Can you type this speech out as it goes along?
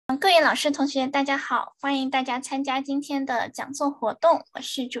各位老师、同学，大家好，欢迎大家参加今天的讲座活动。我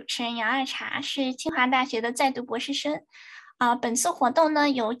是主持人杨二茶，是清华大学的在读博士生。本次活动呢，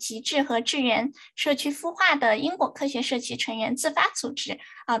由极致和智源社区孵化的因果科学社区成员自发组织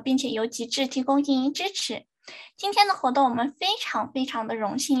并且由极致提供运营支持。今天的活动，我们非常的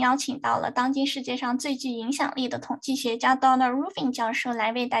荣幸邀请到了当今世界上最具影响力的统计学家 Rubin 教授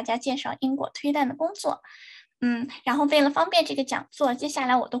来为大家介绍因果推断的工作。然后为了方便这个讲座，接下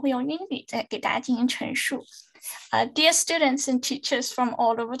来我都会用英语再给大家进行陈述。Dear students and teachers from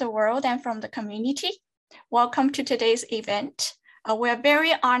all over the world and from the community, welcome to today's event. We are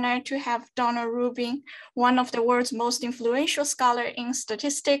very honored to have Dr. Rubin, one of the world's most influential scholars in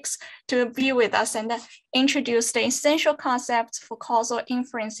statistics, to be with us and introduce the essential concepts for causal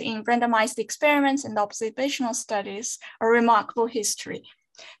inference in randomized experiments and observational studies, a remarkable history.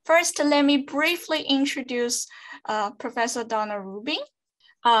 First, let me briefly introduce Professor Dr. Rubin.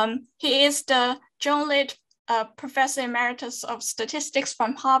 He is the John Litt Professor Emeritus of Statistics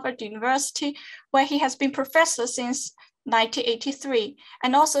from Harvard University, where he has been professor since 1983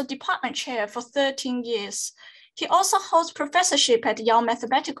 and also department chair for 13 years. He also holds professorship at Yale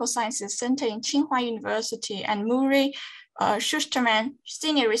Mathematical Sciences Center in Tsinghua University and Murray Schusterman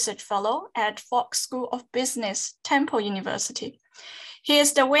Senior Research Fellow at Fox School of Business, Temple University. He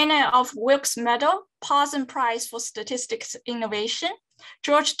is the winner of Wilkes Medal, Parsons Prize for Statistics Innovation,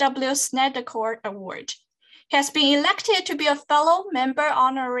 George W. Snedecor Award. He has been elected to be a fellow member,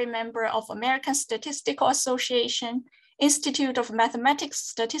 honorary member of American Statistical Association, Institute of Mathematics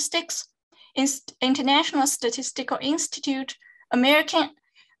Statistics, International Statistical Institute, American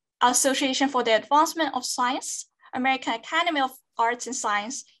Association for the Advancement of Science, American Academy of Arts and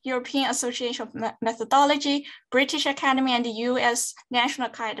Science, European Association of Methodology, British Academy, and the US National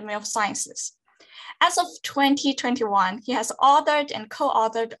Academy of Sciences. As of 2021, he has authored and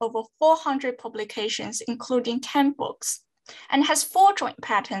co-authored over 400 publications, including 10 books, and has 4 joint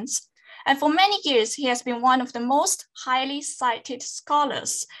patents. And for many years, he has been one of the most highly cited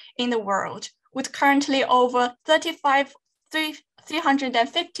scholars in the world, with currently over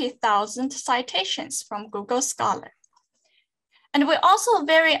 350,000 citations from Google Scholar. And we're also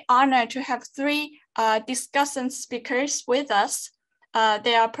very honored to have 3 discussant speakers with us.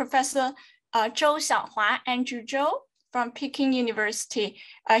 They are Professor Zhou Xiaohua, Andrew Zhou from Peking University.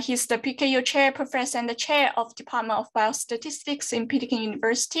 He's the PKU Chair Professor and the Chair of Department of Biostatistics in Peking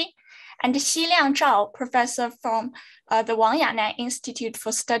University. And Xiliang Zhao, Professor from the Wang Yanan Institute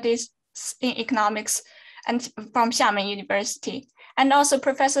for Studies in Economics and from Xiamen University. And also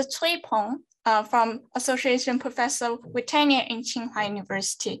Professor Cui Peng, from Association Professor with tenure in Tsinghua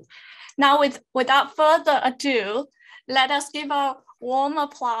University. Now, without further ado, let us give a warm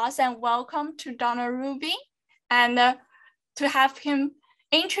applause and welcome to Dr. Rubin and to have him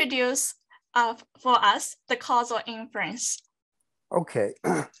introduce for us the causal inference. Okay,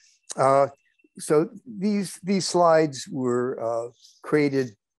 so these slides were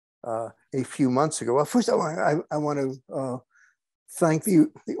created a few months ago. Well, first I want to thank the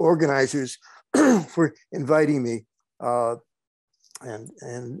organizers for inviting me, and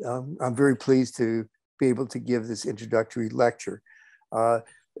I'm very pleased to be able to give this introductory lecture.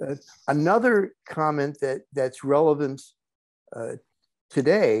 Another comment that's relevant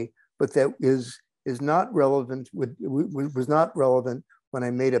today, but that is not relevant, was not relevant when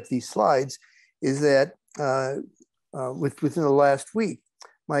I made up these slides, is that within the last week,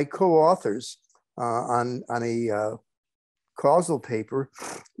 my co-authors on a causal paper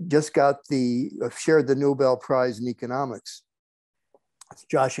just shared the Nobel Prize in Economics. It's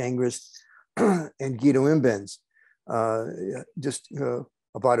Josh Angrist and Guido Imbens. Just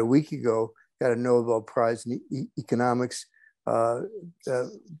about a week ago, got a Nobel Prize in Economics,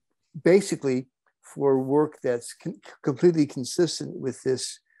 basically for work that's completely consistent with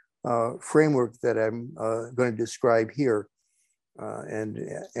this framework that I'm going to describe here. And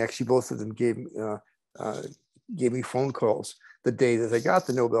actually, both of them gave me phone calls the day that I got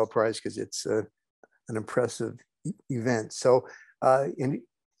the Nobel Prize, because it's an impressive event. So in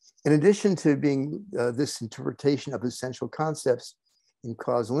addition to being this interpretation of essential concepts in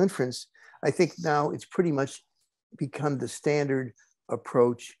causal inference, I think now it's pretty much become the standard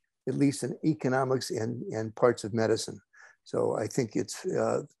approach, at least in economics and parts of medicine. So I think it's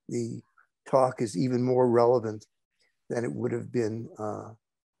the talk is even more relevant than it would have been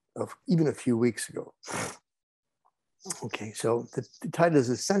even a few weeks ago. Okay, so the title is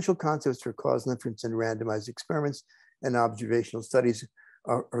Essential Concepts for Causal Inference in Randomized Experiments and Observational Studies,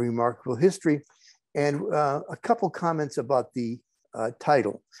 a Remarkable History. And a couple comments about the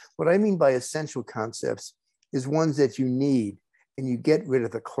title. What I mean by essential concepts is ones that you need and you get rid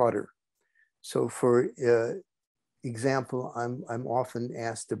of the clutter. So for example, I'm often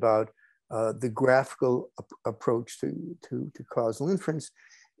asked about the graphical approach to causal inference.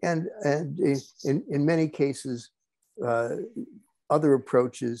 And in many cases, other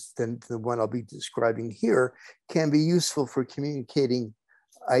approaches than the one I'll be describing here can be useful for communicating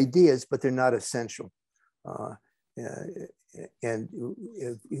ideas, but they're not essential. And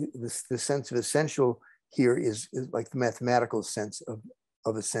the sense of essential here is like the mathematical sense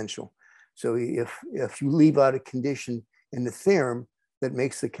of essential. So if you leave out a condition in the theorem that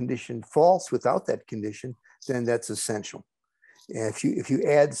makes the condition false without that condition, then that's essential. And if you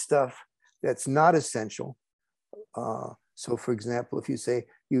add stuff that's not essential, so for example, if you say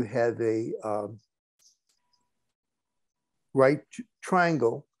you have a right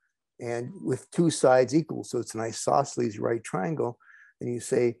triangle and with two sides equal, so it's an isosceles right triangle, and you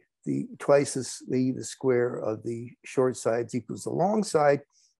say twice the square of the short sides equals the long side,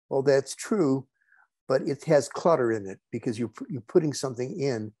 well, that's true, but it has clutter in it because you're putting something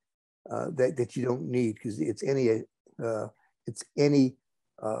in that you don't need, because it's any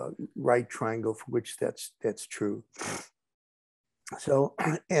right triangle for which that's true. So,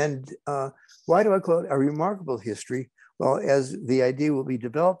 and why do I call it a remarkable history? Well, as the idea will be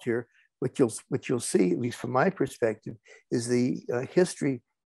developed here, what you'll see, at least from my perspective, is the history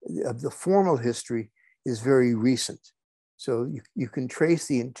of the formal history is very recent. So you can trace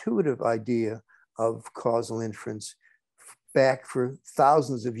the intuitive idea of causal inference back for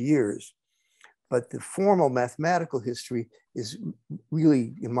thousands of years. But the formal mathematical history is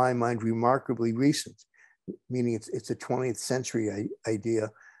really, in my mind, remarkably recent, meaning it's a 20th century idea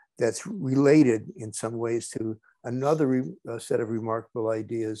that's related in some ways to another set of remarkable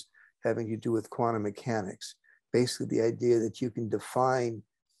ideas having to do with quantum mechanics. Basically, the idea that you can define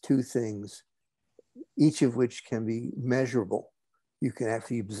two things, each of which can be measurable. You can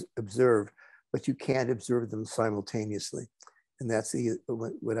actually observe, but you can't observe them simultaneously. And that's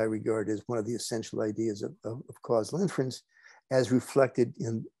what I regard as one of the essential ideas of causal inference, as reflected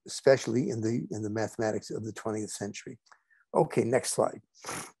especially in the mathematics of the 20th century. Okay, next slide.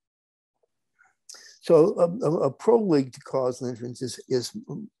 So a prologue to causal inference is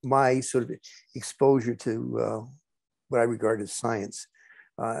my sort of exposure to what I regard as science.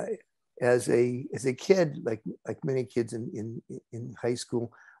 As a kid, like many kids in high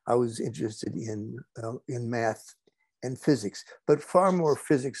school, I was interested in math and physics, but far more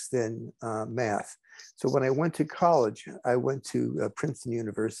physics than math. So when I went to college, I went to Princeton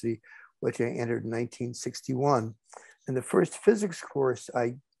University, which I entered in 1961. And the first physics course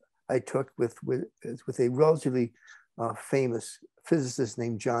I took with a relatively famous physicist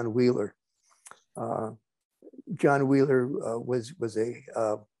named John Wheeler. John Wheeler was a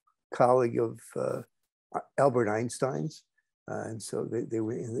colleague of Albert Einstein's. And so they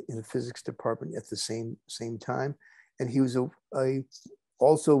were in the physics department at the same time. And he was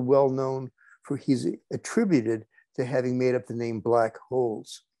also well known for, he's attributed to having made up the name black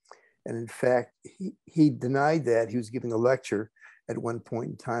holes. And in fact, he denied that. He was giving a lecture at one point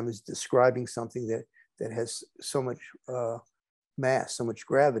in time, is describing something that has so much mass, so much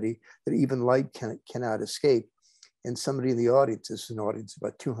gravity, that even light cannot escape. And somebody in the audience, this is an audience of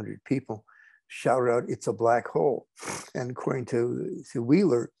about 200 people, shouted out, "It's a black hole." And according to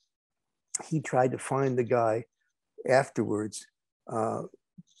Wheeler, he tried to find the guy afterwards,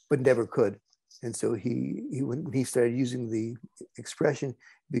 but never could. And so when he started using the expression,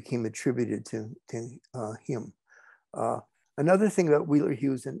 it became attributed to him. Another thing about Wheeler, he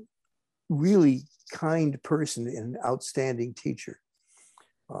was a really kind person and an outstanding teacher.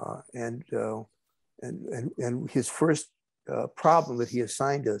 And his first problem that he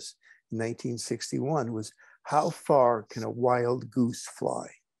assigned us in 1961 was, how far can a wild goose fly?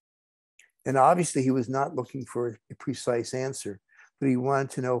 And obviously he was not looking for a precise answer, but he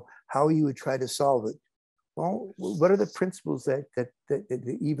wanted to know how you would try to solve it. Well, what are the principles that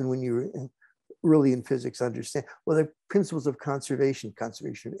even when you're early in physics understand? Well, the principles of conservation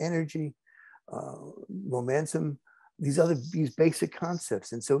of energy, momentum, these basic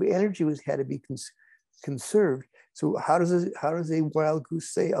concepts. And so energy had to be conserved. So how does a wild goose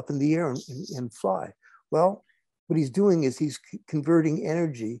stay up in the air and fly? Well, what he's doing is he's converting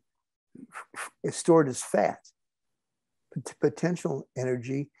energy stored as fat, potential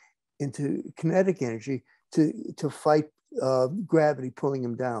energy, into kinetic energy to fight gravity pulling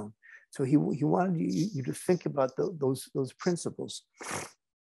him down. So he wanted you to think about those principles.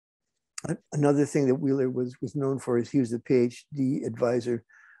 Another thing that Wheeler was known for is he was the PhD advisor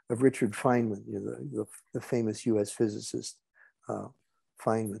of Richard Feynman, the famous U.S. physicist,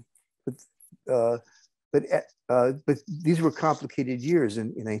 Feynman. But but these were complicated years in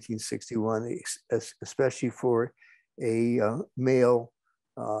 1961, especially for a male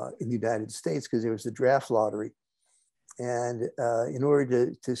in the United States, because there was the draft lottery. And in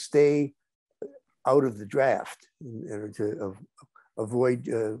order to stay out of the draft, in order to avoid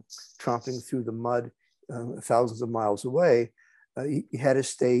tromping through the mud thousands of miles away, you had to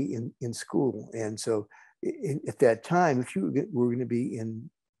stay in school. And so at that time, if you were going to be in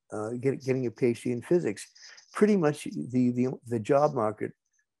getting a PhD in physics, pretty much the job market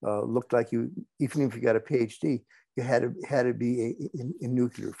looked like you, even if you got a PhD, you had to be in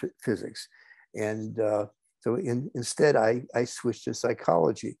nuclear physics. And so instead, I switched to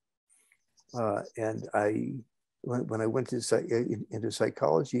psychology. And when I went into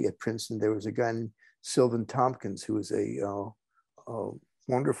psychology at Princeton, there was a guy named Sylvan Tompkins, who was a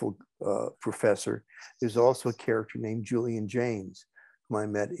wonderful professor. There's also a character named Julian James, whom I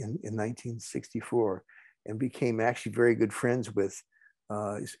met in 1964 and became actually very good friends with,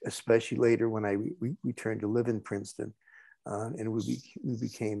 especially later when I returned to live in Princeton. And we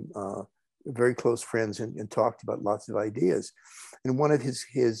became very close friends and talked about lots of ideas. And one of his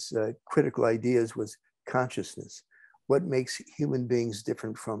critical ideas was consciousness. What makes human beings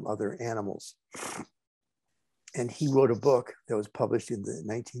different from other animals? And he wrote a book that was published in the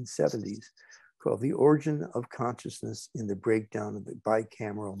 1970s called The Origin of Consciousness in the Breakdown of the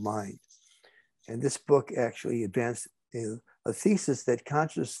Bicameral Mind. And this book actually advanced a thesis that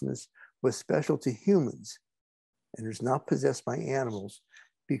consciousness was special to humans and is not possessed by animals,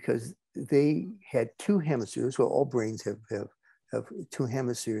 because they had two hemispheres. Well, all brains have two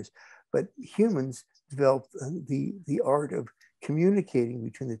hemispheres, but humans developed the art of communicating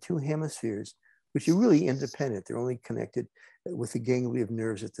between the two hemispheres, which are really independent. They're only connected with the ganglia of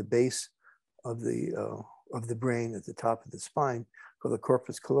nerves at the base of the brain, at the top of the spine, called the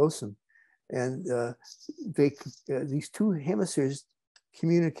corpus callosum. And these two hemispheres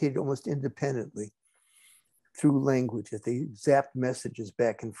communicated almost independently through language, that they zapped messages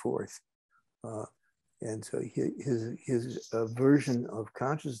back and forth. And so his version of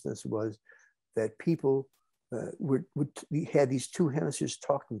consciousness was that people had these two hemispheres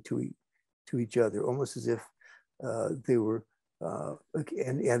talking to each other, almost as if they were,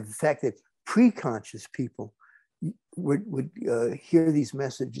 and the fact that pre-conscious people would hear these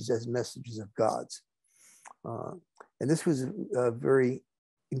messages as messages of gods. And this was very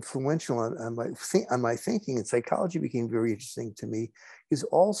influential on my thinking, and psychology became very interesting to me, because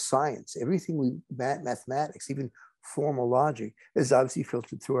all science, everything mathematics, even formal logic, is obviously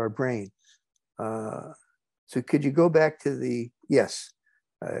filtered through our brain. So could you go back to yes,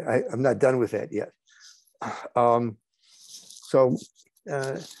 I'm not done with that yet.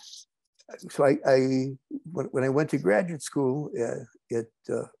 When I went to graduate school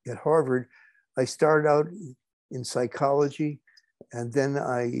at Harvard, I started out in psychology. And then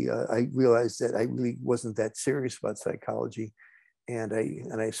I realized that I really wasn't that serious about psychology. And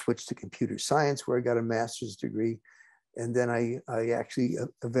I switched to computer science, where I got a master's degree. And then I actually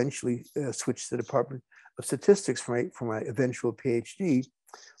eventually switched to the Department of Statistics for my eventual PhD,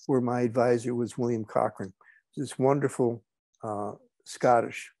 where my advisor was William Cochrane, this wonderful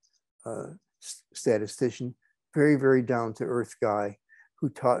Scottish statistician, very, very down-to-earth guy, who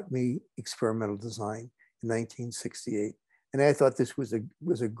taught me experimental design in 1968. And I thought this was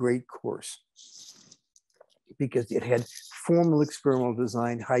a great course, because it had formal experimental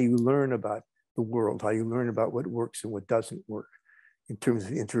design, how you learn about the world, how you learn about what works and what doesn't work in terms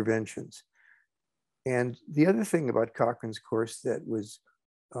of interventions. And the other thing about Cochrane's course that was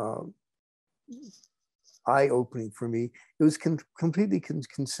eye-opening for me, it was completely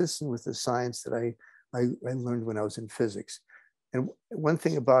consistent with the science that I learned when I was in physics. And one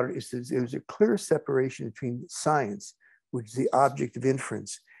thing about it is that there was a clear separation between science, which is the object of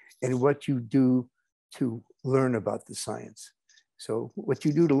inference, and what you do to learn about the science. So what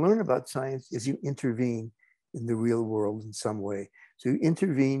you do to learn about science is you intervene in the real world in some way. So you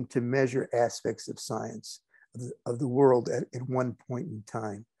intervene to measure aspects of science, of the world at one point in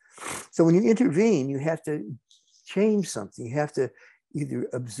time. So when you intervene, you have to change something. You have to either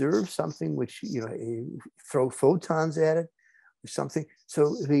observe something, which, throw photons at it or something.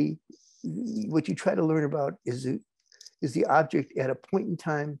 So what you try to learn about is the object at a point in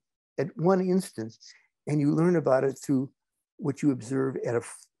time, at one instant, and you learn about it through what you observe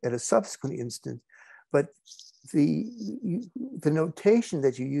at a subsequent instant. But the notation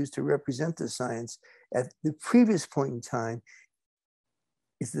that you use to represent the science at the previous point in time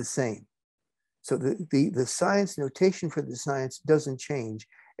is the same. So the science notation for the science doesn't change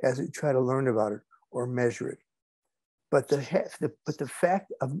as you try to learn about it or measure it. But the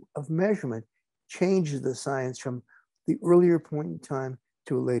fact of measurement changes the science from the earlier point in time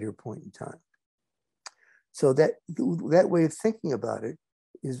to a later point in time. So that way of thinking about it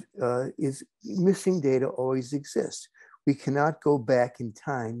is missing data always exists. We cannot go back in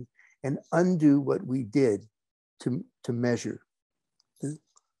time and undo what we did to measure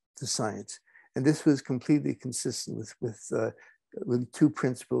the science. And this was completely consistent with two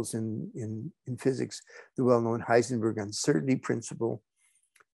principles in physics, the well-known Heisenberg uncertainty principle,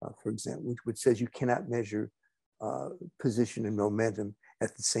 for example, which says you cannot measure position and momentum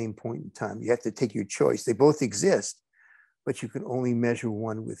at the same point in time. You have to take your choice. They both exist, but you can only measure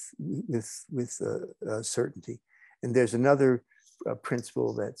one with certainty. And there's another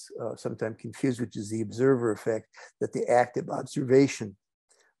principle that's sometimes confused, which is the observer effect, that the act of observation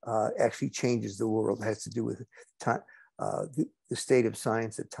actually changes the world. It has to do with time. The state of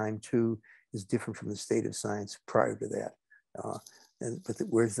science at time 2 is different from the state of science prior to that.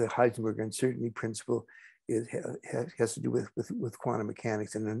 Whereas the Heisenberg uncertainty principle has to do with quantum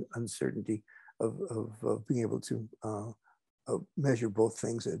mechanics and an uncertainty of being able to measure both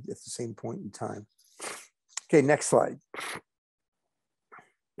things at the same point in time. Okay, next slide.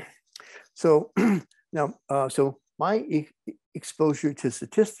 So now, so my exposure to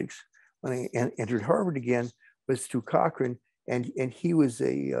statistics when I entered Harvard again was through Cochrane, and he was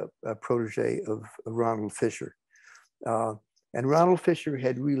a protege of Ronald Fisher. And Ronald Fisher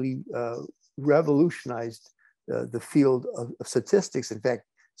had really revolutionized the field of statistics. In fact,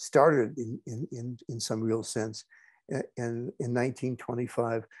 started in some real sense in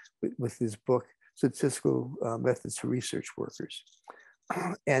 1925 with his book, Statistical Methods for Research Workers.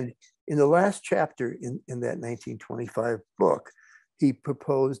 And in the last chapter in that 1925 book, he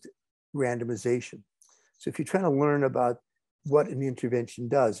proposed randomization. So if you're trying to learn about what an intervention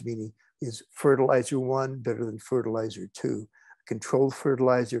does, meaning is fertilizer 1 better than fertilizer 2, a controlled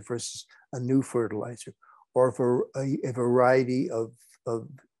fertilizer versus a new fertilizer, or for a variety of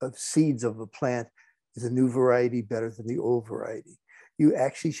seeds of a plant, is a new variety better than the old variety? You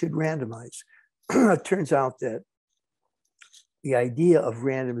actually should randomize. It turns out that the idea of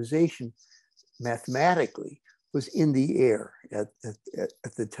randomization mathematically was in the air at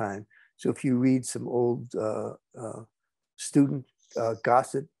the time. So if you read some old student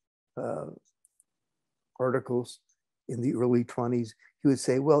gossip articles in the early 20s, he would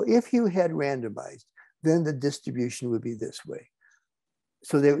say, well, if you had randomized, then the distribution would be this way.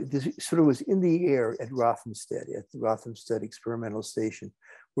 So this sort of was in the air at Rothamsted, at the Rothamsted Experimental Station,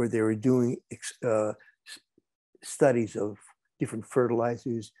 where they were doing studies of different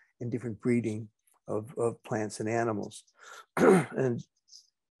fertilizers and different breeding of plants and animals. and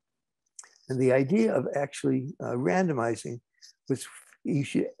the idea of actually randomizing was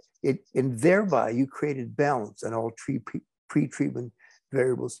and thereby you created balance on all pre-treatment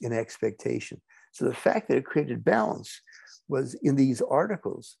variables in expectation. So the fact that it created balance was in these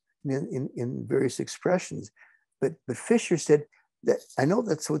articles, in various expressions. But Fisher said that, I know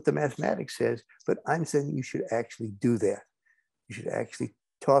that's what the mathematics says, but I'm saying you should actually do that. You should actually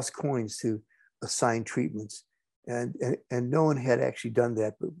toss coins to assign treatments. And no one had actually done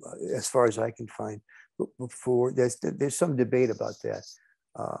that, as far as I can find. Before, there's some debate about that,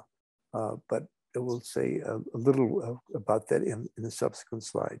 but I will say a little about that in the subsequent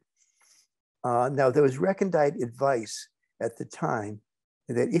slide. Now, there was recondite advice at the time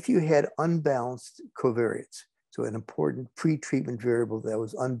that if you had unbalanced covariates, so an important pre-treatment variable that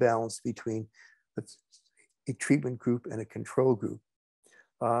was unbalanced between a treatment group and a control group,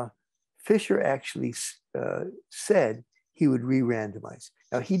 Fisher actually said he would re-randomize.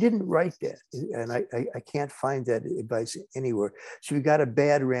 Now, he didn't write that, and I can't find that advice anywhere. So you got a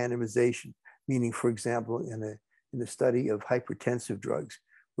bad randomization, meaning, for example, in the study of hypertensive drugs,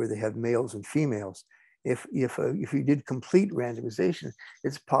 where they have males and females, if you did complete randomization,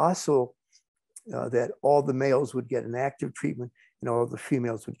 it's possible that all the males would get an active treatment and all the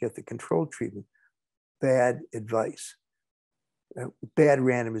females would get the controlled treatment. Bad advice, bad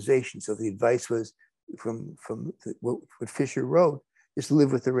randomization. So the advice was from what Fisher wrote, just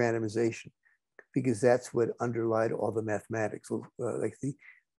live with the randomization, because that's what underlied all the mathematics, like the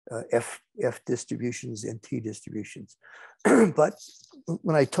F distributions and T distributions. But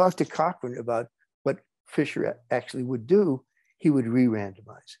when I talked to Cochrane about what Fisher actually would do, he would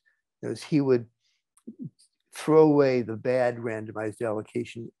re-randomize. He would throw away the bad randomized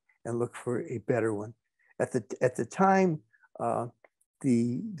allocation and look for a better one. At the time,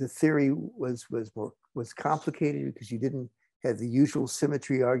 the theory was complicated because you didn't have the usual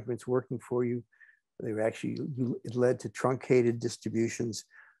symmetry arguments working for you. They were actually, it led to truncated distributions,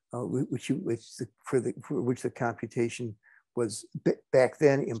 for which the computation was back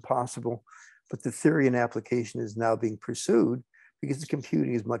then impossible. but the theory and application is now being pursued because the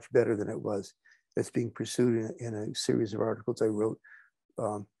computing is much better than it was. That's being pursued in a series of articles I wrote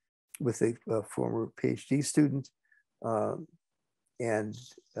with a former PhD student, and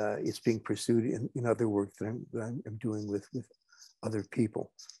it's being pursued in other work that I'm doing with other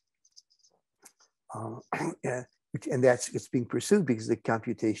people. And it's being pursued because the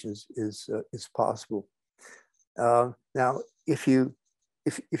computation is possible. Now, if you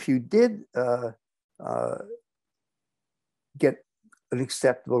did get an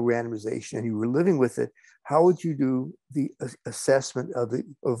acceptable randomization and you were living with it, how would you do the assessment of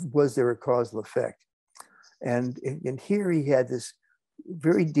was there a causal effect? And here he had this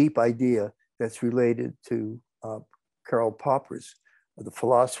very deep idea that's related to Karl Popper's, the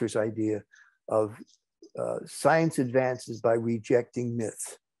philosopher's idea of science advances by rejecting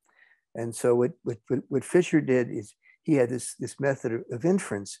myths. And so what Fisher did is he had this method of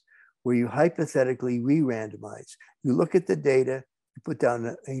inference where you hypothetically re-randomize. You look at the data, you put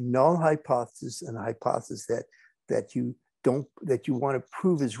down a null hypothesis and a hypothesis that you want to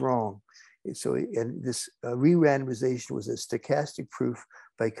prove is wrong. So, and this re-randomization was a stochastic proof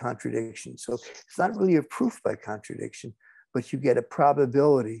by contradiction. So it's not really a proof by contradiction, but you get a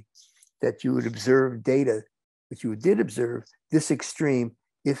probability that you would observe data, that you did observe this extreme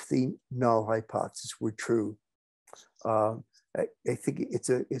if the null hypothesis were true. I think it's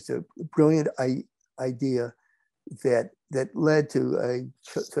a brilliant idea that led to a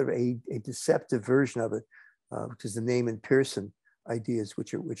sort of a deceptive version of it, which is the Neyman Pearson ideas,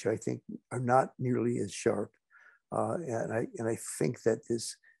 which I think are not nearly as sharp. And I think that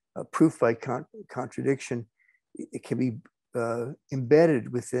this proof by contradiction, it can be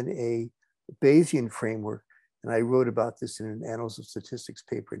embedded within a Bayesian framework. And I wrote about this in an Annals of Statistics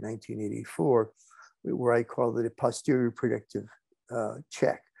paper in 1984, where I called it a posterior predictive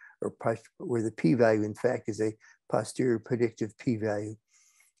check, or where the p-value, in fact, is a posterior predictive p-value,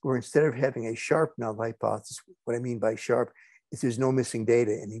 where instead of having a sharp null hypothesis, what I mean by sharp is there's no missing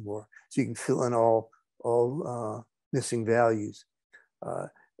data anymore. So you can fill in all missing values.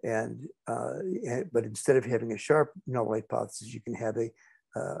 But instead of having a sharp null hypothesis, you can have a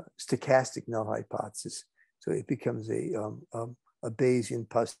stochastic null hypothesis. So it becomes a Bayesian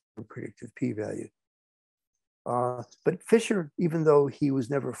posterior predictive p-value. But Fisher, even though he was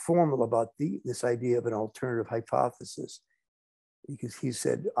never formal about this idea of an alternative hypothesis, because he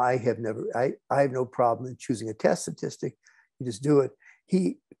said, I have no problem in choosing a test statistic, you just do it.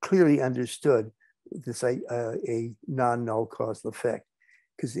 He clearly understood this a non-null causal effect,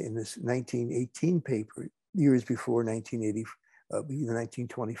 because in this 1918 paper, years before 1980, the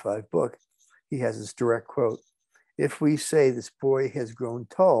 1925 book, he has this direct quote: "If we say this boy has grown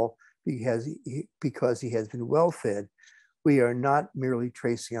tall because he has been well fed, we are not merely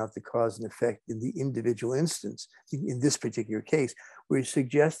tracing out the cause and effect in the individual instance. In this particular case, we're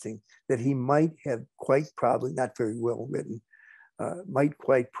suggesting that he might have quite probably, not very well written, might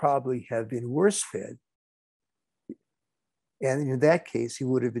quite probably have been worse fed. And in that case, he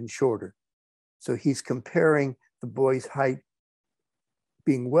would have been shorter." So he's comparing the boy's height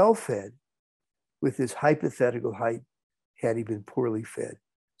being well fed with his hypothetical height had he been poorly fed.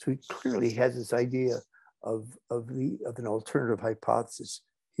 So he clearly has this idea of an alternative hypothesis.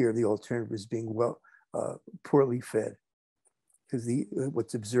 Here, the alternative is being poorly fed, because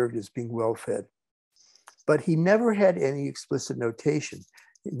what's observed is being well fed. But he never had any explicit notation,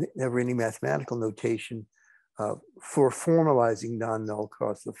 never any mathematical notation for formalizing non-null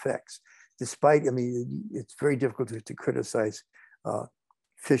causal effects. Despite, I mean, it's very difficult to criticize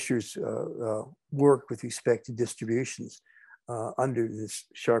Fisher's work with respect to distributions under this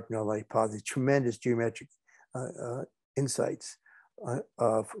sharp null hypothesis, tremendous geometric insights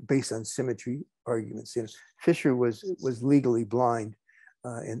based on symmetry arguments. You know, Fisher was legally blind,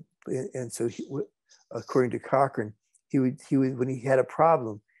 and so according to Cochrane, he would when he had a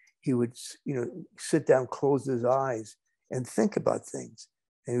problem, he would sit down, close his eyes, and think about things,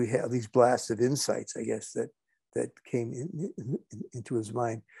 and we had these blasts of insights, I guess, that came into his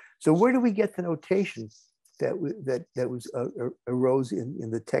mind. So where do we get the notation that arose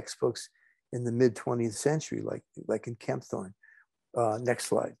in the textbooks in the mid 20th century, like in Kempthorne? Next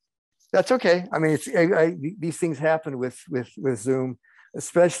slide. That's okay. I mean, these things happen with Zoom,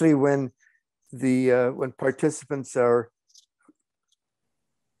 especially when when participants are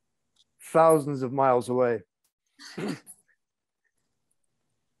thousands of miles away.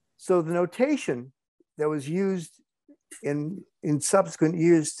 So the notation that was used in subsequent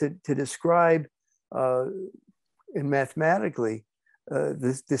years to describe and mathematically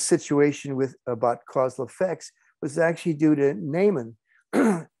this situation about causal effects was actually due to Neyman,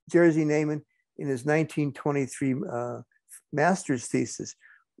 Jerzy Neyman. in his 1923 master's thesis,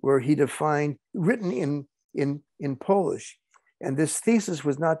 where he defined, written in Polish, and this thesis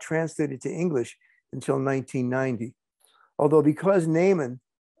was not translated to English until 1990. Although because Neyman,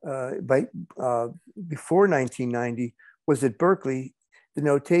 before 1990, was at Berkeley, the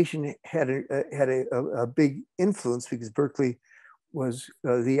notation had a big influence because Berkeley was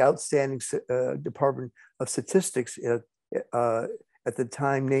the outstanding department of statistics at the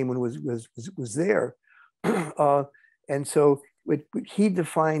time Neyman was there. And so he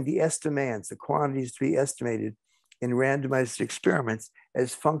defined the estimands, the quantities to be estimated in randomized experiments,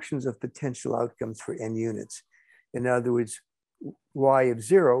 as functions of potential outcomes for n units. In other words, y of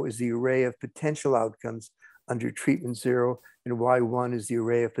 0 is the array of potential outcomes under treatment 0, and y1 is the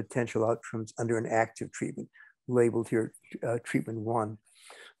array of potential outcomes under an active treatment, labeled here treatment 1.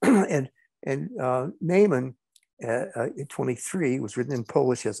 and Neyman, 23, was written in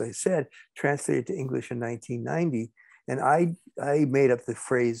Polish, as I said, translated to English in 1990. And I made up the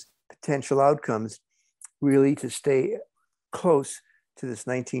phrase potential outcomes really to stay close to this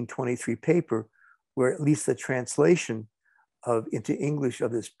 1923 paper, where at least the translation into English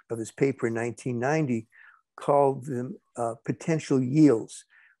of this paper in 1990 called them potential yields,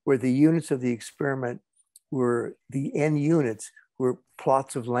 where the units of the experiment were the n units were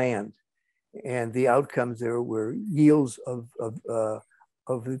plots of land, and the outcomes there were yields of a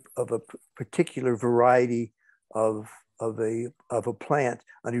particular variety of a plant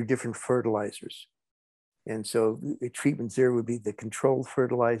under different fertilizers. And so the treatment 0 would be the controlled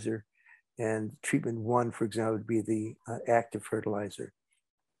fertilizer, and treatment 1, for example, would be the active fertilizer.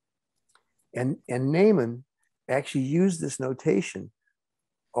 And Neyman actually used this notation,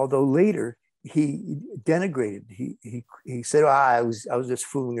 although later he denigrated. He said, I was just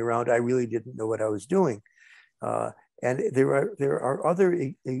fooling around. I really didn't know what I was doing. And there are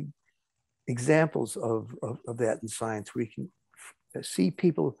other examples of that in science. We can see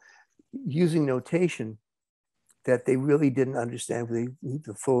people using notation that they really didn't understand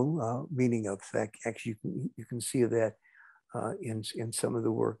the full meaning of. Actually, you can see that in some of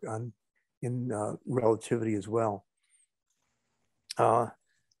the work in relativity as well.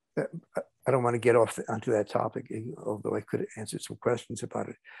 I don't want to get onto that topic, although I could answer some questions about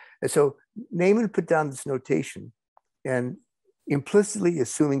it. And so Neyman put down this notation, and implicitly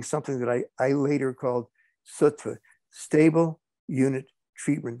assuming something that I later called SUTVA, stable unit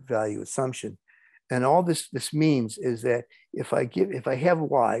treatment value assumption. And all this means is that if I have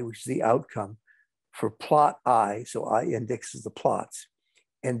y, which is the outcome for plot I, so I indexes the plots,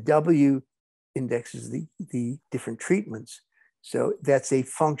 and w indexes the different treatments, so that's a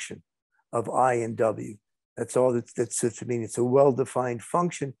function of I and w. That's all that's to mean. It's a well-defined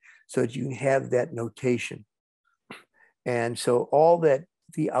function so that you can have that notation. And so all that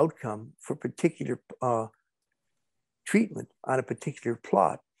the outcome for particular treatment on a particular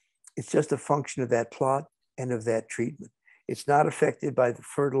plot, it's just a function of that plot and of that treatment. It's not affected by the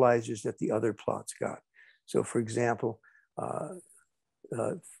fertilizers that the other plots got. So for example,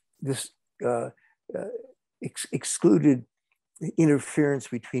 this excluded interference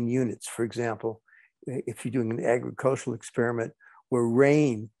between units. For example, if you're doing an agricultural experiment where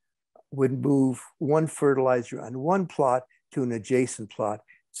rain would move one fertilizer on one plot to an adjacent plot.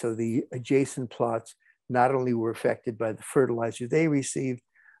 So the adjacent plots not only were affected by the fertilizer they received,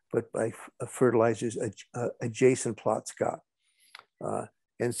 but by fertilizers adjacent plots got.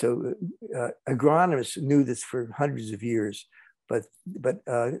 And so agronomists knew this for hundreds of years, but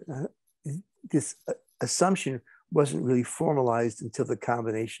this assumption wasn't really formalized until the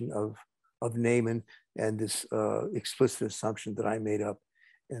combination of Neyman and this explicit assumption that I made up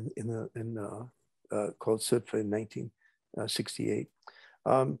called SUTVA in 1968.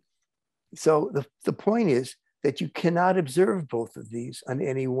 So the point is that you cannot observe both of these on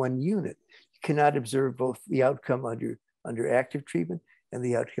any one unit. You cannot observe both the outcome under active treatment and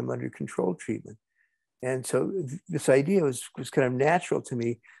the outcome under controlled treatment. And so this idea was kind of natural to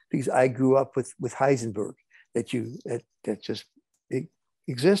me because I grew up with Heisenberg, that just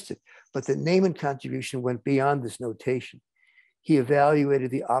existed. But the Neyman contribution went beyond this notation. He evaluated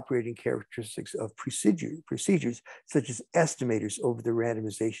the operating characteristics of procedures such as estimators over the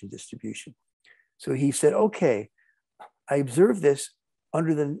randomization distribution. So he said, okay, I observed this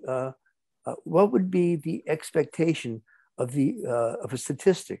under the, what would be the expectation of a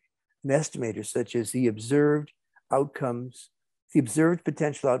statistic, an estimator, such as the observed outcomes, the observed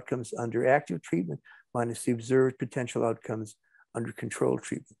potential outcomes under active treatment minus the observed potential outcomes under controlled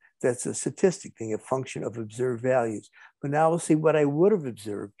treatment. That's a statistic being a function of observed values. But now we'll see what I would have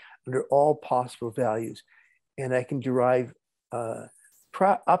observed under all possible values. And I can derive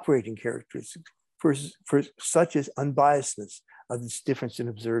operating characteristics for such as unbiasedness of this difference in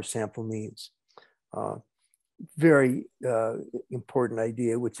observed sample means. Very important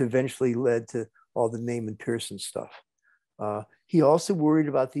idea, which eventually led to all the Neyman-Pearson stuff. He also worried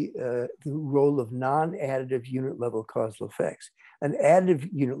about the role of non-additive unit level causal effects. An additive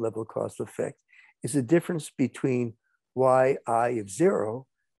unit level causal effect is the difference between yi of 0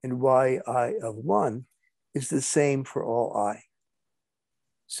 and yi of 1 is the same for all I.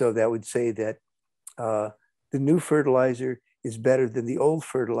 So that would say that the new fertilizer is better than the old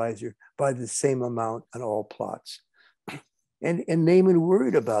fertilizer by the same amount on all plots. And Neyman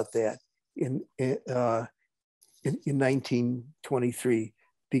worried about that in 1923,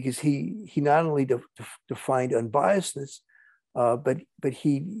 because he not only defined unbiasedness, but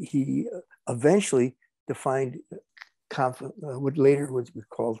he eventually defined what later was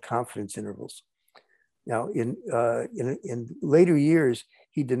called confidence intervals. Now, in later years,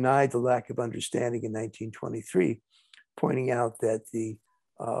 he denied the lack of understanding in 1923, pointing out that the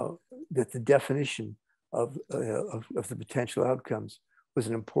definition of the potential outcomes was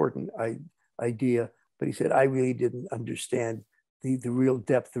an important idea. But he said, I really didn't understand the real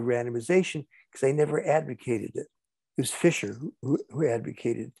depth of randomization because I never advocated it. It was Fisher who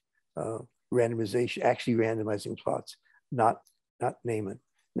advocated randomization, actually randomizing plots, not Neyman.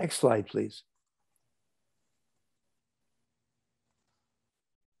 Next slide, please.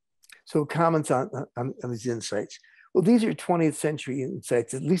 So comments on these insights. Well, these are 20th century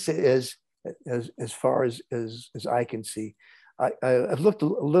insights, at least as far as I can see. I've looked a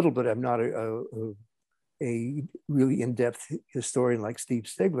little bit. I'm not a really in-depth historian like Steve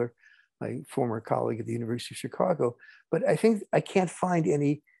Stigler, my former colleague at the University of Chicago, but I think I can't find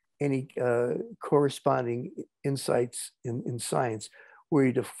any corresponding insights in science where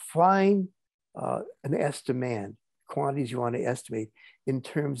you define an estimand, quantities you want to estimate in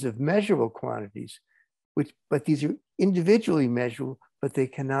terms of measurable quantities, but these are individually measurable, but they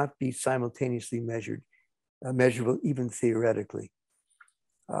cannot be simultaneously measurable even theoretically.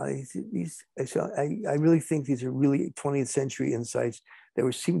 I really think these are really 20th century insights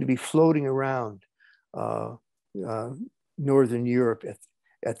that seem to be floating around Northern Europe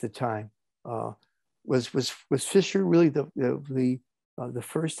at the time. Was Fisher really the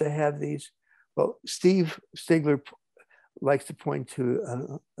first to have these? Well, Steve Stigler likes to point to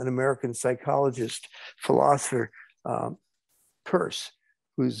an American psychologist, philosopher, Peirce,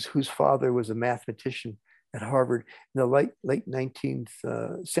 whose father was a mathematician at Harvard in the late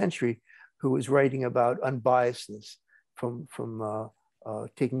 19th century, who was writing about unbiasedness from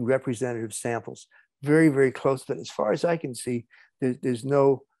taking representative samples. Very, very close, but as far as I can see, there's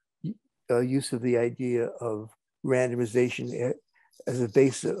no use of the idea of randomization as a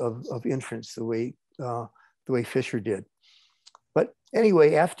basis of inference the way Fisher did. But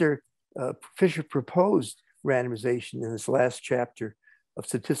anyway, after Fisher proposed randomization in his last chapter of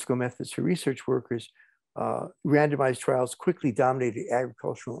Statistical Methods for Research Workers, randomized trials quickly dominated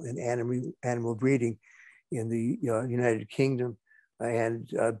agricultural and animal breeding in the United Kingdom and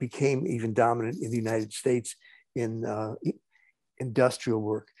became even dominant in the United States in industrial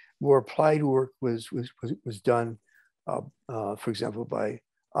work. More applied work was done, for example, by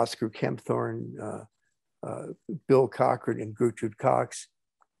Oscar Kempthorne, Bill Cochran and Gertrude Cox,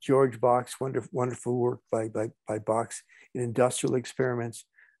 George Box, wonderful work by Box in industrial experiments.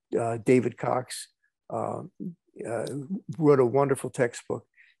 David Cox wrote a wonderful textbook,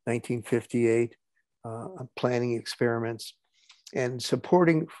 1958, on planning experiments. And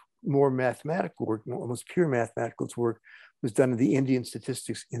supporting more mathematical work, almost pure mathematical work, was done at the Indian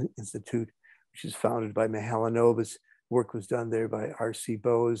Statistics Institute, which is founded by Mahalanobis. Work was done there by R.C.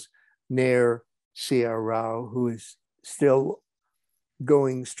 Bose, Nair, C.R. Rao, who is still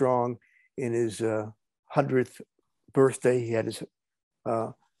going strong in his 100th birthday. He had his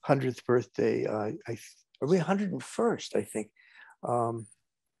 100th birthday, or 101st, I think, a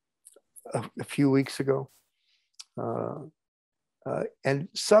few weeks ago. And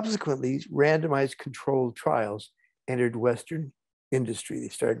subsequently, randomized controlled trials entered Western industry. They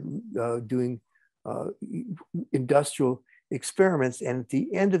started doing industrial experiments. And at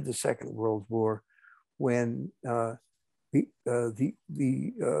the end of the Second World War, when the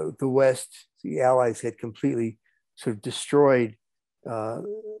West, the Allies, had completely sort of destroyed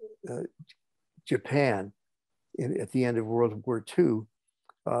Japan at the end of World War II,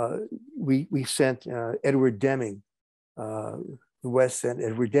 we sent Edward Deming. The West sent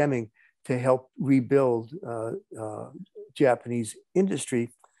Edward Deming to help rebuild Japanese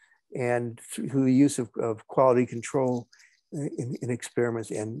industry, and through the use of quality control in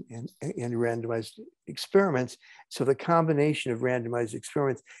experiments and randomized experiments. So the combination of randomized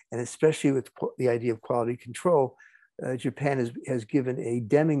experiments, and especially with the idea of quality control, Japan has given a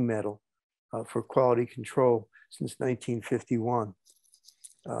Deming Medal for quality control since 1951.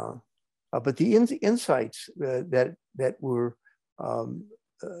 But the insights that were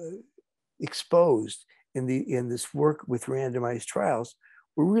exposed in this work with randomized trials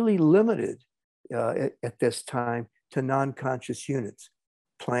were really limited at this time to non-conscious units,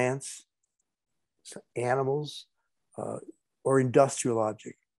 plants, animals, or industrial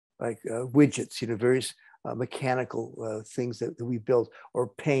objects like widgets, various mechanical things that we build, or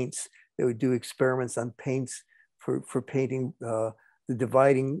paints. They would do experiments on paints for painting the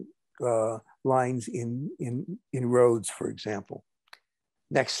dividing lines in roads, for example.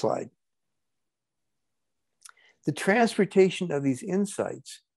 Next slide. The transportation of these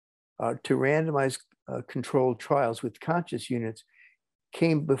insights to randomized controlled trials with conscious units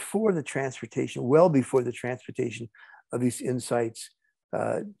came before the transportation, well before the transportation of these insights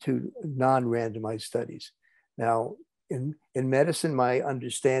to non-randomized studies. Now, in medicine, my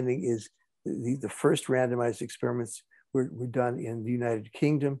understanding is the first randomized experiments were done in the United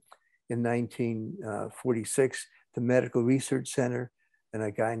Kingdom in 1946, the Medical Research Center, and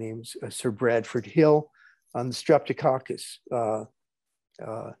a guy named Sir Bradford Hill on the Streptococcus,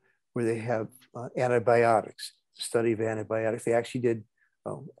 where they have antibiotics, the study of antibiotics. They actually did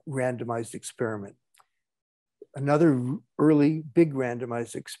a randomized experiment. Another early big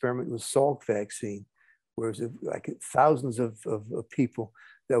randomized experiment was Salk vaccine, where it was like thousands of people.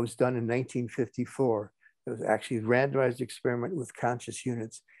 That was done in 1954. It was actually a randomized experiment with conscious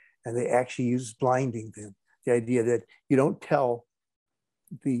units, and they actually used blinding them. The idea that you don't tell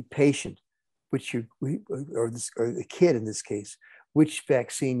the patient which or the kid in this case, which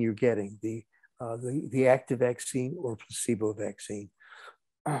vaccine you're getting, the active vaccine or placebo vaccine.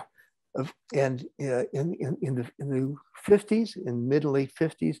 And in the 50s, in mid and late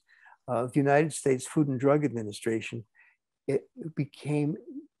 50s, the United States Food and Drug Administration, it became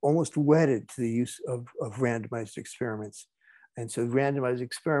almost wedded to the use of randomized experiments. And so randomized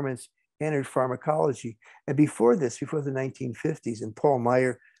experiments entered pharmacology. And before this, before the 1950s, and Paul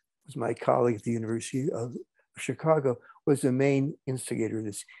Meyer was my colleague at the University of Chicago, was the main instigator of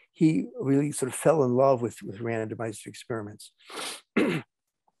this. He really sort of fell in love with randomized experiments.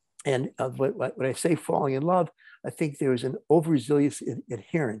 And when I say falling in love, I think there was an overzealous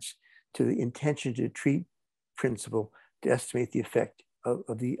adherence to the intention to treat principle to estimate the effect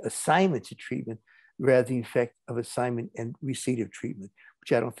of the assignment to treatment rather than the effect of assignment and receipt of treatment,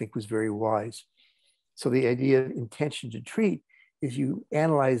 which I don't think was very wise. So the idea of intention to treat is you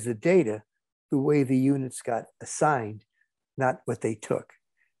analyze the data the way the units got assigned, not what they took.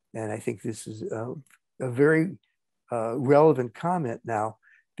 And I think this is a very relevant comment now,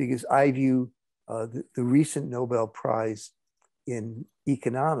 because I view the recent Nobel Prize in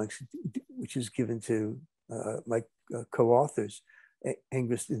economics, which is given to my co-authors,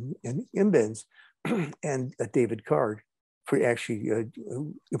 Angus and Imbens, and David Card, for actually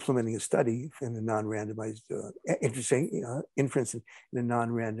implementing a study in a non-randomized, inference in a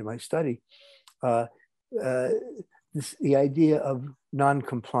non-randomized study. The idea of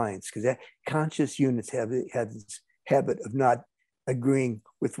non-compliance, because conscious units have this habit of not agreeing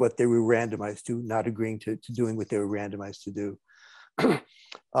with what they were randomized to, not agreeing to doing what they were randomized to do.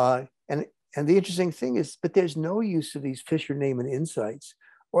 And the interesting thing is, but there's no use of these Fisher-Neyman insights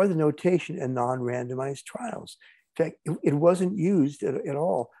or the notation in non-randomized trials. In fact, it wasn't used at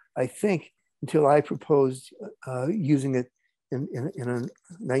all, I think, until I proposed using it in a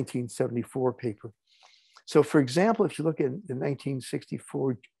 1974 paper. So for example, if you look at the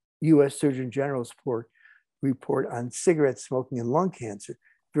 1964 US Surgeon General's report on cigarette smoking and lung cancer,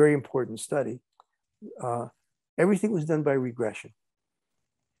 very important study, everything was done by regression.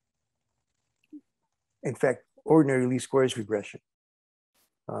 In fact, ordinary least squares regression.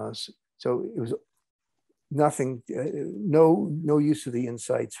 So it was nothing, no use of the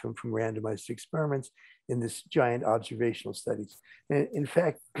insights from randomized experiments in this giant observational studies. And in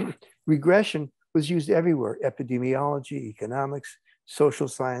fact, regression was used everywhere: epidemiology, economics, social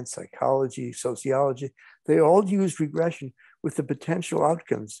science, psychology, sociology. They all used regression with the potential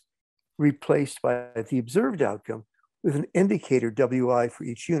outcomes replaced by the observed outcome with an indicator WI for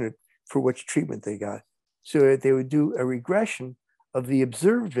each unit for which treatment they got. So they would do a regression of the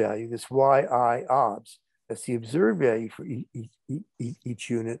observed value, this YI obs, that's the observed value for each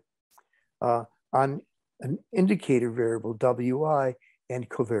unit, on an indicator variable WI and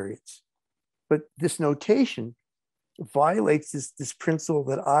covariance. But this notation violates this principle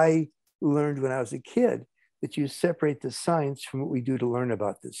that I learned when I was a kid, that you separate the science from what we do to learn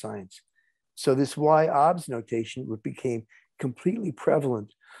about the science. So this y-obs notation became completely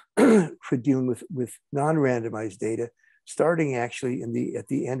prevalent for dealing with non-randomized data, starting actually at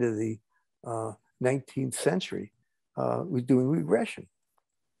the end of the 19th century with doing regression.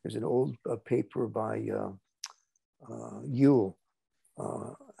 There's an old paper by Ewell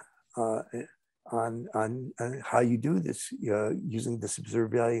on how you do this using this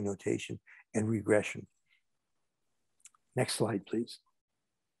observed value notation and regression. Next slide, please.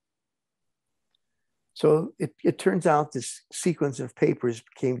 So it turns out this sequence of papers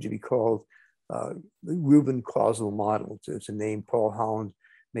came to be called the Rubin causal model. It's a name Paul Holland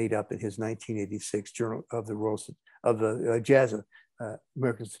made up in his 1986 Journal of the JASA,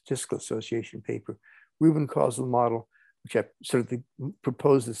 American Statistical Association paper. Rubin causal model, which I sort of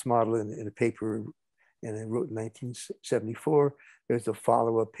proposed this model in a paper and I wrote in 1974. There's a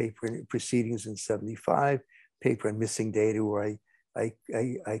follow-up paper in Proceedings in 75, paper on missing data where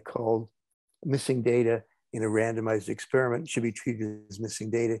I called missing data in a randomized experiment should be treated as missing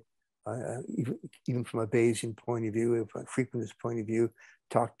data, even from a Bayesian point of view, from a frequentist point of view,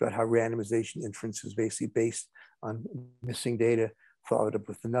 talked about how randomization inference is basically based on missing data, followed up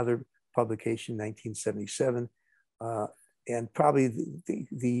with another publication, 1977. And probably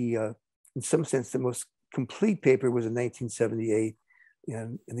in some sense, the most complete paper was in 1978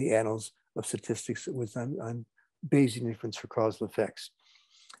 in the Annals of Statistics. It was on Bayesian inference for causal effects.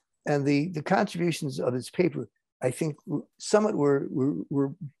 And the contributions of this paper, I think, somewhat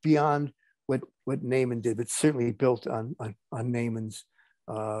were beyond what Neyman did, but certainly built on Neyman's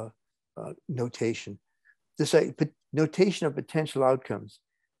notation. This notation of potential outcomes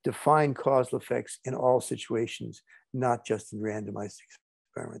define causal effects in all situations, not just in randomized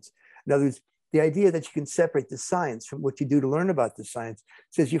experiments. In other words, the idea that you can separate the science from what you do to learn about the science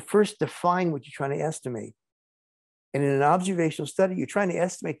says you first define what you're trying to estimate. And in an observational study, you're trying to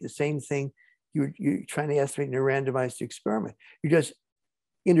estimate the same thing you're trying to estimate in a randomized experiment. You're just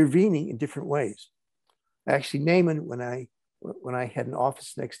intervening in different ways. Actually, Neyman, when I had an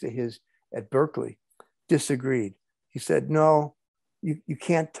office next to his at Berkeley, disagreed. He said, no, you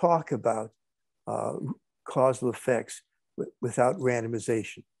can't talk about causal effects without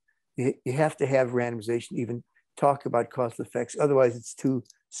randomization. You have to have randomization, even talk about causal effects. Otherwise, it's too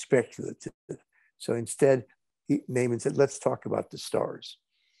speculative. So instead, Neyman said, let's talk about the stars.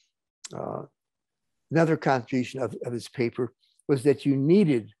 Another contribution of his paper was that you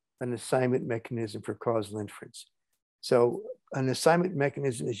needed an assignment mechanism for causal inference. So an assignment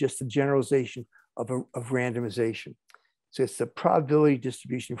mechanism is just a generalization of randomization. So it's the probability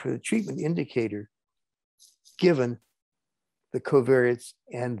distribution for the treatment indicator given the covariates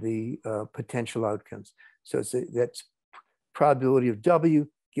and the potential outcomes. So that's probability of W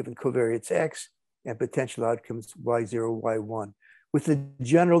given covariates X and potential outcomes Y0, Y1, with a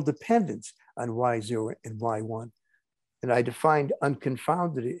general dependence on Y0 and Y1. And I defined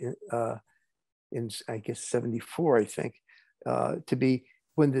unconfounded in I guess, 74, I think, to be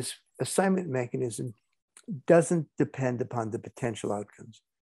when this assignment mechanism doesn't depend upon the potential outcomes.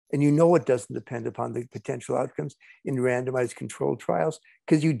 And you know it doesn't depend upon the potential outcomes in randomized controlled trials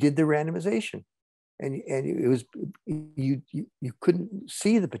because you did the randomization. And it was you couldn't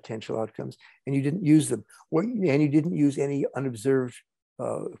see the potential outcomes and you didn't use them, and you didn't use any unobserved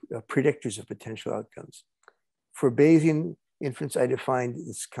predictors of potential outcomes. For Bayesian inference, I defined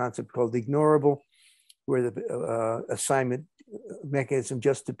this concept called ignorable, where the assignment mechanism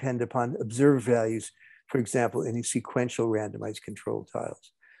just depend upon observed values, for example, in sequential randomized controlled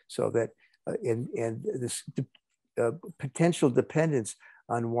trials. So that and this potential dependence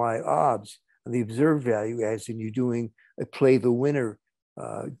on y-obs, on the observed value, as in you doing a play the winner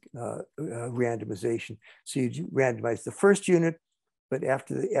randomization. So you randomize the first unit, but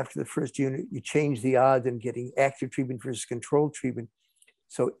after the first unit, you change the odds in getting active treatment versus controlled treatment.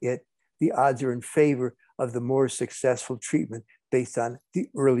 So the odds are in favor of the more successful treatment based on the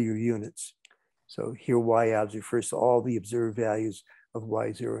earlier units. So here y-obs refers to all the observed values of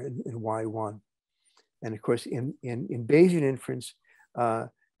y0 and y1. And of course, in Bayesian inference,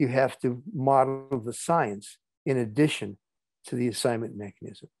 you have to model the science in addition to the assignment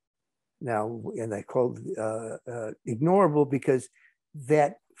mechanism. Now, and I called ignorable because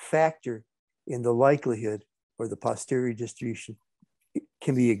that factor in the likelihood or the posterior distribution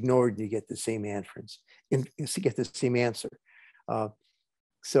can be ignored and you get the same inference, and you get the same answer.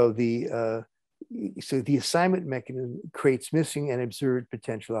 So the assignment mechanism creates missing and observed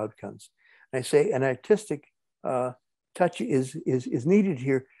potential outcomes. And I say an artistic touch is needed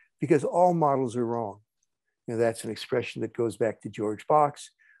here because all models are wrong. You know, that's an expression that goes back to George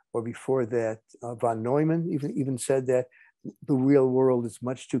Box. or before that, von Neumann even said that the real world is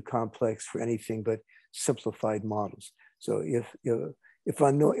much too complex for anything but simplified models. So if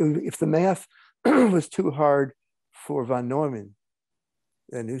the math was too hard for von Neumann,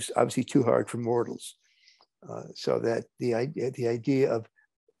 then it was obviously too hard for mortals. So that the idea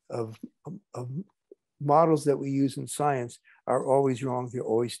of models that we use in science are always wrong. They're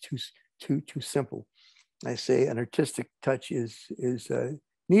always too simple. I say an artistic touch is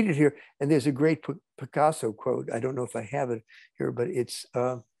needed here. And there's a great Picasso quote. I don't know if I have it here, but it's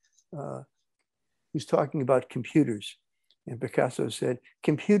he's talking about computers. And Picasso said,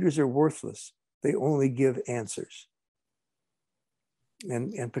 computers are worthless. They only give answers.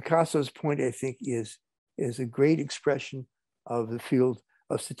 And Picasso's point, I think, is a great expression of the field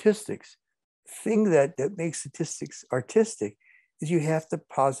of statistics. The thing that makes statistics artistic is you have to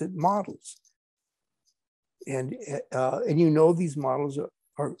posit models. And you know these models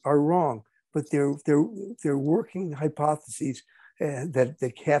are wrong, but they're working hypotheses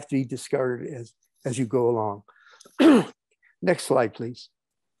that have to be discarded as you go along. Next slide, please.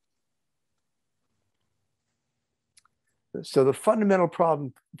 So the fundamental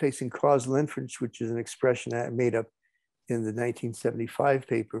problem facing causal inference, which is an expression I made up in the 1975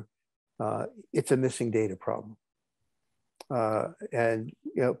 paper, it's a missing data problem. And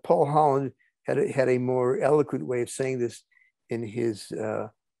Paul Holland had a more eloquent way of saying this in his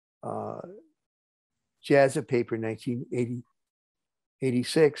JASA paper in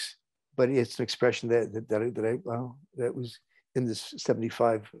 1986, but it's an expression that was in this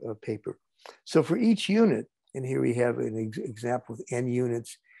 75 paper. So for each unit, and here we have an example with n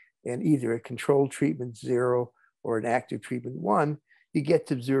units and either a control treatment 0 or an active treatment 1, you get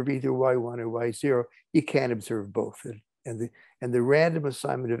to observe either y1 or y0. You can't observe both. And the random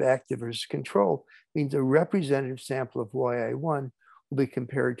assignment of active versus control means a representative sample of yi1 will be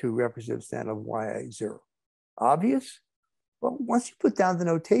compared to a representative sample of yi0. Obvious? Well, once you put down the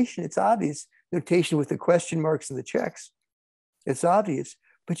notation, it's obvious. Notation with the question marks and the checks. It's obvious,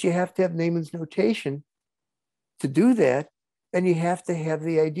 but you have to have Neyman's notation to do that. And you have to have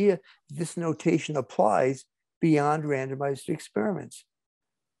the idea this notation applies beyond randomized experiments.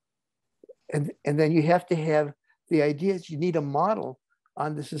 And then you have to have the idea that you need a model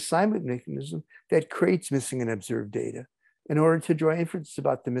on this assignment mechanism that creates missing and observed data in order to draw inferences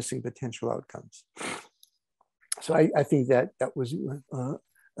about the missing potential outcomes. So I think that was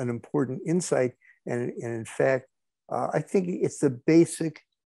an important insight. And in fact, I think it's the basic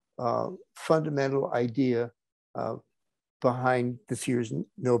fundamental idea behind this year's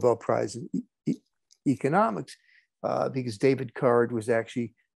Nobel Prize in economics, because David Card was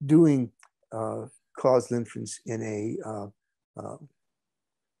actually doing causal inference in a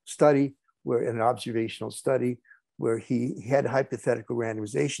study, an observational study, where he had hypothetical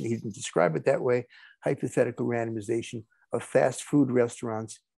randomization. He didn't describe it that way. Hypothetical randomization of fast food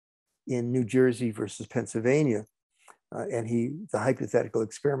restaurants in New Jersey versus Pennsylvania. And the hypothetical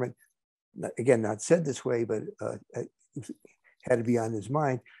experiment, again, not said this way, but had to be on his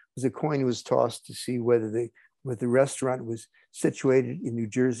mind, was a coin was tossed to see whether the restaurant was situated in New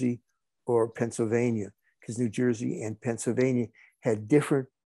Jersey or Pennsylvania, because New Jersey and Pennsylvania had different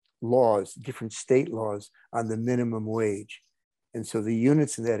laws, different state laws on the minimum wage. And so the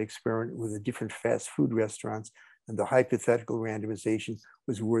units in that experiment were the different fast food restaurants, and the hypothetical randomization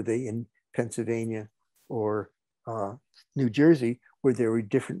was were they in Pennsylvania or New Jersey, where there were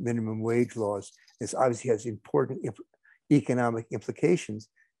different minimum wage laws. This obviously has important economic implications,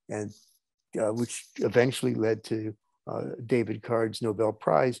 and which eventually led to David Card's Nobel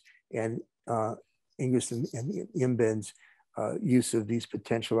Prize and Ingres and Imben's use of these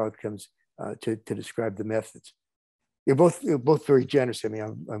potential outcomes to describe the methods. They're both very generous. I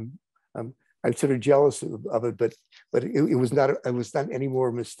mean, I'm sort of jealous of it, but it was not any more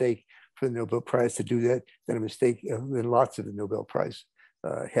a mistake for the Nobel Prize to do that than a mistake than lots of the Nobel Prize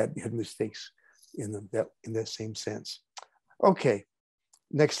had mistakes in them in that same sense. Okay,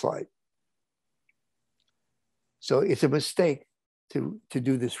 next slide. So it's a mistake to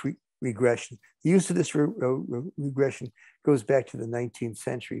do this regression. The use of this regression goes back to the 19th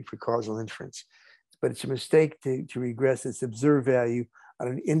century for causal inference, but it's a mistake to regress its observed value on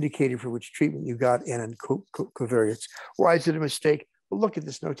an indicator for which treatment you got and on covariates. Why is it a mistake? Well, look at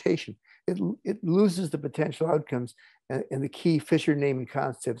this notation. It loses the potential outcomes and the key Fisher and Neyman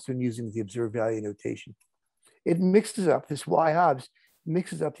concepts when using the observed value notation. It mixes up this y-obs,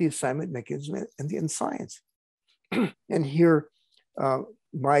 mixes up the assignment mechanism and science. And here,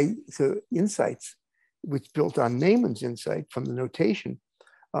 my insights, which built on Neyman's insight from the notation,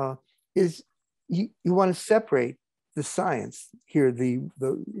 is you want to separate the science. Here, the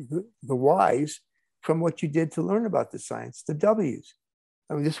Y's from what you did to learn about the science, the W's.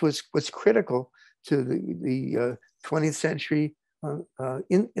 I mean, this was critical to the 20th century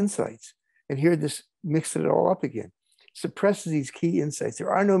insights. And here, this mixed it all up again. Suppresses these key insights.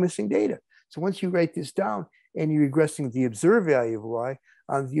 There are no missing data. So once you write this down and you're regressing the observed value of Y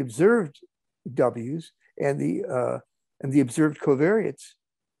on the observed W's and the observed covariates,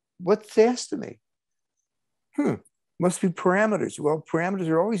 what's the estimate? Must be parameters. Well, parameters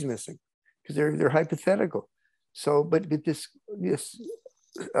are always missing because they're hypothetical. So, but this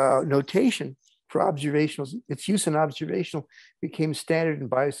notation for observational, its use in observational became standard in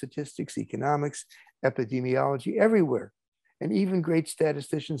biostatistics, economics, epidemiology, everywhere. And even great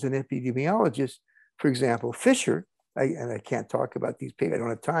statisticians and epidemiologists, for example, Fisher, and I can't talk about these papers, I don't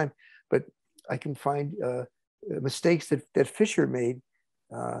have time, but I can find mistakes that Fisher made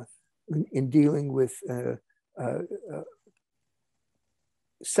in dealing with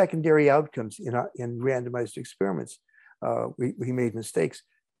secondary outcomes in randomized experiments. We made mistakes.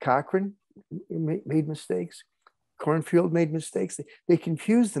 Cochrane made mistakes. Cornfield made mistakes. They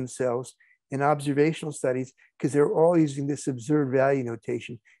confused themselves in observational studies because they're all using this observed value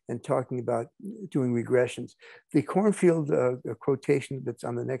notation and talking about doing regressions. The Cornfield quotation that's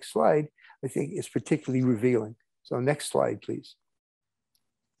on the next slide, I think, is particularly revealing. So next slide, please.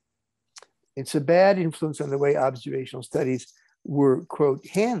 It's a bad influence on the way observational studies were, quote,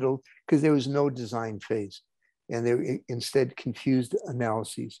 handled because there was no design phase. And they instead confused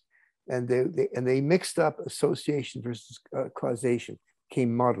analyses. And they mixed up association versus causation,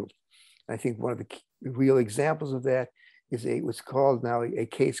 came muddled. I think one of the real examples of that is what's called now a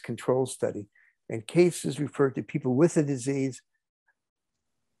case control study. And cases refer to people with the disease.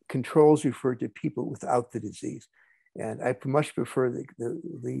 Controls refer to people without the disease. And I much prefer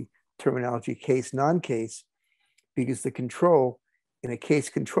the terminology case, non-case, because the control in a case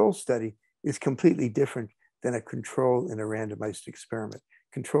control study is completely different than a control in a randomized experiment.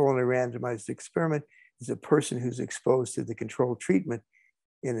 Control in a randomized experiment is a person who's exposed to the control treatment.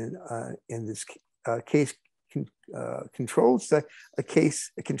 In this case control study,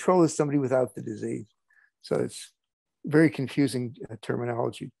 a control is somebody without the disease. So it's very confusing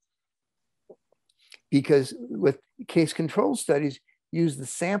terminology. Because with case control studies, use the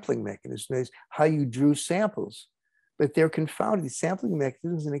sampling mechanism, is how you drew samples. But they're confounded. The sampling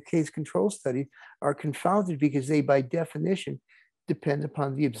mechanisms in a case control study are confounded because they, by definition, depend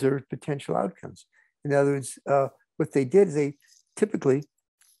upon the observed potential outcomes. In other words, what they did is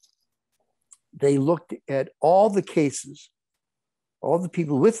they looked at all the cases, all the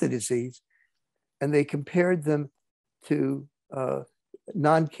people with the disease, and they compared them to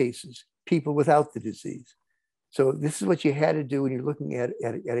non-cases, people without the disease. So this is what you had to do when you're looking at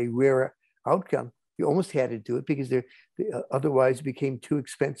a rare outcome. You almost had to do it because they otherwise it became too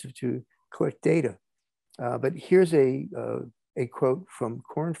expensive to collect data. But here's a quote from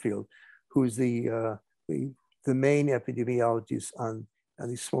Cornfield, who's the main epidemiologist on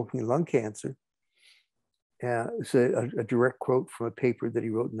the smoking and lung cancer. It's a direct quote from a paper that he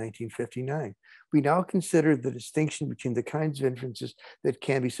wrote in 1959. We now consider the distinction between the kinds of inferences that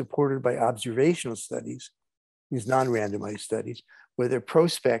can be supported by observational studies, these non-randomized studies, whether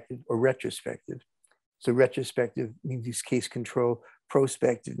prospective or retrospective. So retrospective means these case control.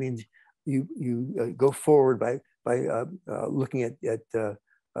 Prospective means you go forward by looking at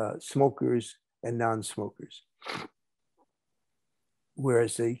smokers and non-smokers.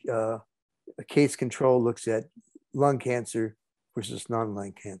 Whereas a case control looks at lung cancer versus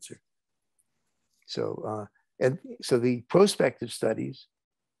non-lung cancer. So so the prospective studies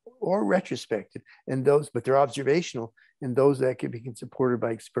or retrospective, and those, but they're observational, and those that can be supported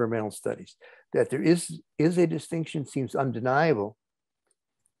by experimental studies. That there is a distinction seems undeniable,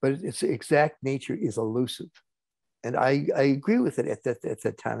 but its exact nature is elusive. And I agree with it at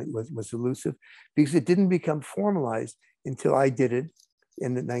that time. It was elusive because it didn't become formalized until I did it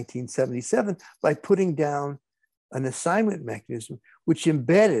in 1977 by putting down an assignment mechanism which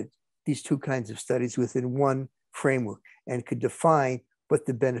embedded these two kinds of studies within one framework and could define what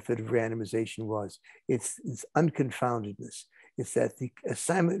the benefit of randomization was. It's unconfoundedness. It's that the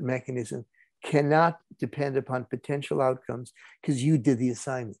assignment mechanism cannot depend upon potential outcomes because you did the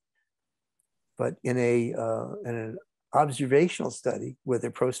assignment. But in an observational study,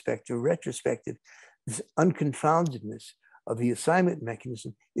 whether prospective or retrospective, this unconfoundedness of the assignment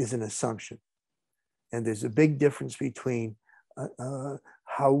mechanism is an assumption. And there's a big difference between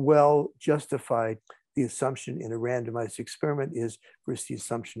how well justified the assumption in a randomized experiment is versus the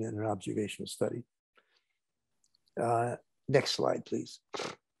assumption in an observational study. Next slide, please.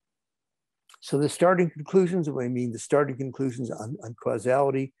 So the starting conclusions, what I mean, the starting conclusions on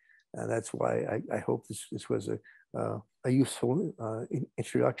causality, that's why I hope this was a useful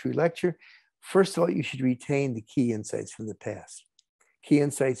introductory lecture. First of all, you should retain the key insights from the past. Key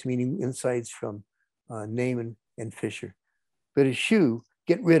insights meaning insights from Neyman and Fisher. But eschew,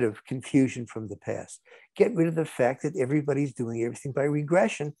 get rid of confusion from the past. Get rid of the fact that everybody's doing everything by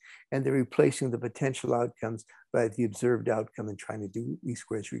regression and they're replacing the potential outcomes by the observed outcome and trying to do least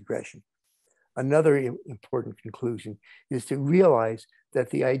squares regression. Another important conclusion is to realize that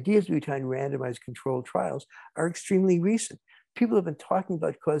the ideas behind randomized controlled trials are extremely recent. People have been talking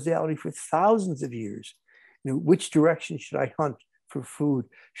about causality for thousands of years. You know, which direction should I hunt for food?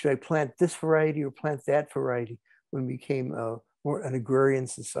 Should I plant this variety or plant that variety when we became more an agrarian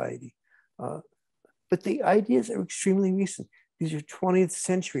society? But the ideas are extremely recent. These are 20th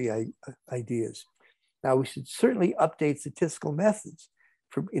century ideas. Now, we should certainly update statistical methods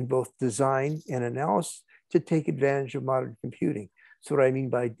in both design and analysis to take advantage of modern computing. So what I mean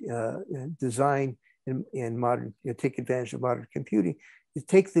by design and modern, take advantage of modern computing is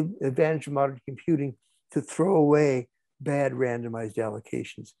take the advantage of modern computing to throw away bad randomized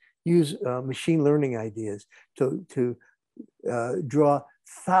allocations. Use machine learning ideas to draw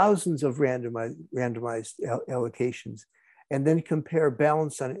thousands of randomized allocations and then compare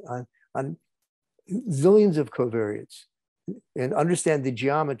balance on zillions of covariates and understand the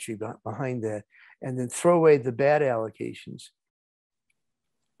geometry behind that, and then throw away the bad allocations.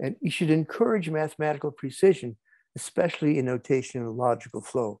 And you should encourage mathematical precision, especially in notation and logical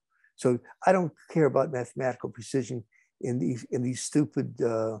flow. So I don't care about mathematical precision in these stupid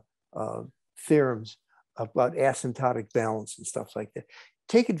theorems about asymptotic balance and stuff like that.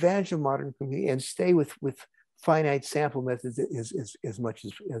 Take advantage of modern computing and stay with finite sample methods as much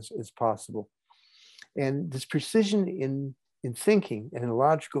as possible. And this precision in thinking and in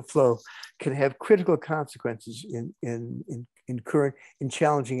logical flow can have critical consequences in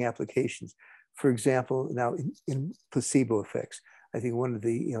challenging applications. For example, now in placebo effects, I think one of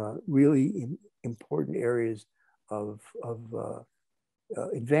the really important areas of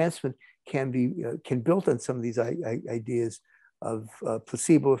advancement can build on some of these ideas of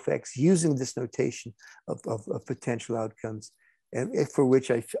placebo effects using this notation of potential outcomes, and for which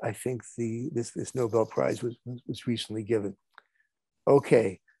I think this Nobel Prize was recently given.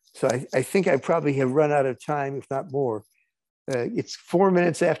 Okay, so I think I probably have run out of time, if not more. It's 4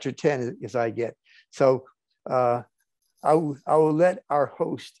 minutes after 10 as I get. So I will let our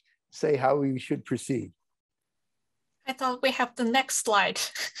host say how we should proceed. I thought we have the next slide.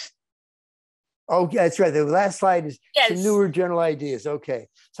 Oh, yeah, that's right. The last slide is Yes. some newer general ideas. Okay,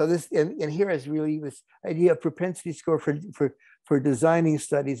 so this and here is really this idea of propensity score for designing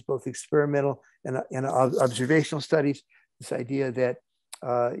studies, both experimental and observational studies. This idea that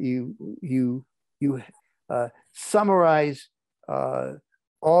you summarize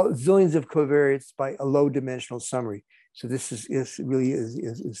all zillions of covariates by a low dimensional summary. So this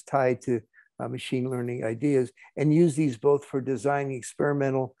is tied to machine learning ideas, and use these both for designing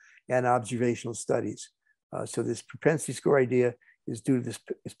experimental and observational studies. So this propensity score idea is due to this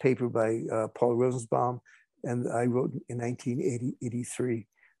paper by Paul Rosenbaum, and I wrote in 1983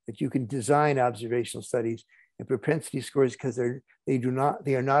 that you can design observational studies and propensity scores because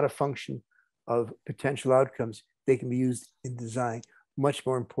they are not a function of potential outcomes. They can be used in design. Much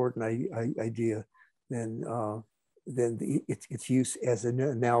more important idea than its use as an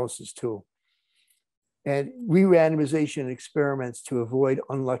analysis tool. And re-randomization experiments to avoid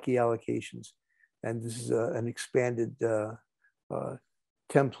unlucky allocations. And this is an expanded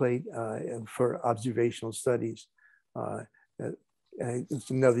template for observational studies. It's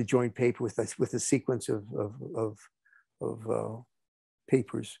another joint paper with a sequence of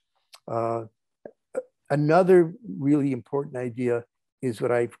papers. Another really important idea is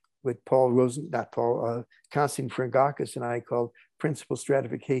what Konstantin Frangakis and I called principal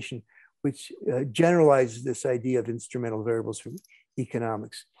stratification, which generalizes this idea of instrumental variables from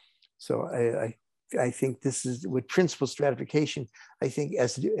economics. So I think this is with principal stratification, I think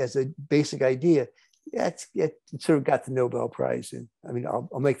as a basic idea, it sort of got the Nobel Prize. And I mean,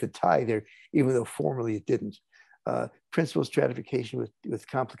 I'll make the tie there, even though formally it didn't. Principal stratification with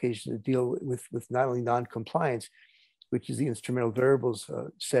complications that deal with not only non-compliance, which is the instrumental variables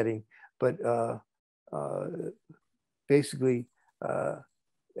setting, but basically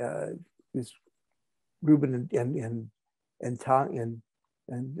this Rubin and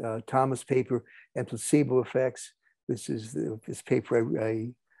Thomas paper and placebo effects. This is this paper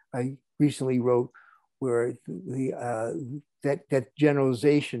I recently wrote, where that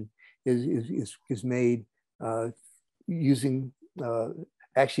generalization is made using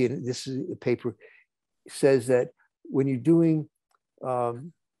actually, this is a paper, says that when you're doing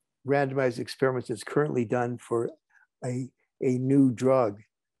randomized experiments that's currently done for a new drug,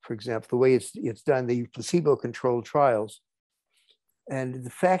 for example, the way it's done, the placebo-controlled trials, and the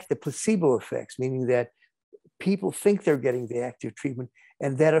fact that placebo effects, meaning that people think they're getting the active treatment,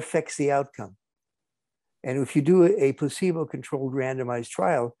 and that affects the outcome. And if you do a placebo-controlled randomized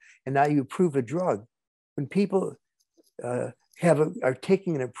trial, and now you approve a drug, when people are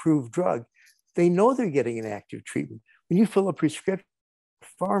taking an approved drug, they know they're getting an active treatment. When you fill a prescription,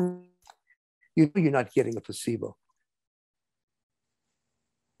 you know you're not getting a placebo.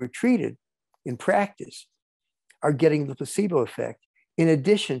 We're treated in practice are getting the placebo effect in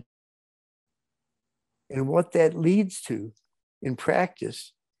addition. And what that leads to in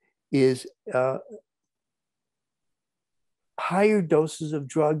practice is higher doses of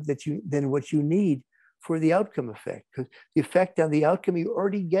drug than what you need for the outcome effect. Because the effect on the outcome, you're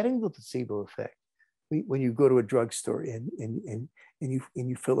already getting the placebo effect when you go to a drugstore and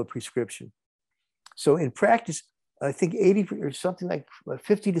you fill a prescription. So in practice, I think 80 or something like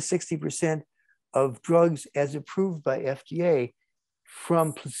 50 to 60% of drugs as approved by FDA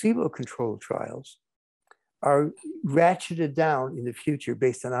from placebo-controlled trials are ratcheted down in the future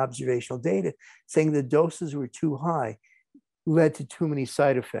based on observational data, saying the doses were too high, led to too many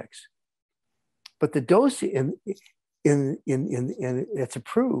side effects. But the dose that's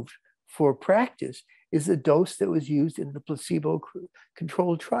approved for practice is the dose that was used in the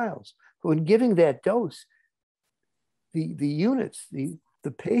placebo-controlled trials. But when giving that dose, the units, the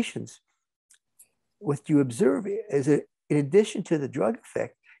patients, what you observe is that in addition to the drug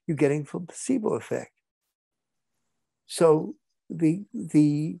effect, you're getting the placebo effect. So the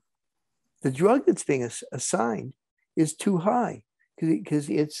drug that's being assigned is too high because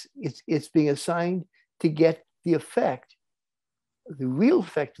it's being assigned to get the effect, the real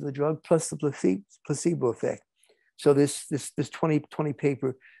effect of the drug plus the placebo effect. So this 2020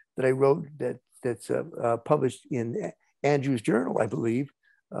 paper that I wrote that's published in Andrew's journal, I believe.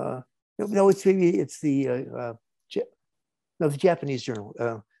 No, it's the Japanese journal,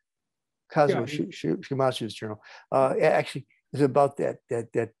 Kazuo Shimashu's journal. Actually, is about the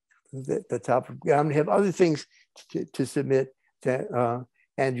topic. I'm going to have other things to submit to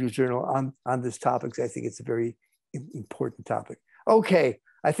Andrew's journal on this topic. I think it's a very important topic. Okay,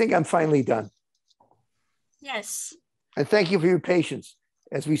 I think I'm finally done. Yes. And thank you for your patience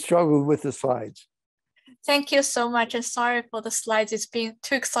as we struggle with the slides. Thank you so much. And sorry for the slides. It's been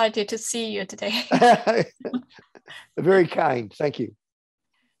too excited to see you today. Very kind. Thank you.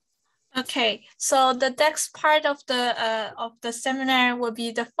 Okay, so the next part of the seminar will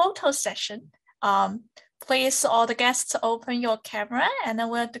be the photo session. Please, all the guests, open your camera, and then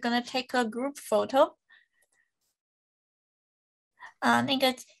we're going to take a group photo. 那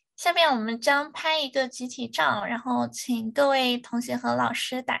个下面我们将拍一个集体照，然后请各位同学和老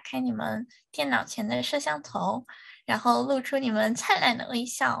师打开你们电脑前的摄像头，然后露出你们灿烂的微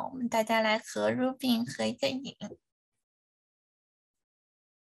笑。我们大家来和 Rubin 合一个影。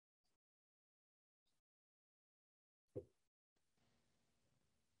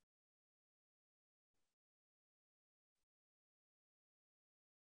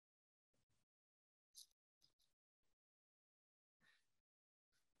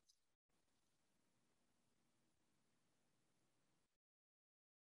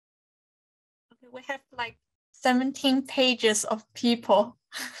We have like 17 pages of people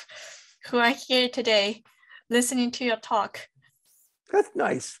who are here today listening to your talk. That's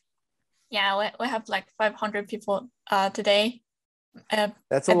nice. Yeah, we have like 500 people today.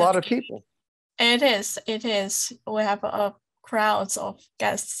 That's a lot of people. It is. We have crowds of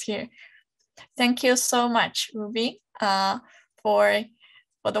guests here. Thank you so much, Rubin, for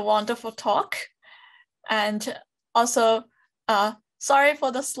the wonderful talk. And also, sorry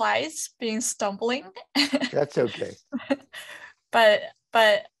for the slides being stumbling. That's okay. But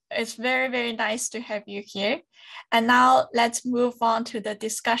it's very, very nice to have you here. And now let's move on to the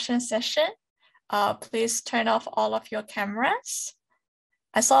discussion session. Please turn off all of your cameras.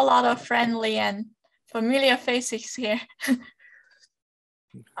 I saw a lot of friendly and familiar faces here.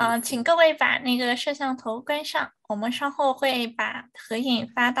 请各位把那个摄像头关上，我们稍后会把合影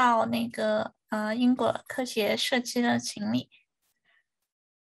发到那个英国科学社区的群里。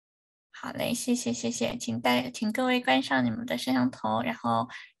好嘞，谢谢，请各位关上你们的摄像头，然后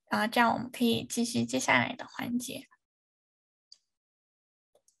这样我们可以继续接下来的环节。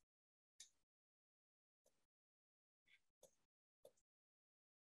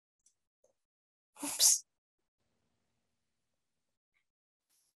Oops.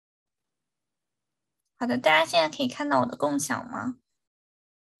 好的，大家现在可以看到我的共享吗？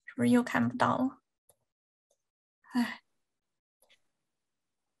是不是又看不到了？哎。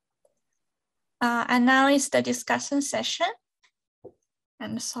And now is the discussion session.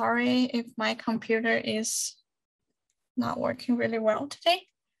 And sorry if my computer is not working really well today.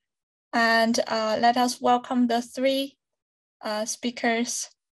 And let us welcome the three speakers.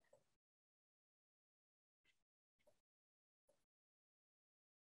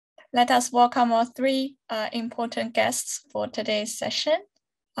 Let us welcome our three important guests for today's session.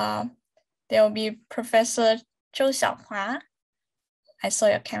 There will be Professor Zhou Xiaohua. I saw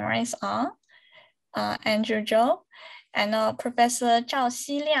your camera is on. Andrew Zhou and Professor Zhao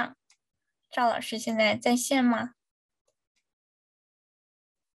Xiliang. 赵老师现在在线吗？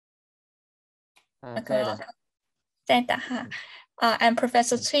在的哈。And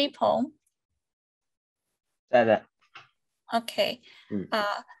Professor Cui Peng. 在的。Okay.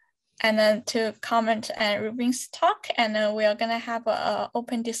 And then to comment on Rubin's talk, and we are gonna have an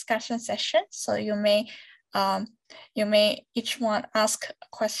open discussion session. So you may each one ask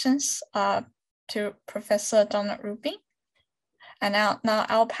questions to Professor Donald Rubin. And now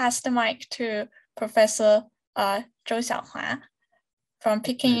I'll pass the mic to Professor Zhou Xiaohua from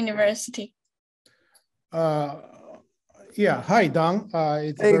Peking University. Yeah, hi, Don.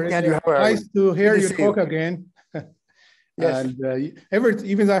 It's hey, very Andrew, nice to hear you talk again. Yes. And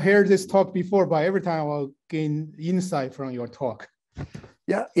even I heard this talk before, but every time I'll gain insight from your talk.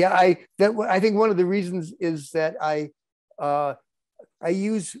 Yeah. I think one of the reasons is that I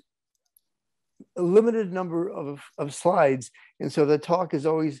use a limited number of slides, and so the talk is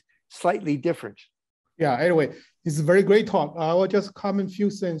always slightly different. Yeah. Anyway, it's a very great talk. I will just comment a few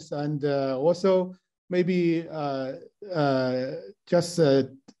things, and also maybe just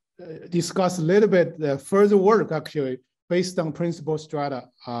discuss a little bit the further work actually based on principal strata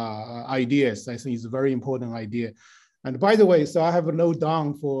ideas. I think it's a very important idea. And by the way, so I have known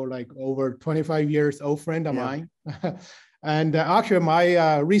Don for like over 25 years, old friend of mine. And actually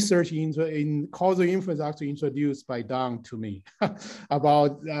my research in causal inference actually introduced by Don to me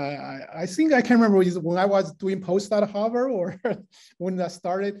about, I think I can't remember when I was doing postdoc at Harvard or when that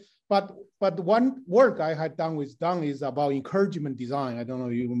started, but one work I had done with Don is about encouragement design. I don't know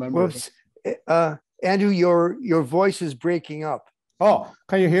if you remember. Well, Andrew, your voice is breaking up. Oh,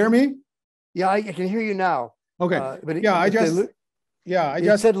 can you hear me? Yeah, I can hear you now. Okay. But I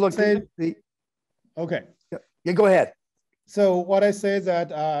just said, look, okay. Yeah, go ahead. So what I say is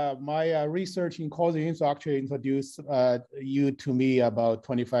that my research in causal inference actually introduced you to me about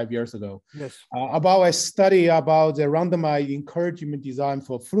 25 years ago. Yes. About a study about the randomized encouragement design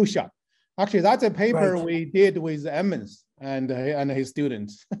for flu shot. Actually, that's a paper we did with Emmons and his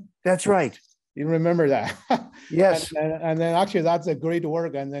students. That's right. You remember that? Yes. And then actually that's a great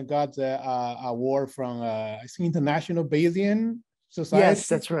work, and then got the award from I think International Bayesian Society. Yes,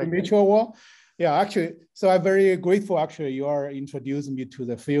 that's right. Mutual award. Yeah, actually, so I'm very grateful. Actually, you are introducing me to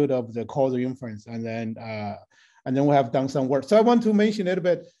the field of the causal inference, and then we have done some work. So I want to mention a little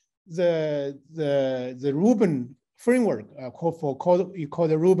bit the Rubin framework you call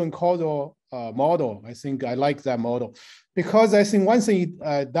the Rubin causal model. I think I like that model because I think one thing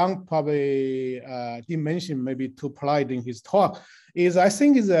Don probably didn't mention, maybe to apply in his talk, is I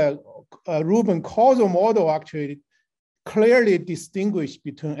think is a Rubin causal model actually clearly distinguish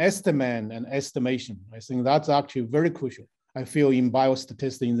between estimate and estimation. I think that's actually very crucial, I feel, in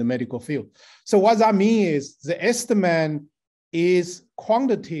biostatistics in the medical field. So what that means is the estimate is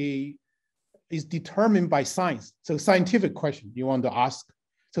quantity is determined by science. So scientific question you want to ask.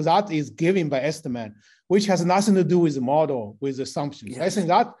 So that is given by estimate, which has nothing to do with the model, with assumptions. Yes. I think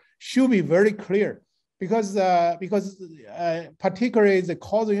that should be very clear because particularly the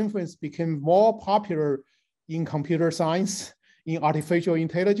causal inference became more popular in computer science, in artificial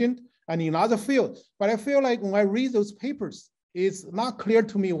intelligence, and in other fields. But I feel like when I read those papers, it's not clear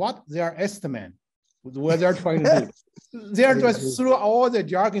to me what they are estimating, what they're trying to do. They're just through all the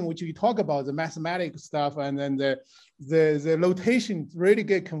jargon which we talk about, the mathematics stuff, and then the notation really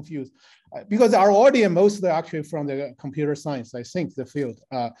get confused. Because our audience mostly actually from the computer science, I think, the field.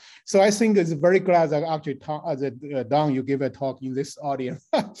 So I think it's very glad that actually Don, you give a talk in this audience.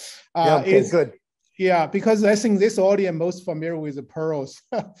 Okay, good. Yeah, because I think this audience most familiar with the Pearl's,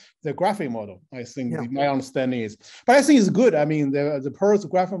 the graphic model, I think my understanding is. But I think it's good. I mean, the Pearl's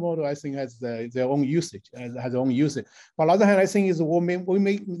graphic model, I think, has their own usage, has their own usage. But on the other hand, I think is we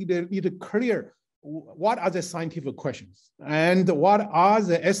need to clear what are the scientific questions and what are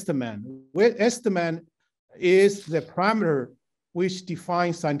the estimate. Where estimate is the parameter which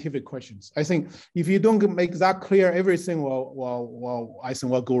defines scientific questions. I think if you don't make that clear, everything will I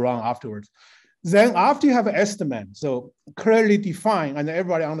think will go wrong afterwards. Then after you have an estimate, so clearly defined and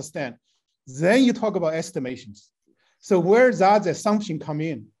everybody understand, then you talk about estimations. So where does the assumption come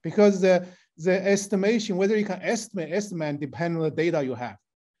in? Because the estimation, whether you can estimate depends on the data you have.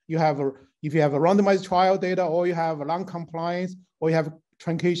 If you have a randomized trial data, or you have a lung compliance, or you have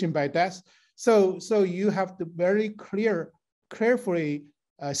truncation by death. So you have to very carefully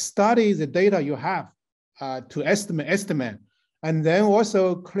study the data you have to estimate, and then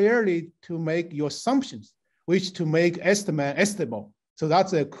also clearly to make your assumptions, which to make estimable. So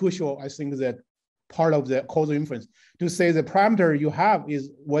that's a crucial, I think, that part of the causal inference, to say the parameter you have is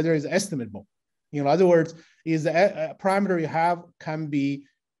whether it's estimable. In other words, is the parameter you have can be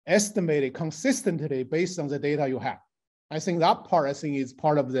estimated consistently based on the data you have. I think that part, I think, is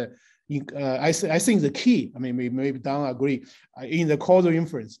part of the, I think the key, I mean, maybe Don agree, in the causal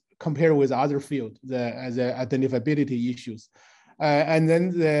inference compared with other fields, the identifiability issues. And then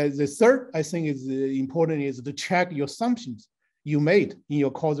the third, I think, is important is to check your assumptions you made in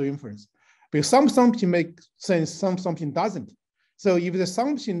your causal inference. Because some assumption make sense, some assumption doesn't. So if the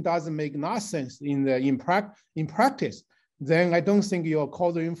assumption doesn't make enough sense in practice, then I don't think your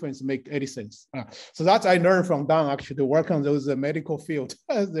causal inference make any sense. So that's I learned from Don actually to work on those medical field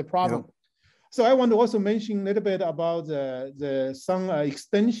as the problem. Yep. So I want to also mention a little bit about some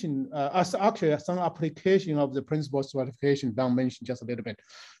extension, actually some application of the principal stratification Don mentioned just a little bit.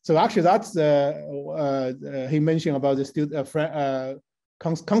 So actually that's he mentioned about the student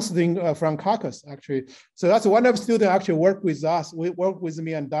Constantine from Caucus actually. So that's one of the students actually work with us. We work with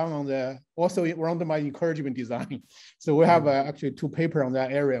me and Don on the also randomized encouragement design. So we have actually 2 papers on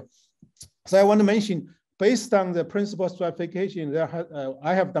that area. So I want to mention, based on the principal stratification,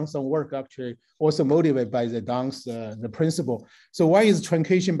 I have done some work actually, also motivated by the Don's the principle. So one is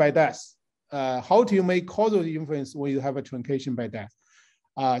truncation by death. How do you make causal inference when you have a truncation by death?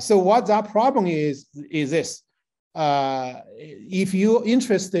 So what that problem is this. If you're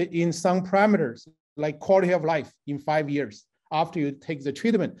interested in some parameters like quality of life in 5 years after you take the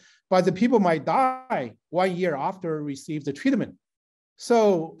treatment, but the people might die 1 year after receive the treatment.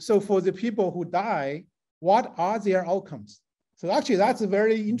 So for the people who die, what are their outcomes? So actually that's a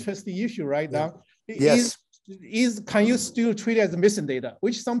very interesting issue right now. Yes. Can you still treat it as missing data,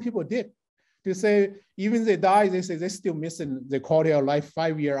 which some people did, to say even they die, they say they're still missing the quality of life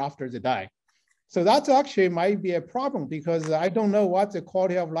 5 years after they die. So that actually might be a problem because I don't know what the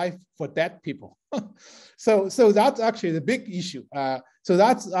quality of life for dead people. so that's actually the big issue. So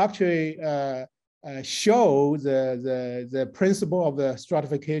that's actually show the principle of the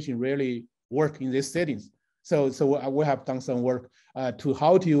stratification really work in these settings. So we have done some work to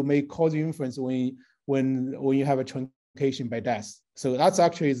how do you make causal inference when you have a truncation by death. So that's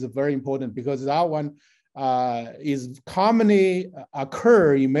actually is very important because that one is commonly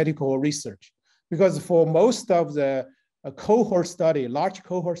occur in medical research. Because for most of the cohort study, large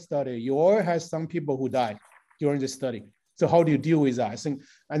cohort study, you always have some people who die during the study. So how do you deal with that? I think,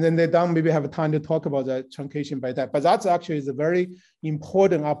 and then they don't maybe have time to talk about the truncation by that, but that's actually is a very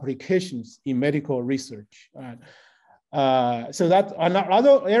important applications in medical research. So that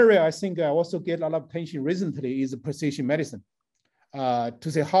another area I think I also get a lot of attention recently is precision medicine. To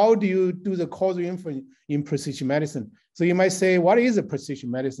say, how do you do the causal inference in precision medicine? So you might say, what is a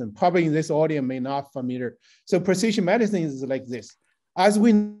precision medicine? Probably in this audience may not familiar. So precision medicine is like this. As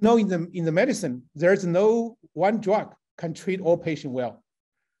we know in the medicine, there's no one drug can treat all patients well.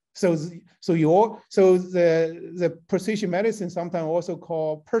 So the precision medicine sometimes also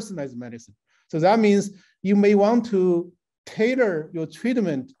called personalized medicine. So that means you may want to tailor your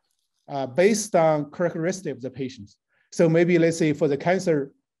treatment based on characteristics of the patients. So maybe let's say for the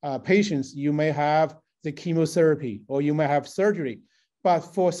cancer patients, you may have the chemotherapy or you may have surgery. But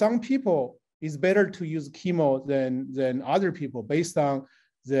for some people, it's better to use chemo than other people based on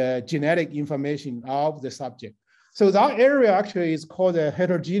the genetic information of the subject. So that area actually is called a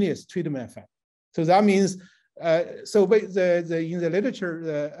heterogeneous treatment effect. So that means, in the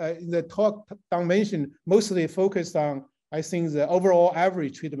literature, in the talk Don mentioned, mostly focused on, I think, the overall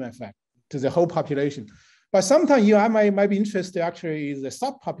average treatment effect to the whole population. But sometimes I might be interested actually in the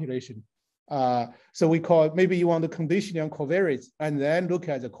subpopulation. So we call it, maybe you want to condition on covariates and then look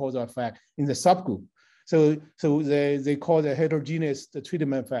at the causal effect in the subgroup. So they call the heterogeneous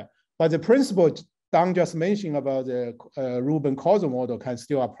treatment effect. But the principle Don just mentioned about the Rubin causal model can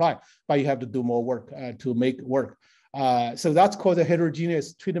still apply, but you have to do more work to make work. So that's called the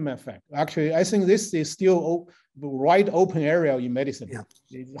heterogeneous treatment effect. Actually, I think this is still wide open area in medicine. Yeah.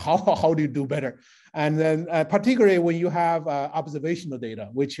 How do you do better? And then particularly when you have observational data,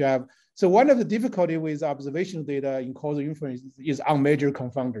 which you have. So one of the difficulty with observational data in causal inference is unmeasured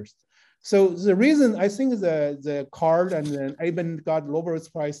confounders. So the reason I think the Card and then Eben got Nobel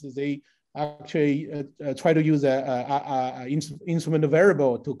Prize, they actually try to use a instrument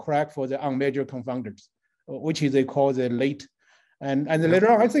variable to correct for the unmeasured confounders, which is they call the late. And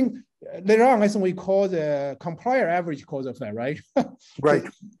later on, I think we call the complier average causal effect, right? Right.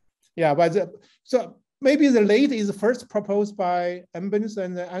 Yeah, but so maybe the late is first proposed by Embens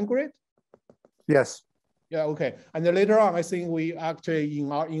and Angret. Yes. Yeah. Okay. And then later on, I think we actually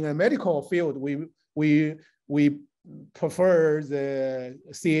in a medical field we prefer the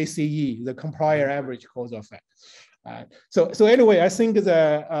CACE, the complier average causal effect. So anyway, I think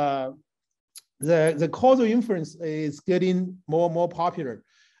the causal inference is getting more and more popular,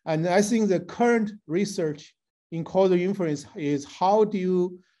 and I think the current research in causal inference is how do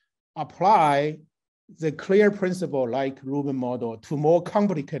you apply the clear principle like Rubin model to more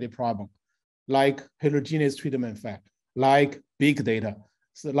complicated problem, like heterogeneous treatment effect, like big data,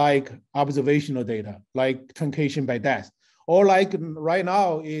 so like observational data, like truncation by death, or like right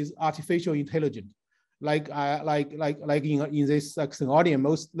now is artificial intelligence, like in this audience,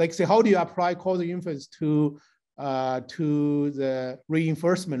 most like say how do you apply causal inference to the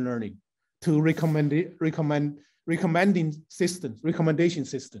reinforcement learning, to recommendation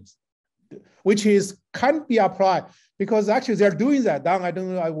systems, which can't be applied because actually they're doing that. I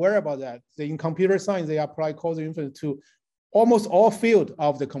don't know, I worry about that. In computer science, they apply causal inference to almost all field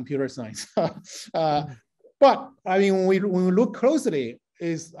of the computer science. But I mean, when we look closely,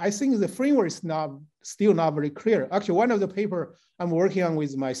 I think the framework is still not very clear. Actually, one of the paper I'm working on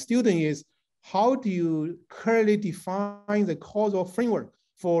with my student is how do you clearly define the causal framework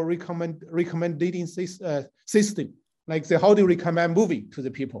for recommending system? Like how do you recommend movie to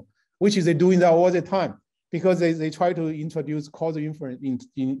the people? Which is they're doing that all the time because they try to introduce causal inference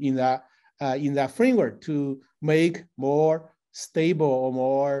in that framework to make more stable or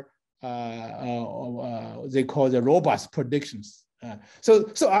more they call the robust predictions. So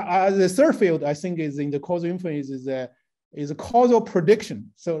the third field I think is in the causal inference is a causal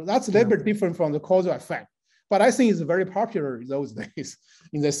prediction. So that's a little bit different from the causal effect, but I think it's very popular those days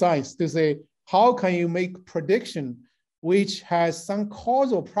in the science to say how can you make prediction which has some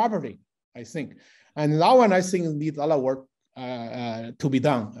causal property, I think. And that one, I think, needs a lot of work to be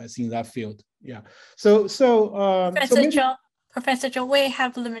done, I think, in that field. Yeah. Professor Zhou, we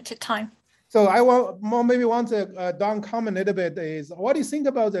have limited time. So I maybe want to Don comment a little bit is, what do you think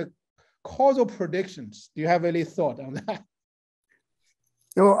about the causal predictions? Do you have any thought on that?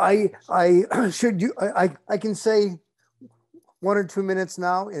 No, I can say 1 or 2 minutes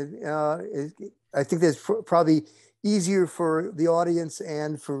now. I think that's probably easier for the audience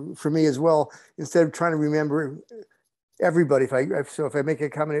and for me as well, instead of trying to remember everybody. If I make a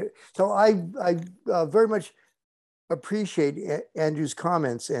comment, so I very much appreciate Andrew's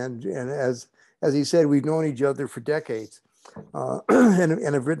comments, and as he said, we've known each other for decades, and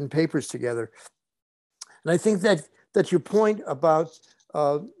have written papers together. And I think that your point about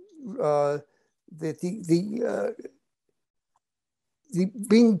the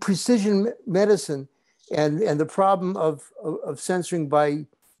being precision medicine and the problem of censoring by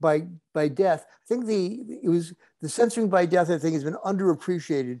death. I think the censoring by death, I think, has been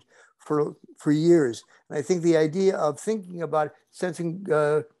underappreciated for years. And I think the idea of thinking about censoring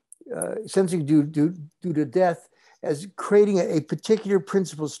due to death as creating a particular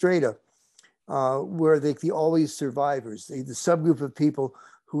principal strata where the always survivors, the subgroup of people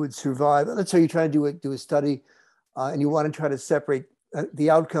who would survive. Let's say you're trying to do a study and you want to try to separate the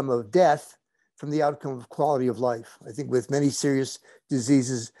outcome of death from the outcome of quality of life. I think with many serious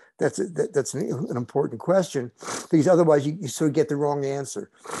diseases, that's an important question, because otherwise you sort of get the wrong answer.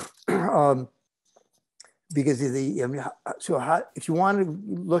 Because if you want to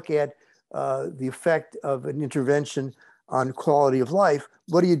look at the effect of an intervention on quality of life,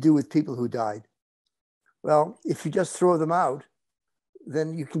 what do you do with people who died? Well, if you just throw them out,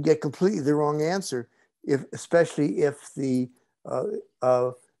 then you can get completely the wrong answer, especially if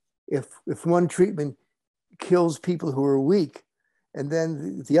if one treatment kills people who are weak, and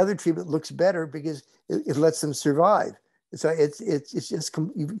then the other treatment looks better because it lets them survive. So it's just,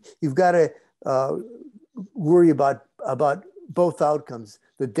 you've got to worry about both outcomes,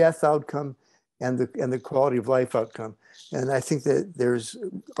 the death outcome and the quality of life outcome. And I think that there's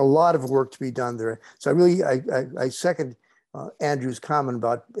a lot of work to be done there. So I second Andrew's comment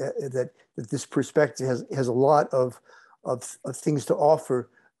about that this perspective has a lot of things to offer.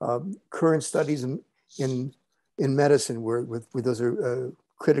 Current studies in medicine where those are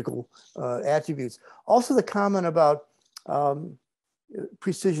critical attributes. Also the comment about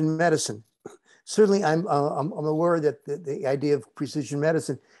precision medicine. certainly I'm aware that the idea of precision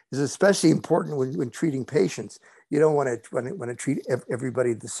medicine is especially important when treating patients. You don't want to treat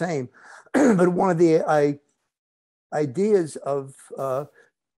everybody the same. But one of the ideas of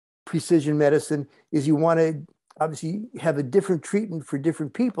precision medicine is you want to obviously have a different treatment for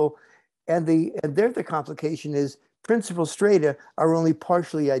different people, and there the complication is principal strata are only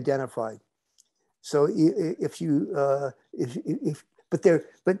partially identified. So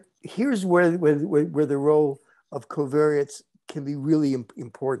but here's where the role of covariates can be really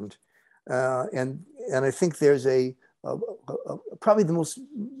important, and I think there's probably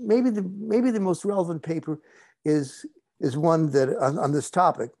maybe the most relevant paper is one that on this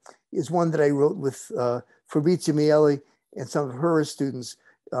topic is one that I wrote with Fabrizio Miele and some of her students,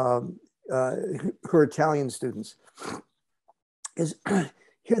 her Italian students. Is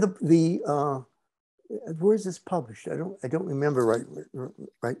here where is this published? I don't remember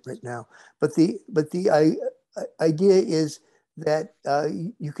right now. But the idea is that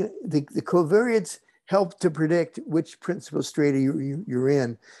the covariates help to predict which principal strata you're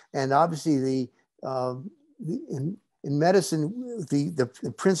in, and obviously in medicine the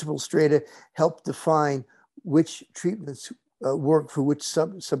principal strata help define which treatments work for which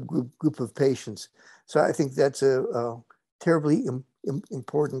subgroup of patients. So I think that's a terribly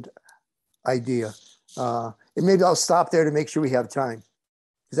important idea. And maybe I'll stop there to make sure we have time,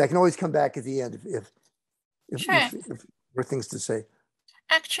 because I can always come back at the end if there are things to say.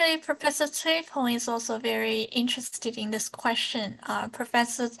 Actually, Professor Cui is also very interested in this question.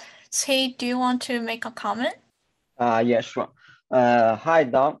 Professor Cui, do you want to make a comment? Yeah, sure. Hi,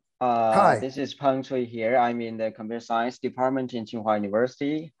 Dom. Hi. This is Peng Cui here. I'm in the computer science department in Tsinghua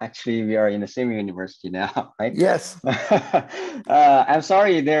University. Actually, we are in the same university now, right? Yes. I'm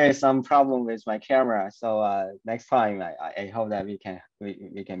sorry, there is some problem with my camera. So next time, I hope that we can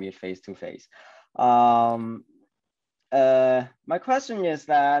meet face to face. My question is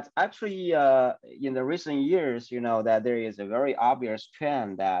that actually in the recent years, that there is a very obvious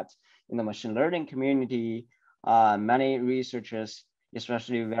trend that in the machine learning community, many researchers,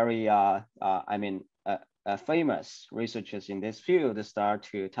 especially very, famous researchers in this field, start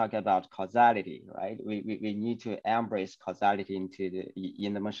to talk about causality, right? We need to embrace causality in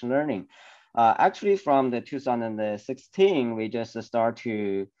the machine learning. Actually, from the 2016, we just start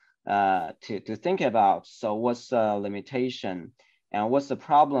to think about, so what's the limitation and what's the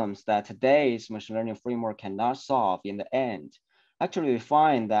problems that today's machine learning framework cannot solve in the end. Actually, we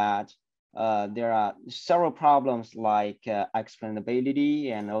find that there are several problems like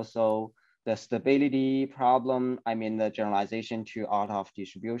explainability and also the stability problem, the generalization to out of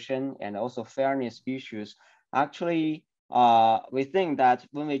distribution, and also fairness issues. Actually, we think that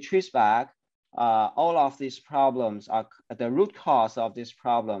when we trace back, all of these problems are the root cause of these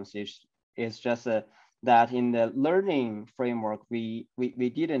problems is just that in the learning framework, we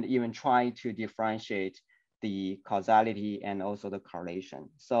didn't even try to differentiate the causality and also the correlation.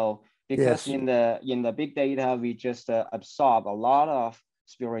 So because Yes. in the big data, we just absorb a lot of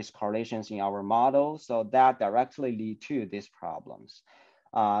spurious correlations in our model. So that directly lead to these problems.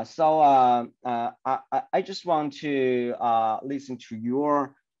 I just want to listen to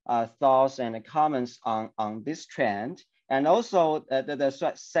your thoughts and comments on this trend. And also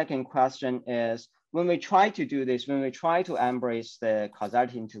the second question is, when we try to do this, when we try to embrace the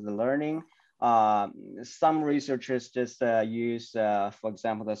causality into the learning, some researchers just use, for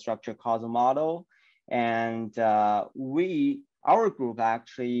example, the structured causal model. And our group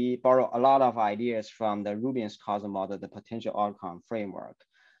actually borrow a lot of ideas from the Rubin's causal model, the potential outcome framework.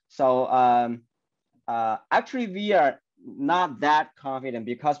 So actually we are not that confident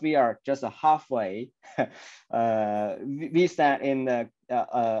because we are just halfway. We stand in the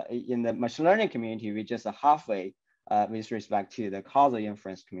machine learning community, we just halfway with respect to the causal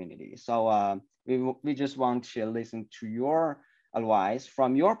inference community. So we just want to listen to your advice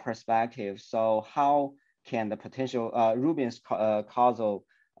from your perspective. So how can the potential Rubin's causal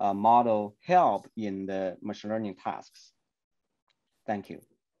model help in the machine learning tasks? Thank you.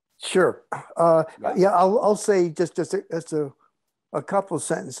 Sure. Yeah, I'll say just a couple of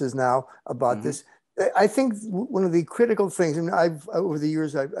sentences now about this. I think one of the critical things, and over the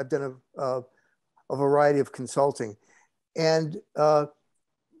years I've done a variety of consulting, and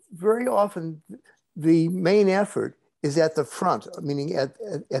very often the main effort is at the front, meaning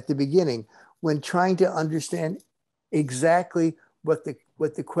at the beginning, when trying to understand exactly what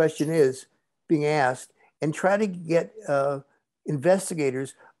the question is being asked, and try to get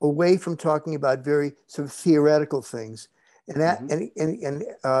investigators away from talking about very sort of theoretical things, and and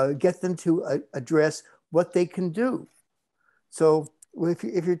get them to address what they can do. So Well,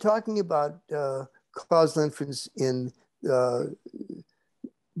 if you're talking about causal inference in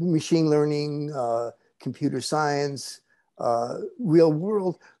machine learning, computer science, real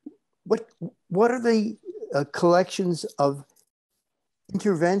world, what are the collections of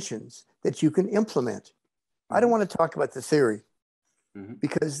interventions that you can implement? I don't want to talk about the theory,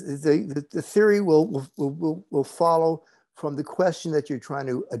 because the theory will follow from the question that you're trying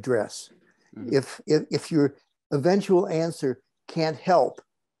to address. If your eventual answer can't help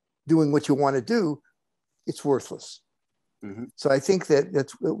doing what you want to do, it's worthless. So I think that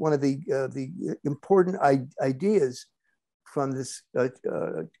that's one of the important ideas from this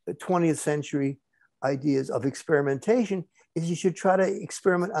 20th century ideas of experimentation is you should try to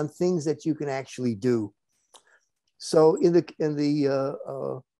experiment on things that you can actually do. So in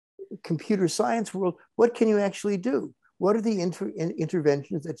the computer science world, what can you actually do? What are the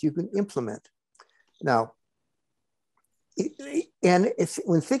interventions that you can implement? Now,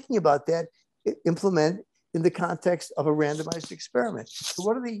 when thinking about that, implement in the context of a randomized experiment. So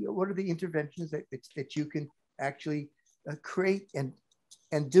what are the interventions that you can actually create and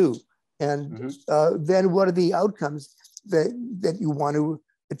do? And then what are the outcomes that you want to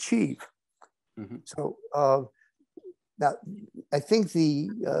achieve? So now I think the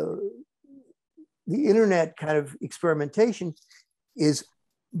internet kind of experimentation is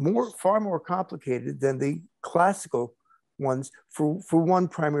far more complicated than the classical ones for one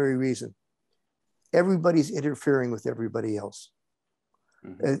primary reason. Everybody's interfering with everybody else.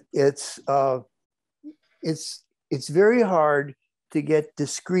 It's very hard to get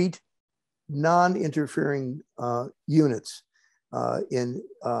discrete, non-interfering units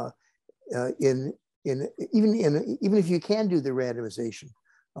even if you can do the randomization.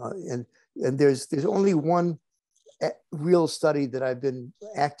 And there's only one real study that I've been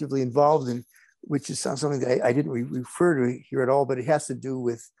actively involved in, which is something that I didn't refer to here at all, but it has to do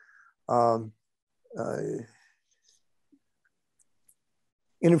with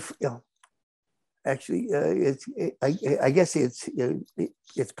actually, I guess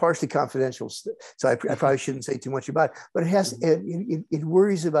it's partially confidential, so I probably shouldn't say too much about it. But it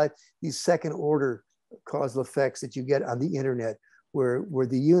worries about these second order causal effects that you get on the internet, where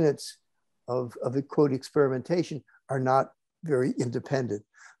the units of the quote experimentation are not very independent.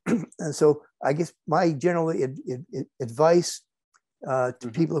 And so I guess my general advice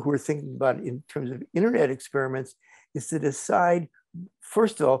to people who are thinking about it in terms of internet experiments is to decide,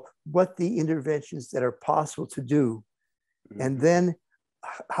 first of all, what the interventions that are possible to do, and then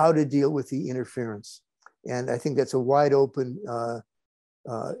how to deal with the interference. And I think that's a wide open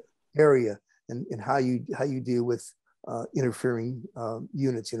area, and how you deal with interfering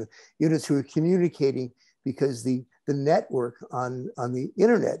units, units who are communicating, because the network on the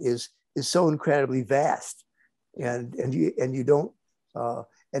internet is so incredibly vast, and you don't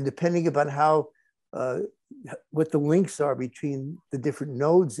and depending upon how what the links are between the different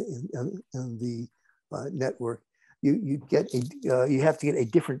nodes in the network, you have to get a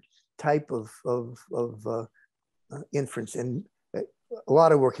different type of inference, and a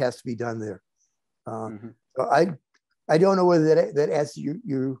lot of work has to be done there. So I don't know whether that answers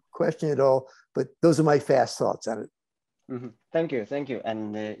your question at all, but those are my fast thoughts on it. Thank you.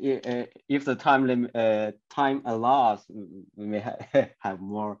 And if the time allows, we may have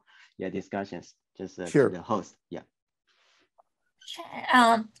more discussions. Just sure. To the host.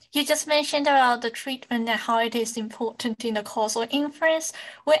 Sure. You just mentioned about the treatment and how it is important in the causal inference.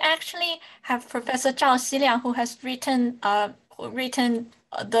 We actually have Professor Zhao Xiliang, who has written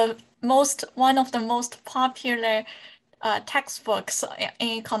one of the most popular textbooks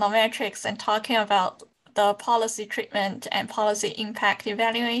in econometrics, and talking about the policy treatment and policy impact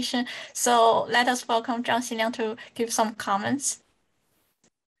evaluation. So let us welcome Zhao Xiliang to give some comments.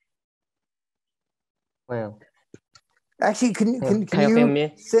 Well, actually, can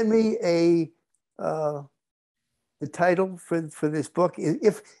you send me the title for this book,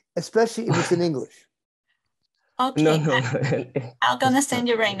 especially if it's in English? Okay. No. I'm gonna send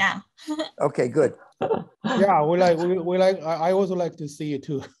you right now. Okay, good. Yeah, we like. I also like to see it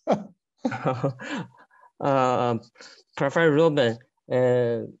too. Professor Rubin,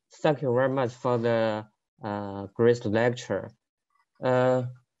 thank you very much for the great lecture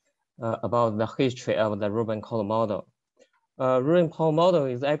about the history of the Rubin causal model. Rubin causal model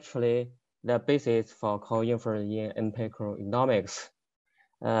is actually the basis for causal inference in empirical economics.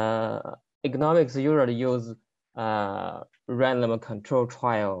 Economics usually use random control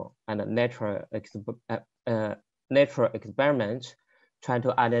trial and natural experiment trying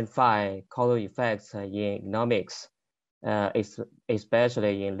to identify causal effects in economics,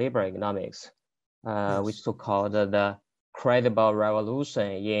 especially in labor economics, which is called the credible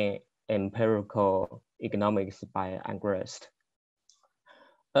revolution in empirical economics by Angrist.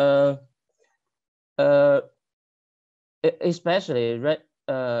 Especially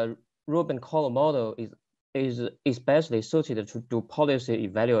Rubin causal model is especially suited to do policy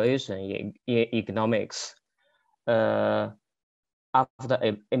evaluation in economics. After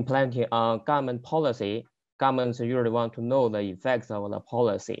implementing a government policy, governments usually want to know the effects of the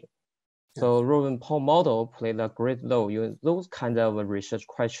policy. Yes. So Rubin causal model played a great role in those kinds of research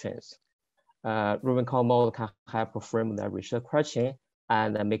questions. Rubin causal model can help frame the research question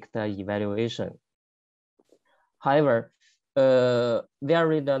and make the evaluation. However,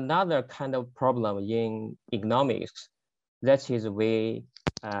 there is another kind of problem in economics. That is, we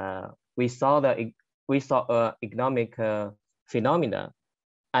saw economic phenomena,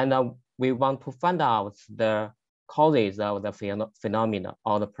 and we want to find out the causes of the phenomena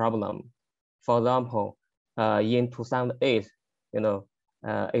or the problem. For example, in 2008,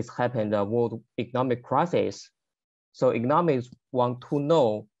 it happened the world economic crisis. So economics want to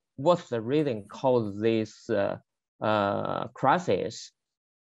know what's the reason caused this crisis.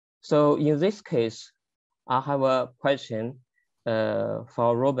 So in this case, I have a question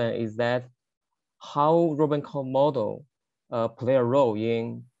for Rubin, is that how Rubin causal model play a role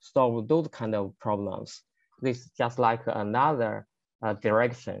in solve those kind of problems? This is just like another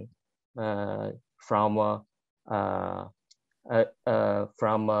direction from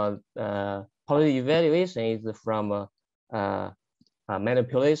policy evaluation is from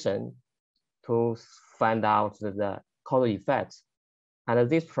manipulation to find out the causal effects. And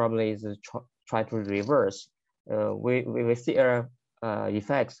this problem is try to reverse. We see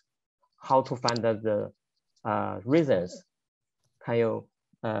effects, how to find the reasons. Can you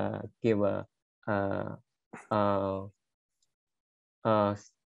give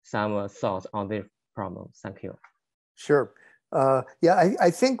some thoughts on this problem? Thank you. Sure. Yeah,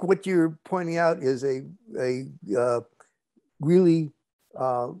 I think what you're pointing out is a really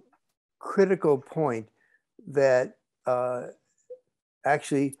critical point that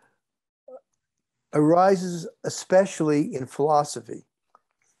actually arises especially in philosophy.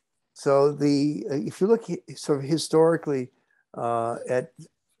 So if you look sort of historically at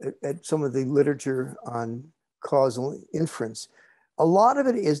some of the literature on causal inference, a lot of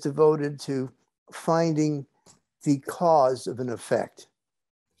it is devoted to finding the cause of an effect.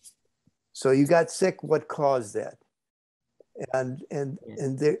 So you got sick, what caused that? And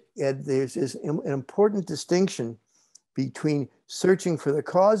there's this an important distinction between searching for the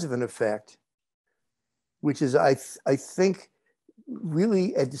cause of an effect, which is, I think,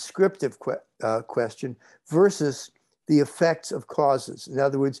 really a descriptive question, versus the effects of causes. In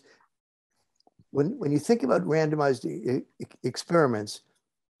other words, when you think about randomized experiments,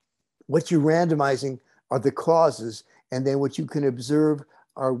 what you're randomizing are the causes, and then what you can observe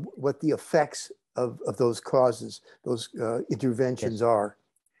are what the effects of those causes, those interventions are.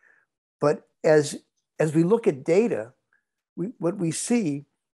 But as we look at data, what we see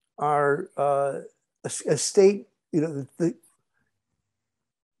are a state, the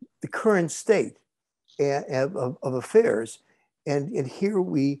current state of affairs, and here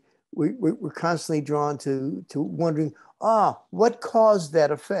we're constantly drawn to wondering, what caused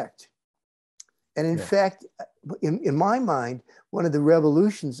that effect? And in fact, in my mind, one of the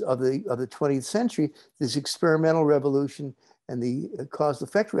revolutions of the 20th century, this experimental revolution and the cause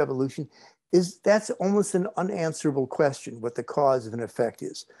effect revolution, that's almost an unanswerable question, what the cause of an effect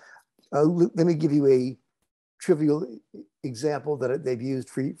is. Let me give you a trivial example that they've used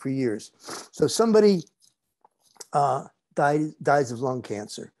for years. So somebody dies of lung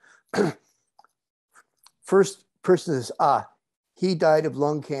cancer. First person says, he died of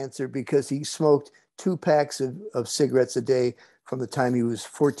lung cancer because he smoked 2 packs of cigarettes a day from the time he was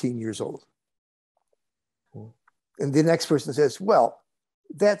 14 years old. And the next person says, well,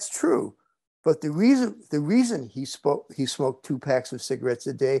 that's true. But the reason he smoked 2 packs of cigarettes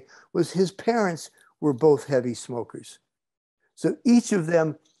a day was his parents were both heavy smokers. So each of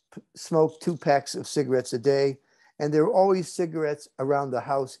them smoked 2 packs of cigarettes a day, and there were always cigarettes around the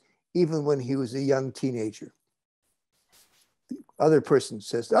house, even when he was a young teenager. The other person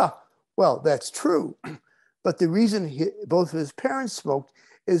says, well, that's true. But the reason both of his parents smoked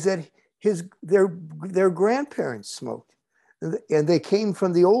is that their grandparents smoked. And they came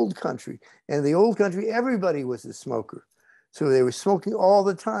from the old country. And in the old country, everybody was a smoker. So they were smoking all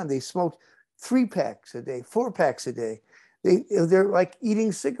the time. They smoked 3 packs a day, 4 packs a day. They're like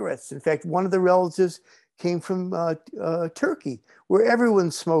eating cigarettes. In fact, one of the relatives came from Turkey, where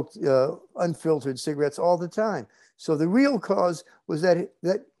everyone smoked unfiltered cigarettes all the time. So the real cause was that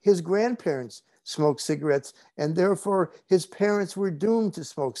his grandparents smoked cigarettes, and therefore his parents were doomed to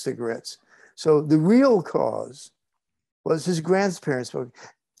smoke cigarettes. So the real cause was his grandparents smoking.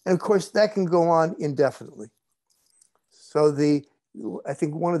 And of course, that can go on indefinitely. So I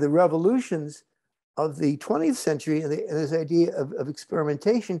think one of the revolutions of the 20th century and this idea of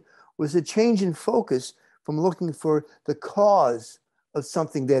experimentation was a change in focus from looking for the cause of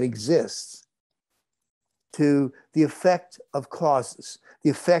something that exists to the effect of causes, the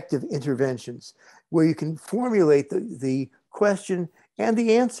effect of interventions, where you can formulate the question and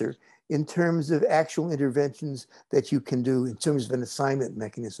the answer in terms of actual interventions that you can do in terms of an assignment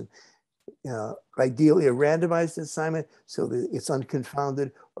mechanism. Ideally a randomized assignment so that it's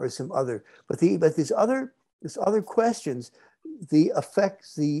unconfounded, or some other. But these other questions, the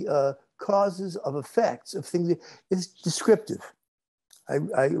effects, the causes of effects of things, is descriptive.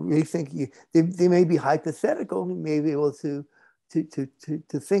 I really think they may be hypothetical. You may be able to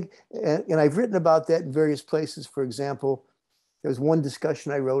think, and I've written about that in various places. For example, there was one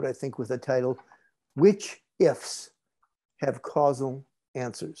discussion I wrote, I think, with the title, "Which ifs have causal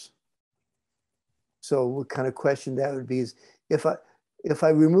answers?" So what kind of question that would be is, if I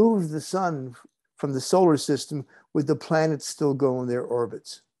remove the sun from the solar system, would the planets still go in their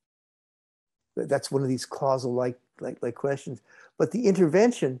orbits? That's one of these causal like questions. But the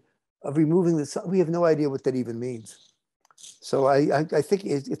intervention of removing the sun, we have no idea what that even means. So I think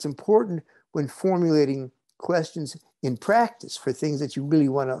it's important when formulating questions in practice for things that you really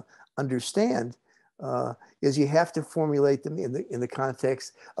want to understand, is you have to formulate them in the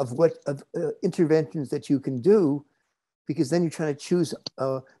context of interventions that you can do, because then you're trying to choose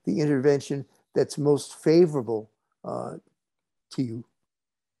the intervention that's most favorable to you.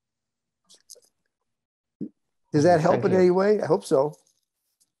 Does that help in any way? I hope so.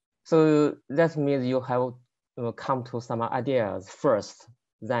 So that means you have come to some ideas first,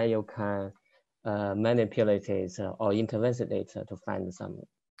 then you can manipulate it or intervene it to find some.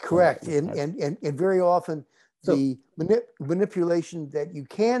 Correct. And very often the manipulation that you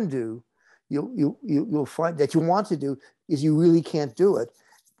can do, you'll find that you want to do is you really can't do it.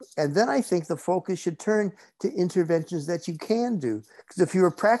 And then I think the focus should turn to interventions that you can do. Because if you're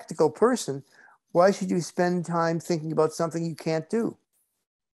a practical person, why should you spend time thinking about something you can't do?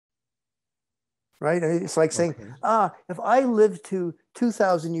 Right? It's like saying, if I live to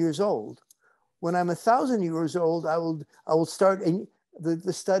 2,000 years old, when I'm 1,000 years old, I will start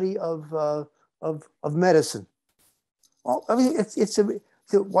the study of medicine. Well, I mean,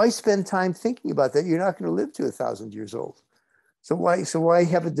 why spend time thinking about that? You're not going to live to 1,000 years old. So why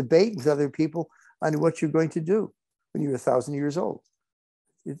have a debate with other people on what you're going to do when you're 1,000 years old?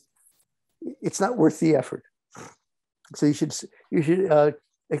 It's not worth the effort. So you should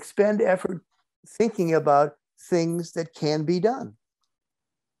expend effort thinking about things that can be done.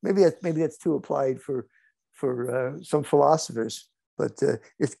 Maybe that's too applied for some philosophers, but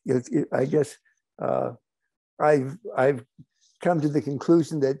I guess I've come to the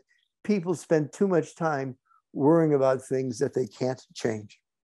conclusion that people spend too much time worrying about things that they can't change.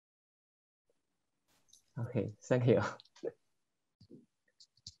 Okay, thank you.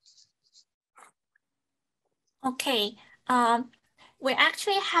 Okay, we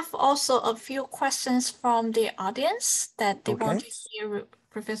actually have also a few questions from the audience that they want to hear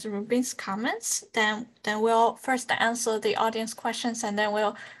Professor Rubin's comments. Then we'll first answer the audience questions, and then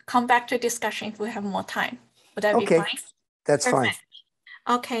we'll come back to discussion if we have more time. Would that be fine? That's Perfect.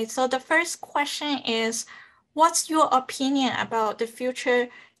 fine. Okay, so the first question is, what's your opinion about the future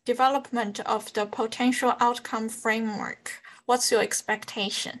development of the potential outcome framework? What's your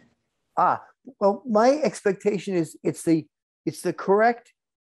expectation? Well, my expectation is it's the correct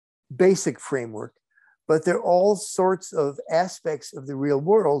basic framework, but there are all sorts of aspects of the real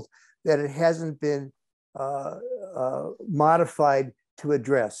world that it hasn't been modified to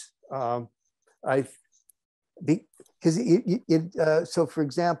address. So, for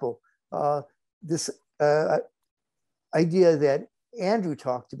example, this idea that Andrew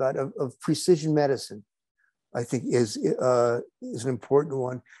talked about of precision medicine, I think is an important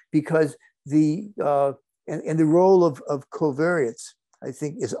one, because the role of covariates, I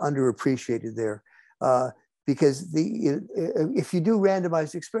think, is underappreciated there. Because if you do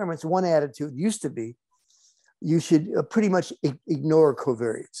randomized experiments, one attitude used to be you should pretty much ignore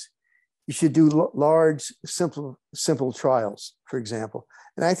covariates. You should do large, simple trials, for example.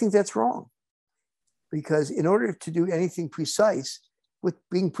 And I think that's wrong, because in order to do anything precise, what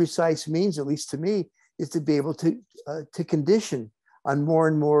being precise means, at least to me, is to be able to condition on more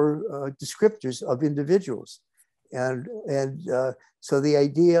and more descriptors of individuals. And so the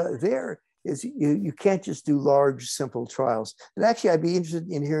idea there is you can't just do large, simple trials. And actually, I'd be interested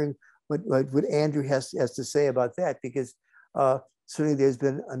in hearing what Andrew has to say about that, because certainly there's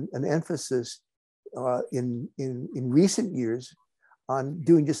been an emphasis in recent years on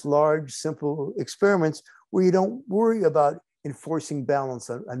doing just large, simple experiments where you don't worry about enforcing balance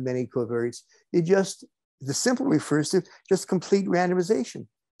on many covariates. The simple refers to just complete randomization,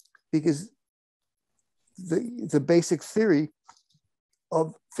 because the basic theory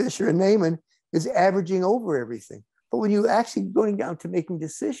of Fisher and Neyman is averaging over everything. But when you actually going down to making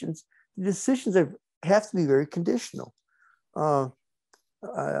decisions, the decisions have to be very conditional. Andrew,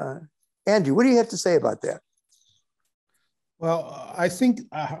 what do you have to say about that? Well, I think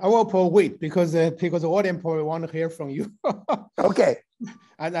I will probably wait because the audience probably want to hear from you. Okay.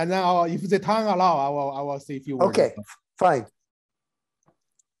 And now, if the time allow, I will say a few words. Okay, fine.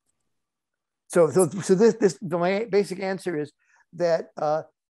 So my basic answer is that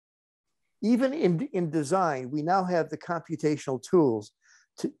even in design, we now have the computational tools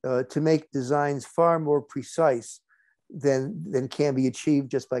to make designs far more precise than can be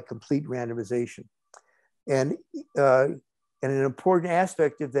achieved just by complete randomization. And an important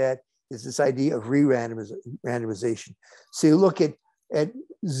aspect of that is this idea of re-randomization. So you look at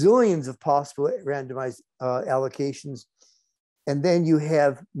zillions of possible randomized allocations, and then you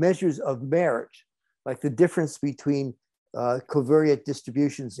have measures of merit, like the difference between covariate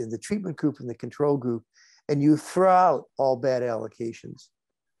distributions in the treatment group and the control group, and you throw out all bad allocations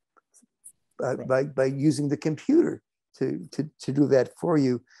by using the computer to do that for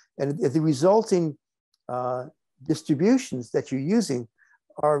you. And the resulting distributions that you're using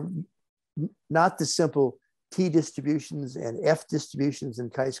are not the simple T distributions and F distributions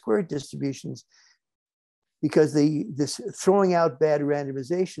and chi-squared distributions, because this throwing out bad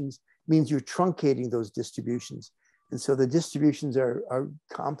randomizations means you're truncating those distributions. And so the distributions are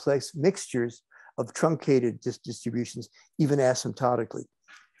complex mixtures of truncated distributions, even asymptotically.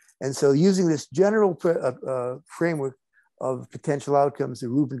 And so using this general framework of potential outcomes, the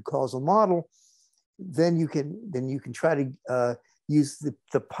Rubin causal model, then you can try to use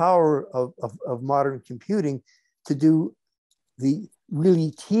the power of modern computing to do the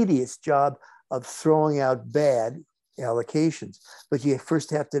really tedious job of throwing out bad allocations. But you first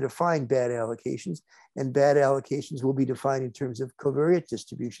have to define bad allocations, and bad allocations will be defined in terms of covariate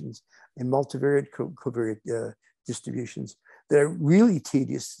distributions and multivariate covariate distributions that are really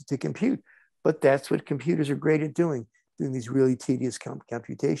tedious to compute. But that's what computers are great at doing these really tedious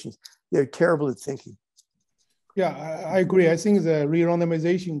computations. They're terrible at thinking. Yeah, I agree. I think the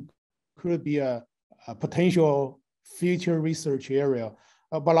re-randomization could be a potential future research area.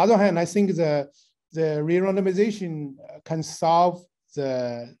 But on the other hand, I think the re-randomization can solve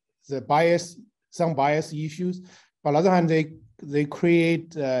the bias, some bias issues. But on the other hand, they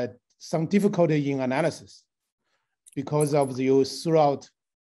create some difficulty in analysis because of you throw out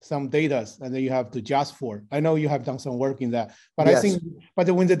some data and then you have to adjust for it. I know you have done some work in that, but yes. I think, but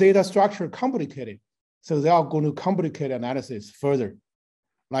when the data structure complicated, so they are going to complicate analysis further.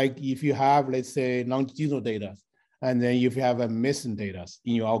 Like if you have, let's say, longitudinal data, and then if you have a missing data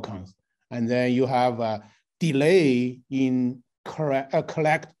in your outcomes, and then you have a delay in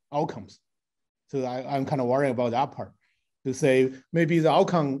collect outcomes. So I'm kind of worried about that part. To say maybe the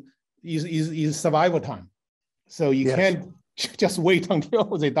outcome is survival time. So you can't just wait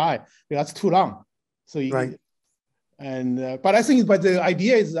until they die. That's too long. So you, but I think, but the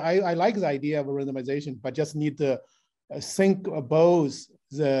idea is, I like the idea of randomization, but just need to think both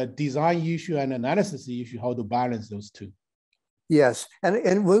the design issue and analysis issue, how to balance those two. Yes,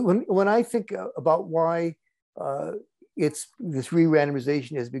 and when I think about why this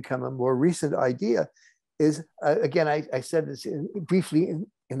re-randomization has become a more recent idea, is again, I said this briefly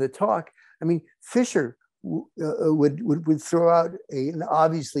in the talk. I mean, Fisher would throw out an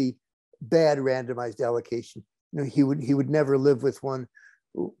obviously bad randomized allocation. You know, he would never live with one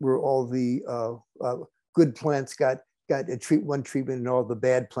where all the good plants got one treatment and all the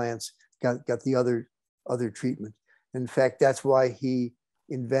bad plants got the other treatment. In fact, that's why he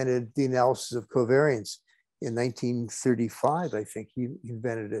invented the analysis of covariance in 1935. I think he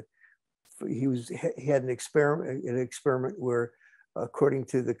invented it. He had an experiment where, according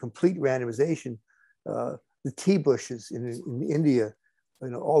to the complete randomization, the tea bushes in India, you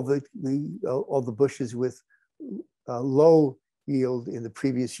know, all the bushes with low yield in the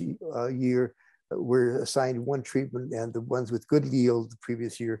previous year were assigned one treatment, and the ones with good yield the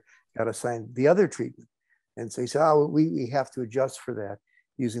previous year got assigned the other treatment. And so he said, oh, we have to adjust for that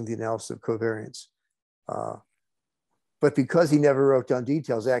using the analysis of covariance. But because he never wrote down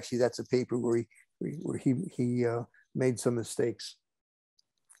details, actually that's a paper where he made some mistakes.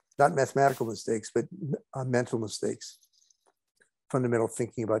 Not mathematical mistakes, but mental mistakes. Fundamental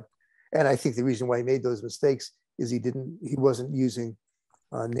thinking about, And I think the reason why he made those mistakes is he wasn't using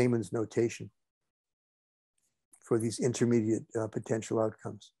Neyman's notation for these intermediate potential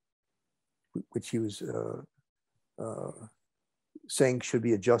outcomes, which he was saying should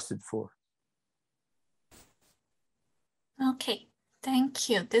be adjusted for. Okay, thank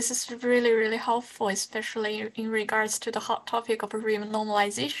you. This is really, really helpful, especially in regards to the hot topic of Riemann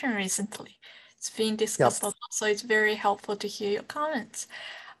normalization recently. It's being discussed a lot, so it's very helpful to hear your comments.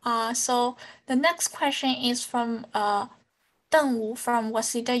 So the next question is from Deng Wu from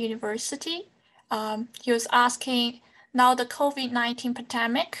Waseda University. He was asking, now the COVID-19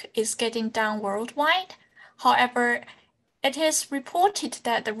 pandemic is getting down worldwide. However, it is reported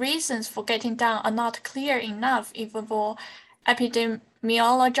that the reasons for getting down are not clear enough even for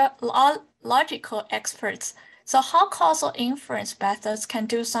epidemiological experts. So how causal inference methods can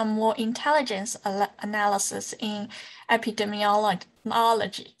do some more intelligence analysis in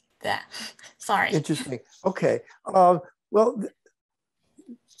epidemiology? Sorry. Interesting. Okay. I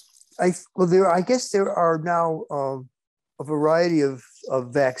guess there are now a variety of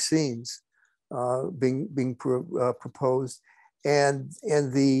vaccines being proposed, and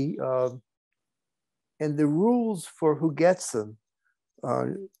the rules for who gets them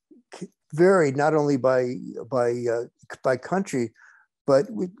vary not only by country, but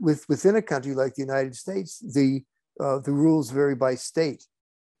within a country like the United States, the rules vary by state.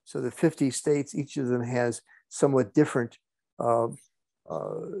 So the 50 states, each of them has somewhat different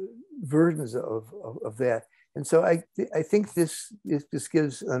versions of that. And so I think this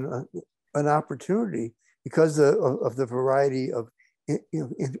gives an opportunity, because of the variety of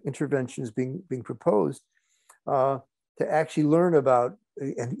interventions being proposed, to actually learn about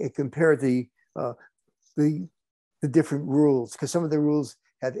and compare the different rules, because some of the rules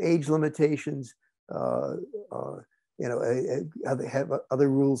have age limitations. Other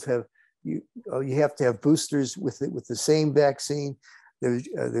rules have you have to have boosters with the same vaccine. There's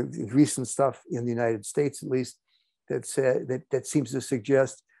recent stuff in the United States, at least, that seems to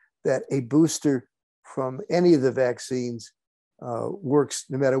suggest that a booster from any of the vaccines works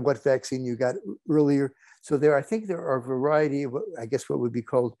no matter what vaccine you got earlier. So I think there are a variety of, I guess, what would be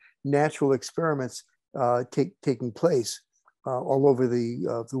called natural experiments taking place all over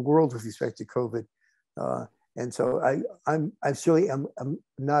the world with respect to COVID. And so I'm certainly I'm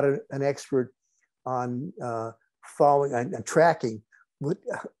not an expert on following and tracking what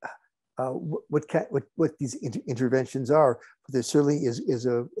these interventions are, but there certainly is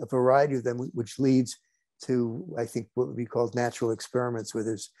a variety of them, which leads to, I think, what would be called natural experiments, where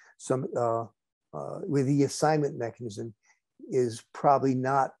there's some where the assignment mechanism is probably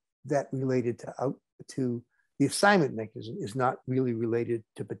not that related to the assignment mechanism is not really related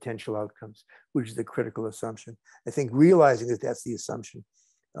to potential outcomes, which is the critical assumption. I think realizing that that's the assumption,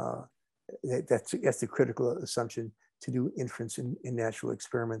 that's the critical assumption to do inference in natural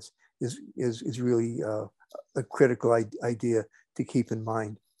experiments is really a critical idea to keep in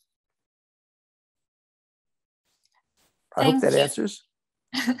mind. I hope that answers.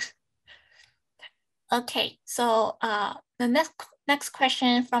 Okay, so the next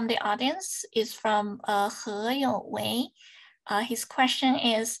question from the audience is from He Youwei. His question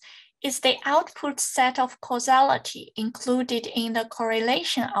is the output set of causality included in the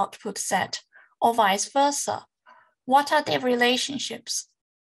correlation output set, or vice versa? What are their relationships?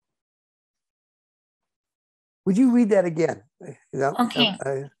 Would you read that again? Okay.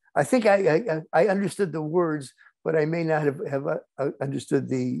 I think I understood the words, but I may not have understood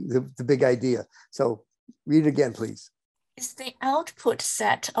the big idea. So read it again, please. Is the output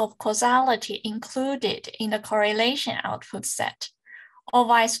set of causality included in the correlation output set, or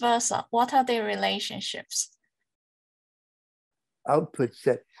vice versa? What are their relationships? Output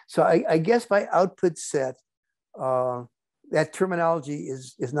set. So I guess by output set, that terminology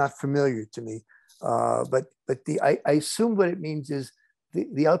is not familiar to me. But I assume what it means is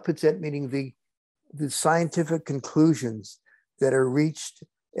the output set, meaning the scientific conclusions that are reached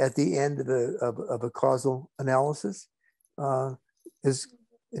at the end of a causal analysis. Is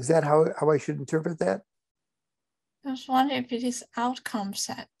that how I should interpret that? I was wondering if it is outcome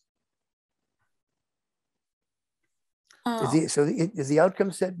set. Does the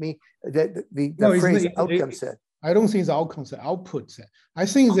outcome set mean that the phrase outcome set? I don't think it's outcome set, output set. I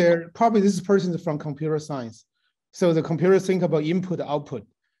think probably this person is from computer science. So the computer think about input, output.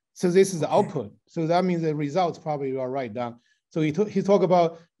 So this is the output. So that means the results probably are right down. So he talk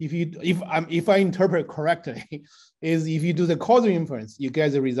about if I interpret correctly, is if you do the causal inference, you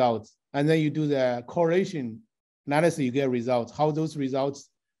get the results, and then you do the correlation analysis, you get results. How those results,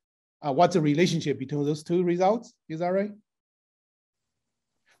 what's the relationship between those two results? Is that right?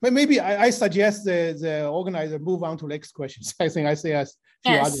 But maybe I suggest the organizer move on to next questions. I think I say a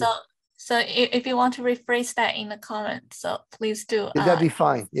few others. So if you want to rephrase that in the comments, so please do. That'd be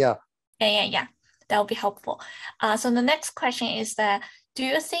fine. Yeah. Yeah. That will be helpful. So the next question is that, do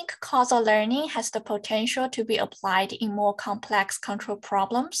you think causal learning has the potential to be applied in more complex control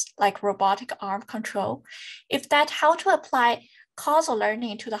problems like robotic arm control? If that, how to apply causal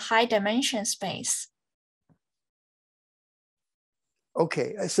learning to the high dimension space?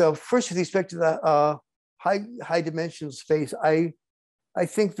 Okay, so first with respect to the high dimensional space, I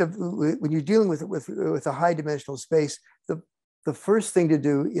think that when you're dealing with a high dimensional space, the first thing to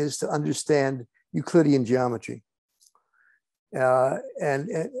do is to understand Euclidean geometry, and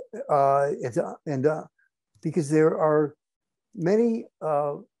because there are many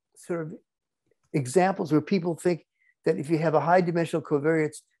sort of examples where people think that if you have a high dimensional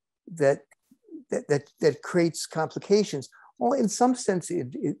covariance, that creates complications. Well, in some sense,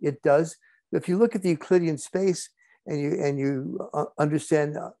 it does. If you look at the Euclidean space and you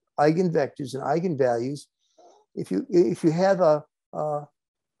understand eigenvectors and eigenvalues, if you have a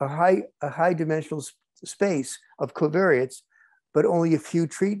high dimensional space of covariates, but only a few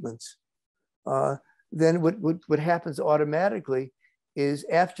treatments, then what happens automatically is,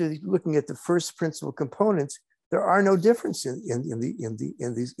 after looking at the first principal components, there are no difference in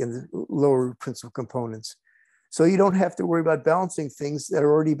the lower principal components. So you don't have to worry about balancing things that are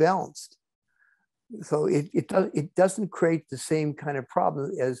already balanced. So it doesn't create the same kind of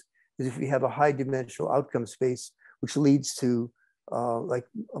problem as if you have a high dimensional outcome space, which leads to like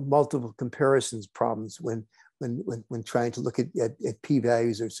multiple comparisons problems when trying to look at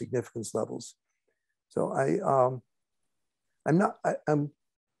p-values or significance levels. So I'm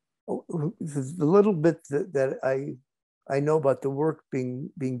the little bit that I know about the work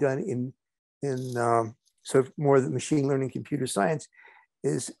being done in sort of more the machine learning, computer science,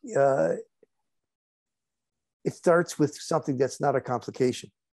 is it starts with something that's not a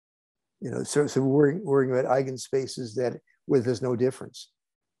complication. You know, so worrying about eigenspaces where there's no difference.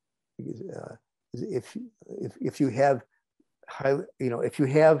 Because, if you have high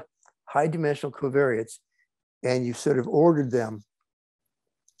dimensional covariates and you sort of ordered them,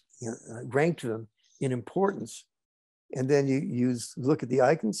 ranked them in importance, and then you look at the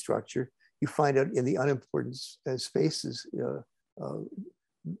eigenstructure, you find out in the unimportant spaces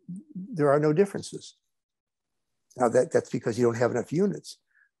there are no differences. Now that's because you don't have enough units,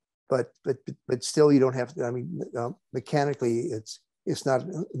 but still you don't have to. I mean, mechanically, it's not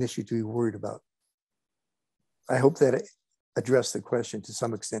an issue to be worried about. I hope that addressed the question to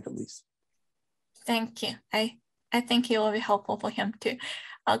some extent, at least. Thank you. I think it will be helpful for him too.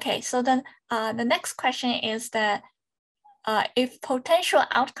 Okay, so then the next question is that if potential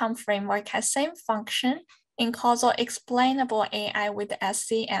outcome framework has same function in causal explainable AI with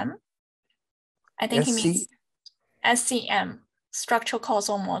SCM, I think he means SCM, structural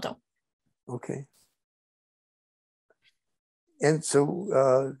causal model. Okay. And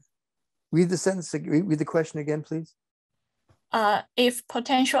so read the sentence, read the question again, please. If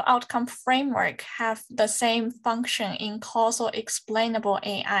potential outcome framework have the same function in causal explainable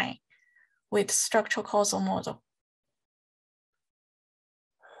AI with structural causal model.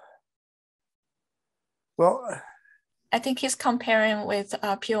 Well, I think he's comparing with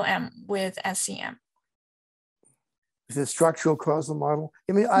POM with SCM. The structural causal model.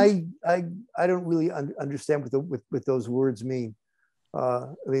 I mean, I don't really understand what those words mean. I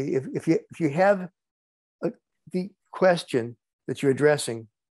mean, if you have the question that you're addressing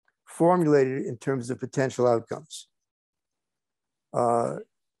formulated in terms of potential outcomes,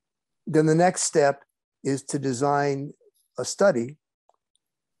 then the next step is to design a study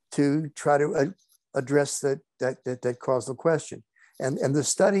to try to address that causal question, and the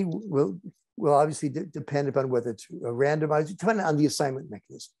study will obviously depend upon whether it's randomized, depending on the assignment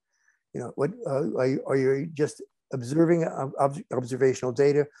mechanism. You know, what are you just observing observational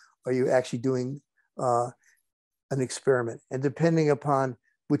data? Are you actually doing an experiment? And depending upon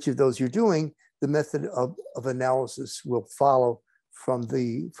which of those you're doing, the method of analysis will follow from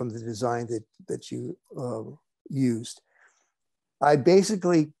the design that you used. I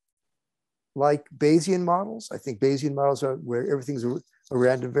basically like Bayesian models. I think Bayesian models are where everything's a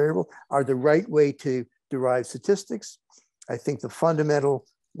random variable, are the right way to derive statistics. I think the fundamental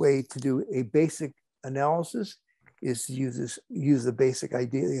way to do a basic analysis is to use the basic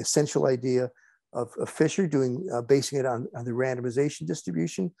idea, the essential idea of Fisher basing it on the randomization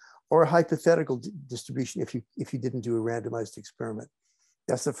distribution, or a hypothetical distribution if you didn't do a randomized experiment.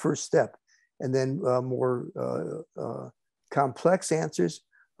 That's the first step. And then more complex answers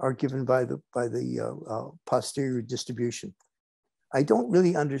are given by the posterior distribution. I don't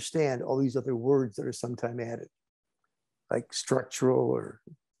really understand all these other words that are sometimes added, like structural or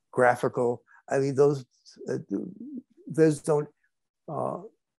graphical. I mean, those don't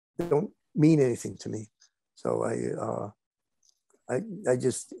mean anything to me. So I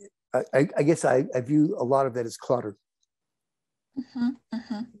guess I view a lot of that as clutter.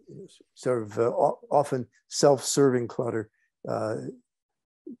 Sort of often self-serving clutter,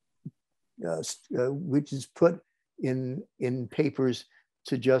 which is put in papers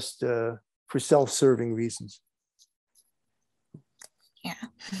to just for self-serving reasons. Yeah,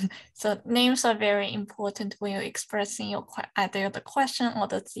 so names are very important when you're expressing either the question or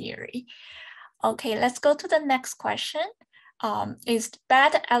the theory. Okay, let's go to the next question. Is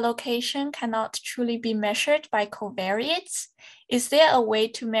bad allocation cannot truly be measured by covariates? Is there a way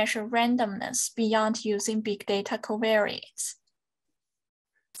to measure randomness beyond using big data covariates?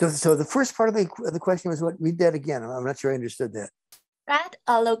 So the first part of the question was what? Read that again. I'm not sure I understood that. Bad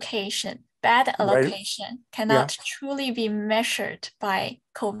allocation cannot truly be measured by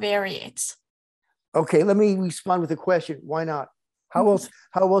covariates. Okay, let me respond with a question. Why not? How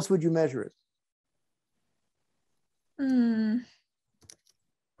else would you measure it?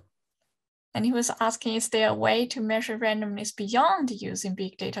 And he was asking, is there a way to measure randomness beyond using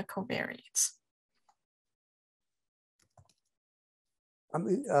big data covariates? I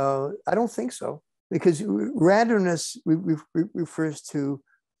mean, I don't think so, because randomness refers to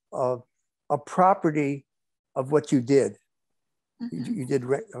a property of what you did. You did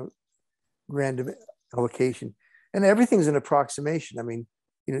random allocation, and everything's an approximation. I mean,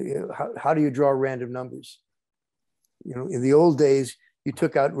 how do you draw random numbers? In the old days, you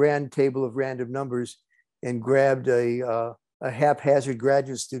took out rand table of random numbers and grabbed a haphazard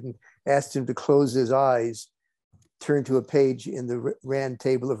graduate student, asked him to close his eyes, turn to a page in the rand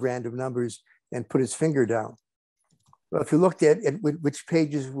table of random numbers, and put his finger down. Well, if you looked at which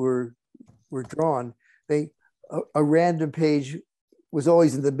pages were drawn, a random page was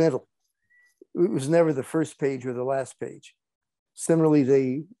always in the middle. It was never the first page or the last page.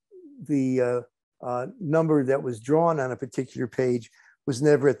 Similarly, the number that was drawn on a particular page was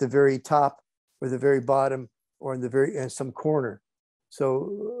never at the very top or the very bottom or in some corner.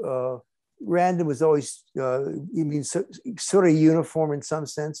 So random was always, sort of uniform in some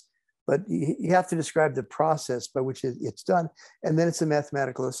sense, but you have to describe the process by which it's done, and then it's a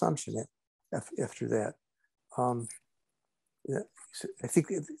mathematical assumption after that. I think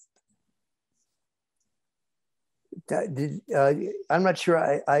I'm not sure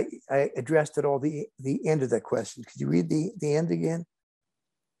I addressed at all the end of that question. Could you read the end again?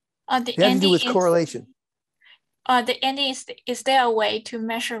 The it has to do with correlation. The end is there a way to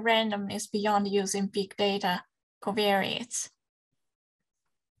measure randomness beyond using big data covariates?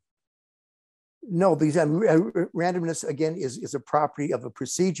 No, because randomness, again, is a property of a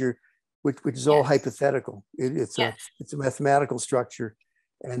procedure, which is all hypothetical. It's a mathematical structure.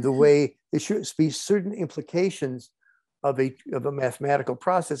 And the way there should be certain implications of a mathematical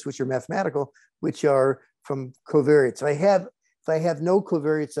process, which are mathematical, which are from covariates. If I have no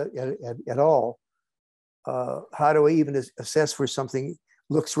covariates at all, how do I even assess where something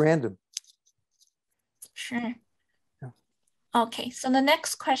looks random? Sure. Yeah. Okay, so the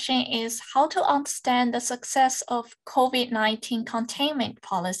next question is how to understand the success of COVID-19 containment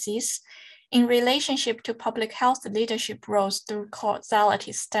policies in relationship to public health leadership roles through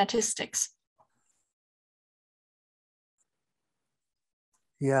causality statistics?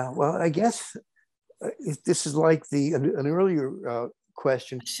 Yeah, well, I guess this is like an earlier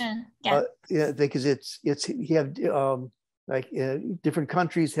question. Yeah, because you have different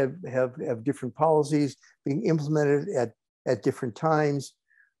countries have different policies being implemented at different times.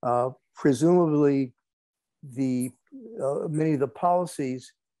 Presumably, many of the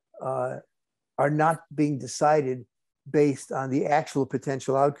policies are not being decided based on the actual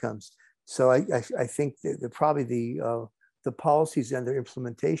potential outcomes. So I think that probably the policies and their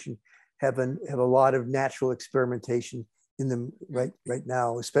implementation have a lot of natural experimentation in them right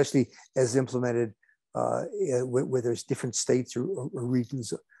now, especially as implemented where there's different states or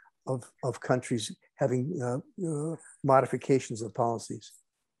regions of countries having modifications of policies.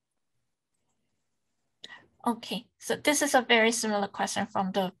 Okay, so this is a very similar question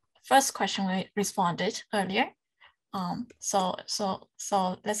from the first question we responded earlier. So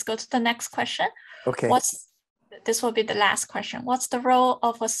let's go to the next question. Okay. This will be the last question. What's the role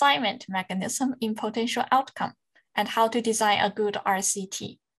of assignment mechanism in potential outcome, and how to design a good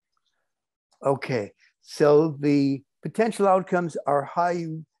RCT? Okay, so the potential outcomes are how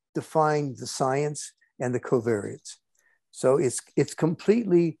you define the science and the covariates. So it's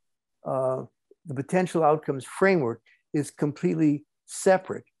completely, the potential outcomes framework is completely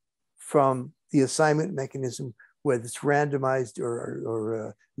separate from the assignment mechanism, whether it's randomized or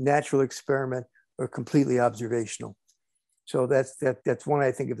a natural experiment or completely observational. So that's one,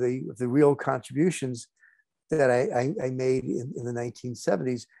 I think, of the real contributions that I made in the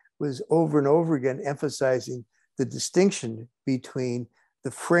 1970s, was over and over again emphasizing the distinction between the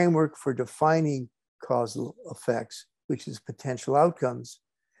framework for defining causal effects, which is potential outcomes,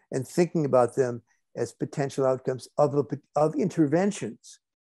 and thinking about them as potential outcomes of interventions,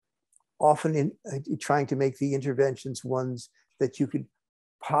 often in trying to make the interventions ones that you could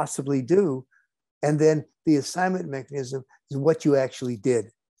possibly do. And then the assignment mechanism is what you actually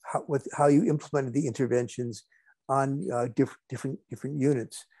did, how you implemented the interventions on different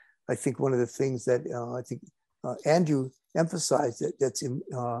units. I think one of the things that I think Andrew emphasized that's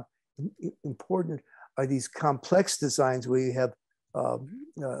important are these complex designs where you have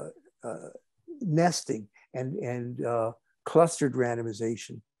nesting and clustered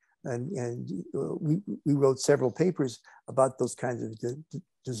randomization. And we wrote several papers about those kinds of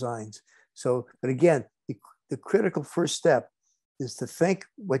designs. So, but again, the critical first step is to think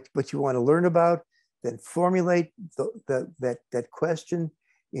what you want to learn about, then formulate that question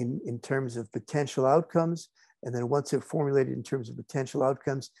in terms of potential outcomes. And then once they're formulated in terms of potential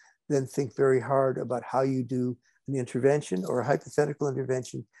outcomes, then think very hard about how you do an intervention or a hypothetical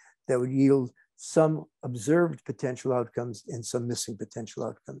intervention that would yield some observed potential outcomes and some missing potential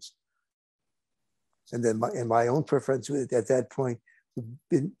outcomes. And then my own preference at that point would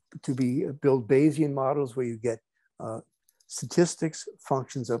be to build Bayesian models where you get statistics,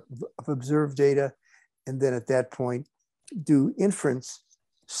 functions of observed data, and then at that point do inference,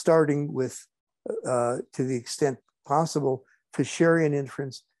 starting with, to the extent possible, Fisherian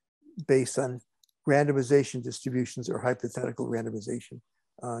inference based on randomization distributions or hypothetical randomization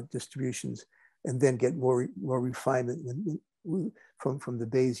distributions, and then get more refinement from the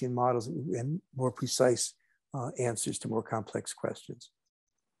Bayesian models and more precise answers to more complex questions.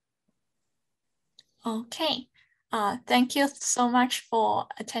 Okay, thank you so much for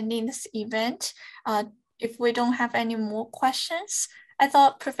attending this event. If we don't have any more questions, I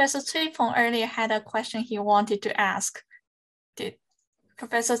thought Professor Cui Feng earlier had a question he wanted to ask.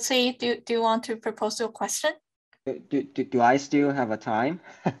 Professor Cui, do you want to propose your question? Do I still have a time?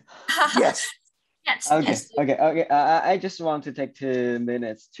 Yes. Yes. Okay. Yes. Okay. I just want to take 2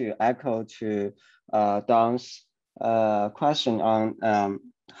 minutes to echo to Don's question on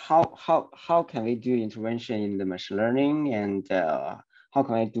how can we do intervention in the machine learning, and how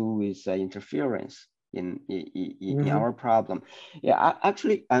can I do with interference in our problem? Yeah,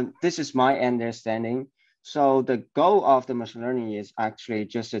 actually, this is my understanding. So the goal of the machine learning is actually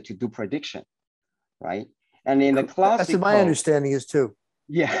just to do prediction, right? And in the classical, that's what my understanding is too.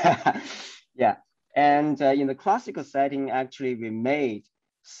 Yeah, yeah. And in the classical setting, actually, we made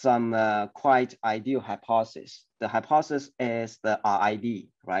some quite ideal hypothesis. The hypothesis is the RID,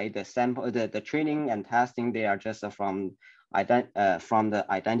 right? The sample, the training and testing, they are just from the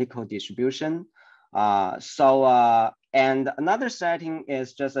identical distribution. And another setting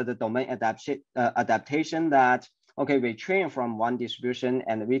is just the domain adaptation that, okay, we train from one distribution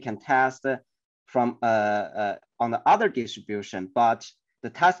and we can test from on the other distribution, but the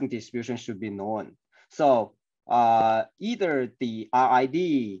testing distribution should be known. So either the RID,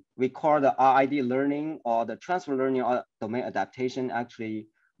 we call the RID learning, or the transfer learning or domain adaptation, actually,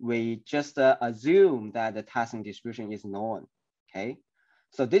 we just assume that the testing distribution is known, okay?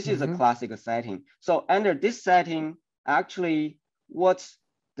 So this is a classical setting. So under this setting, actually, what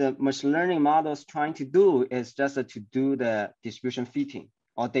the machine learning model is trying to do is just to do the distribution fitting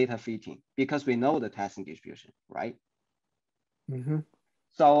or data fitting, because we know the testing distribution, right?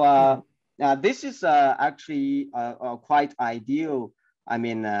 So this is actually a quite ideal, I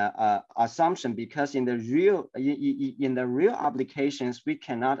mean, assumption, because in the real applications, we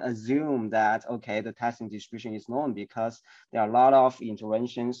cannot assume that, okay, the testing distribution is known, because there are a lot of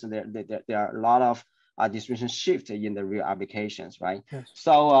interventions, there are a lot of distribution shift in the real applications, right? Yes.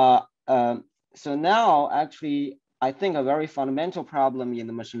 So so now actually, I think a very fundamental problem in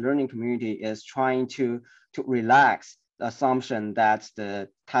the machine learning community is trying to relax the assumption that the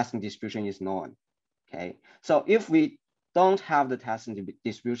testing distribution is known, okay? So if we don't have the testing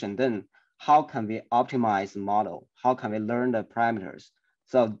distribution, then how can we optimize the model? How can we learn the parameters?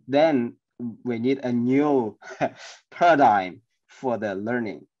 So then we need a new paradigm for the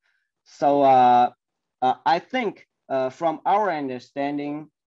learning. So I think from our understanding,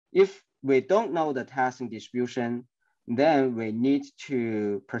 if we don't know the testing distribution, then we need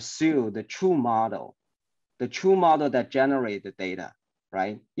to pursue the true model that generate the data,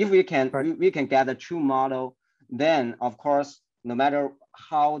 right? If we can, we can get a true model, then of course, no matter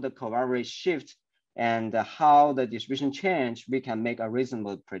how the covariance shift and how the distribution change, we can make a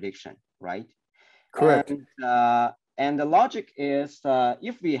reasonable prediction, right? Correct. And the logic is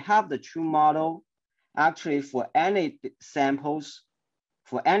if we have the true model, actually for any samples,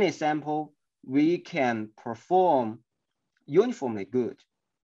 we can perform uniformly good,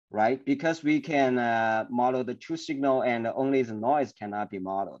 right? Because we can model the true signal and only the noise cannot be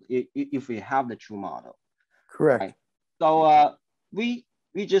modeled if we have the true model. Correct. Right? So we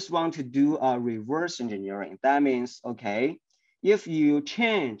just want to do a reverse engineering. That means, okay, if you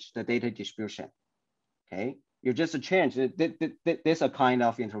change the data distribution, okay, you just change, there's a kind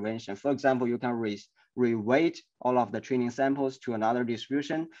of intervention. For example, you can reweight all of the training samples to another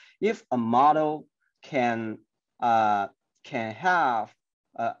distribution. If a model can have,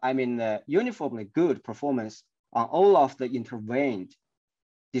 uniformly good performance on all of the intervened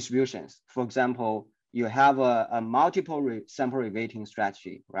distributions. For example, you have a multiple sample reweighting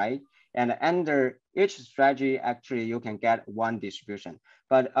strategy, right? And under each strategy, actually, you can get one distribution.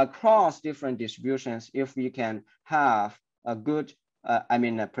 But across different distributions, if we can have a good,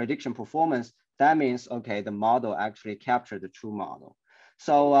 a prediction performance, that means, okay, the model actually captured the true model.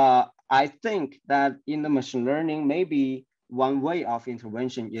 So I think that in the machine learning, maybe one way of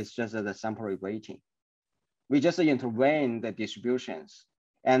intervention is just the sample reweighting. We just intervene the distributions.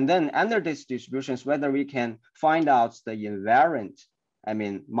 And then under these distributions, whether we can find out the invariant,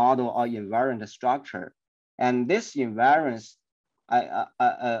 model or invariant structure. And this invariance,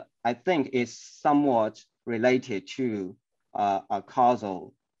 I think is somewhat related to a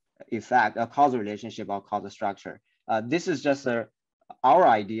causal effect, a causal relationship or causal structure. This is just our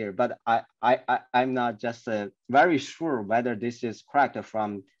idea, but I'm not just very sure whether this is correct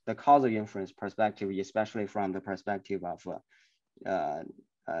from the causal inference perspective, especially from the perspective of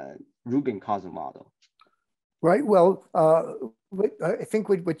Rubin causal model. Right. Well, I think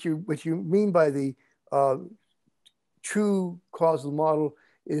what you mean by the true causal model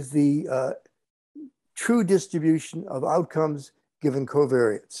is the true distribution of outcomes given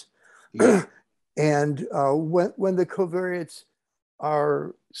covariates. Yeah. And when the covariates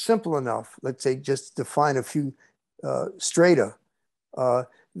are simple enough, let's say just define a few strata,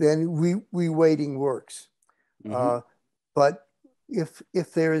 then reweighting works. Mm-hmm. But if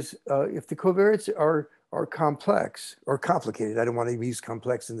the covariates are complex or complicated, I don't want to use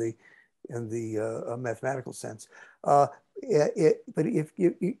complex in the mathematical sense. But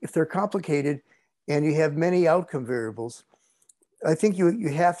if they're complicated and you have many outcome variables, I think you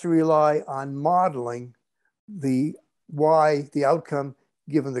have to rely on modeling the outcome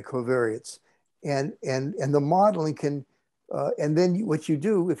given the covariates, and the modeling can, and then what you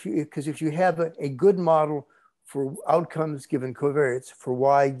do if you have a good model for outcomes given covariates for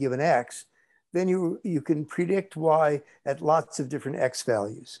y given x, then you can predict y at lots of different x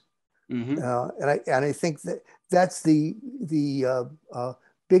values. Mm-hmm. And I think that's the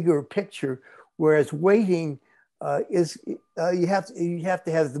bigger picture. Whereas weighting is you have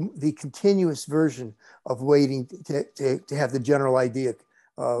to have the continuous version of weighting to have the general idea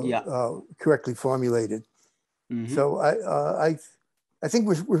correctly formulated. Mm-hmm. So I think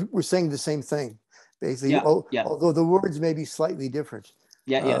we're saying the same thing basically. Yeah. Although the words may be slightly different.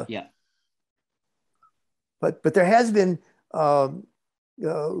 Yeah. But there has been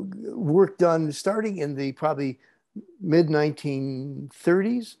work done starting in the probably mid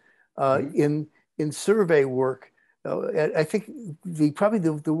 1930s mm-hmm. in survey work. I think probably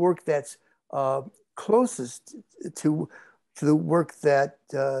the work that's closest to the work that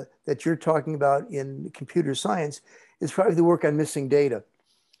you're talking about in computer science is probably the work on missing data,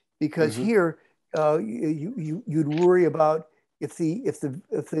 because mm-hmm. here you'd worry about if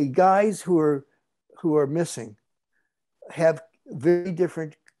the guys who are missing have very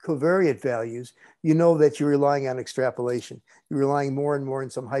different covariate values, you know that you're relying on extrapolation. You're relying more and more on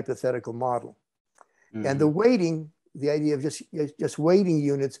some hypothetical model. Mm-hmm. And the weighting, the idea of just weighting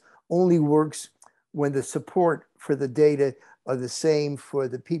units only works when the support for the data are the same for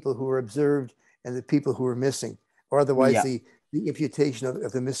the people who are observed and the people who are missing, or otherwise the imputation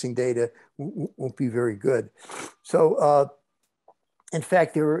of the missing data won't be very good. So in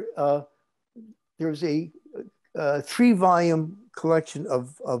fact, there's a 3-volume collection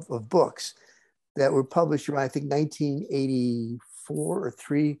of books that were published around, I think, 1984 or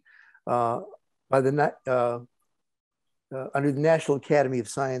 3 by the under the National Academy of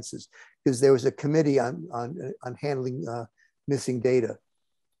Sciences, because there was a committee on handling missing data,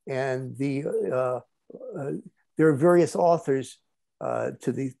 and there are various authors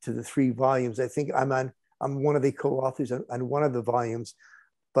to the 3 volumes. I think I'm one of the co-authors on one of the volumes,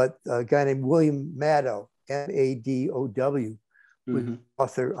 but a guy named William Maddow, Madow, with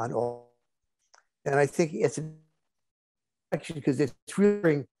author on all. And I think it's an action because it's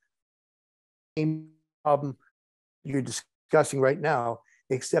really the same problem you're discussing right now,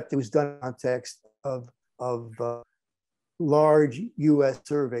 except it was done in the context of large US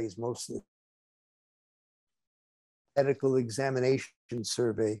surveys, mostly. Medical examination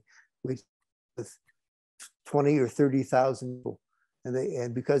survey with 20 or 30,000 people.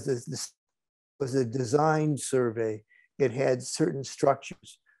 And because this was a design survey, it had certain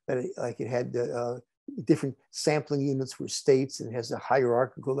structures that it had different sampling units for states, and it has a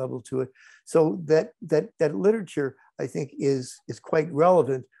hierarchical level to it. So that literature, I think, is quite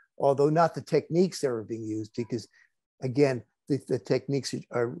relevant, although not the techniques that are being used, because again, the techniques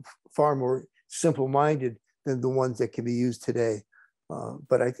are far more simple-minded than the ones that can be used today.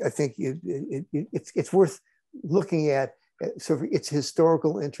 But I think it's worth looking at sort of its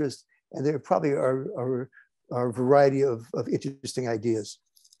historical interest, and there probably are a variety of interesting ideas.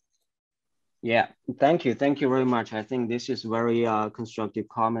 Yeah, thank you very much. I think this is very constructive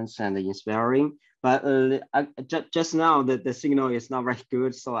comments and inspiring. But just now the signal is not very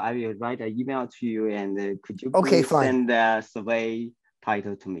good, so I will write an email to you, and could you please send the survey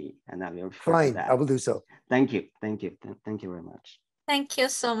title to me, and I will refer to that. I will do so. Thank you very much. Thank you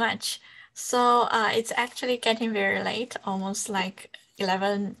so much. So it's actually getting very late, almost like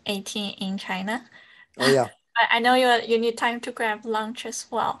 11:18 in China. Oh yeah. I know you need time to grab lunch as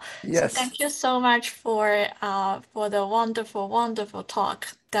well. Yes. So thank you so much for the wonderful talk.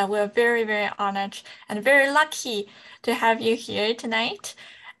 That we're very honored and very lucky to have you here tonight.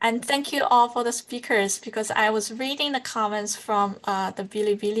 And thank you all for the speakers, because I was reading the comments from the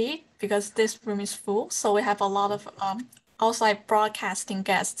Bilibili, because this room is full. So we have a lot of outside broadcasting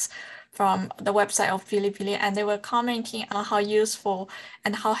guests from the website of Bilibili, and they were commenting on how useful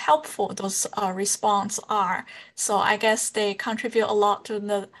and how helpful those responses are. So I guess they contribute a lot to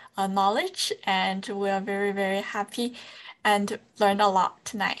the knowledge, and we are very happy and learned a lot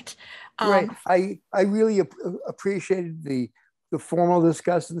tonight. Right. I really appreciated the formal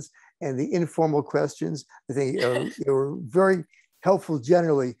discussions and the informal questions. I think they were very helpful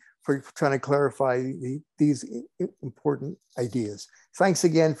generally for trying to clarify these important ideas. Thanks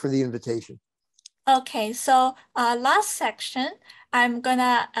again for the invitation. Okay, so last section, I'm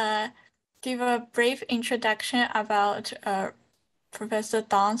gonna give a brief introduction about Professor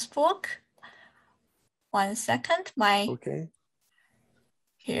Don's book. 1 second, okay.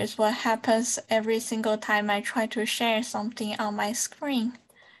 Here's what happens every single time I try to share something on my screen.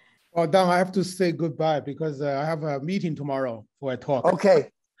 Well, Don, I have to say goodbye because I have a meeting tomorrow for a talk.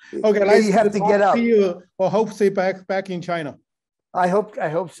 Okay. Okay, let's you have to get out. See you, or hope to see you back in China. I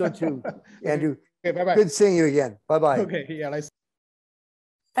hope so too, Andrew. Okay, bye-bye. Good seeing you again. Bye-bye. Okay, yeah, let's.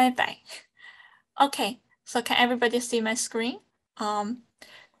 Bye-bye. Okay, so can everybody see my screen?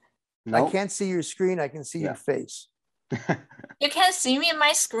 No. I can't see your screen. I can see your face. You can't see me in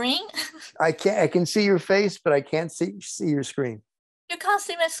my screen? I can see your face, but I can't see your screen. You can't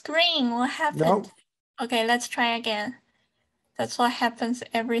see my screen. What happened? No. Okay, let's try again. That's what happens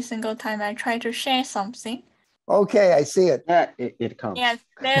every single time I try to share something. Okay, I see it. Yeah, it comes. Yes,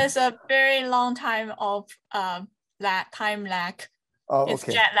 there's a very long time of time lag. Oh, it's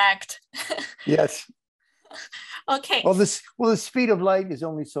okay. jet lagged. Yes. Okay. Well, the speed of light is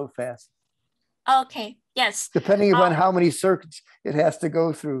only so fast. Okay. Yes. Depending upon how many circuits it has to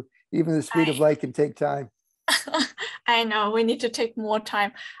go through, even the speed of light can take time. I know, we need to take more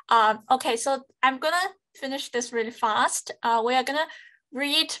time. Okay, so I'm gonna finish this really fast. We are gonna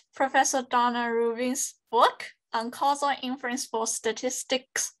read Professor Donna Rubin's book on causal inference for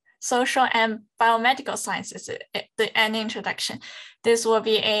statistics, social and biomedical sciences, an introduction. This will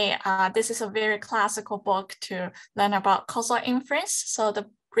be this is a very classical book to learn about causal inference. So the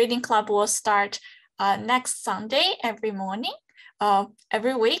reading club will start next Sunday every morning,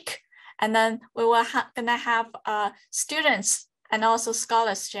 every week. And then we will gonna have students and also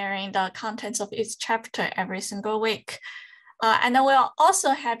scholars sharing the contents of each chapter every single week. And then we're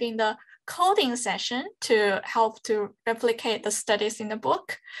also having the coding session to help to replicate the studies in the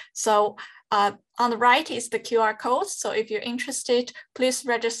book. So on the right is the QR code. So if you're interested, please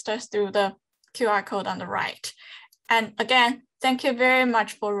register through the QR code on the right. And again, thank you very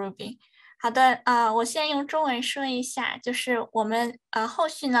much for Rubin. 好的，我现在用中文说一下，就是我们后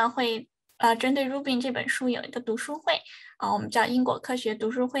续呢会针对 Rubin 这本书有一个读书会，我们叫因果科学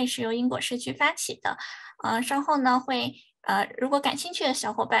读书会，是由因果社区发起的。稍后呢会如果感兴趣的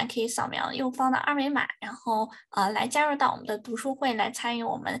小伙伴可以扫描右方的二维码，然后来加入到我们的读书会，来参与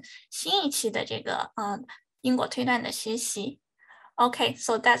我们新一期的这个因果推断的学习。Okay,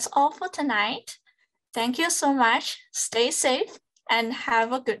 so that's all for tonight. Thank you so much. Stay safe and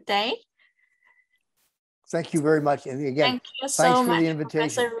have a good day. Thank you very much. And again, Thank you thanks so for much, the invitation.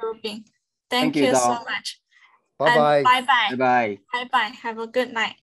 Professor Rubin. Thank Thank you, you so Doc. much. Bye-bye. Bye-bye. Bye-bye. Bye-bye. Have a good night.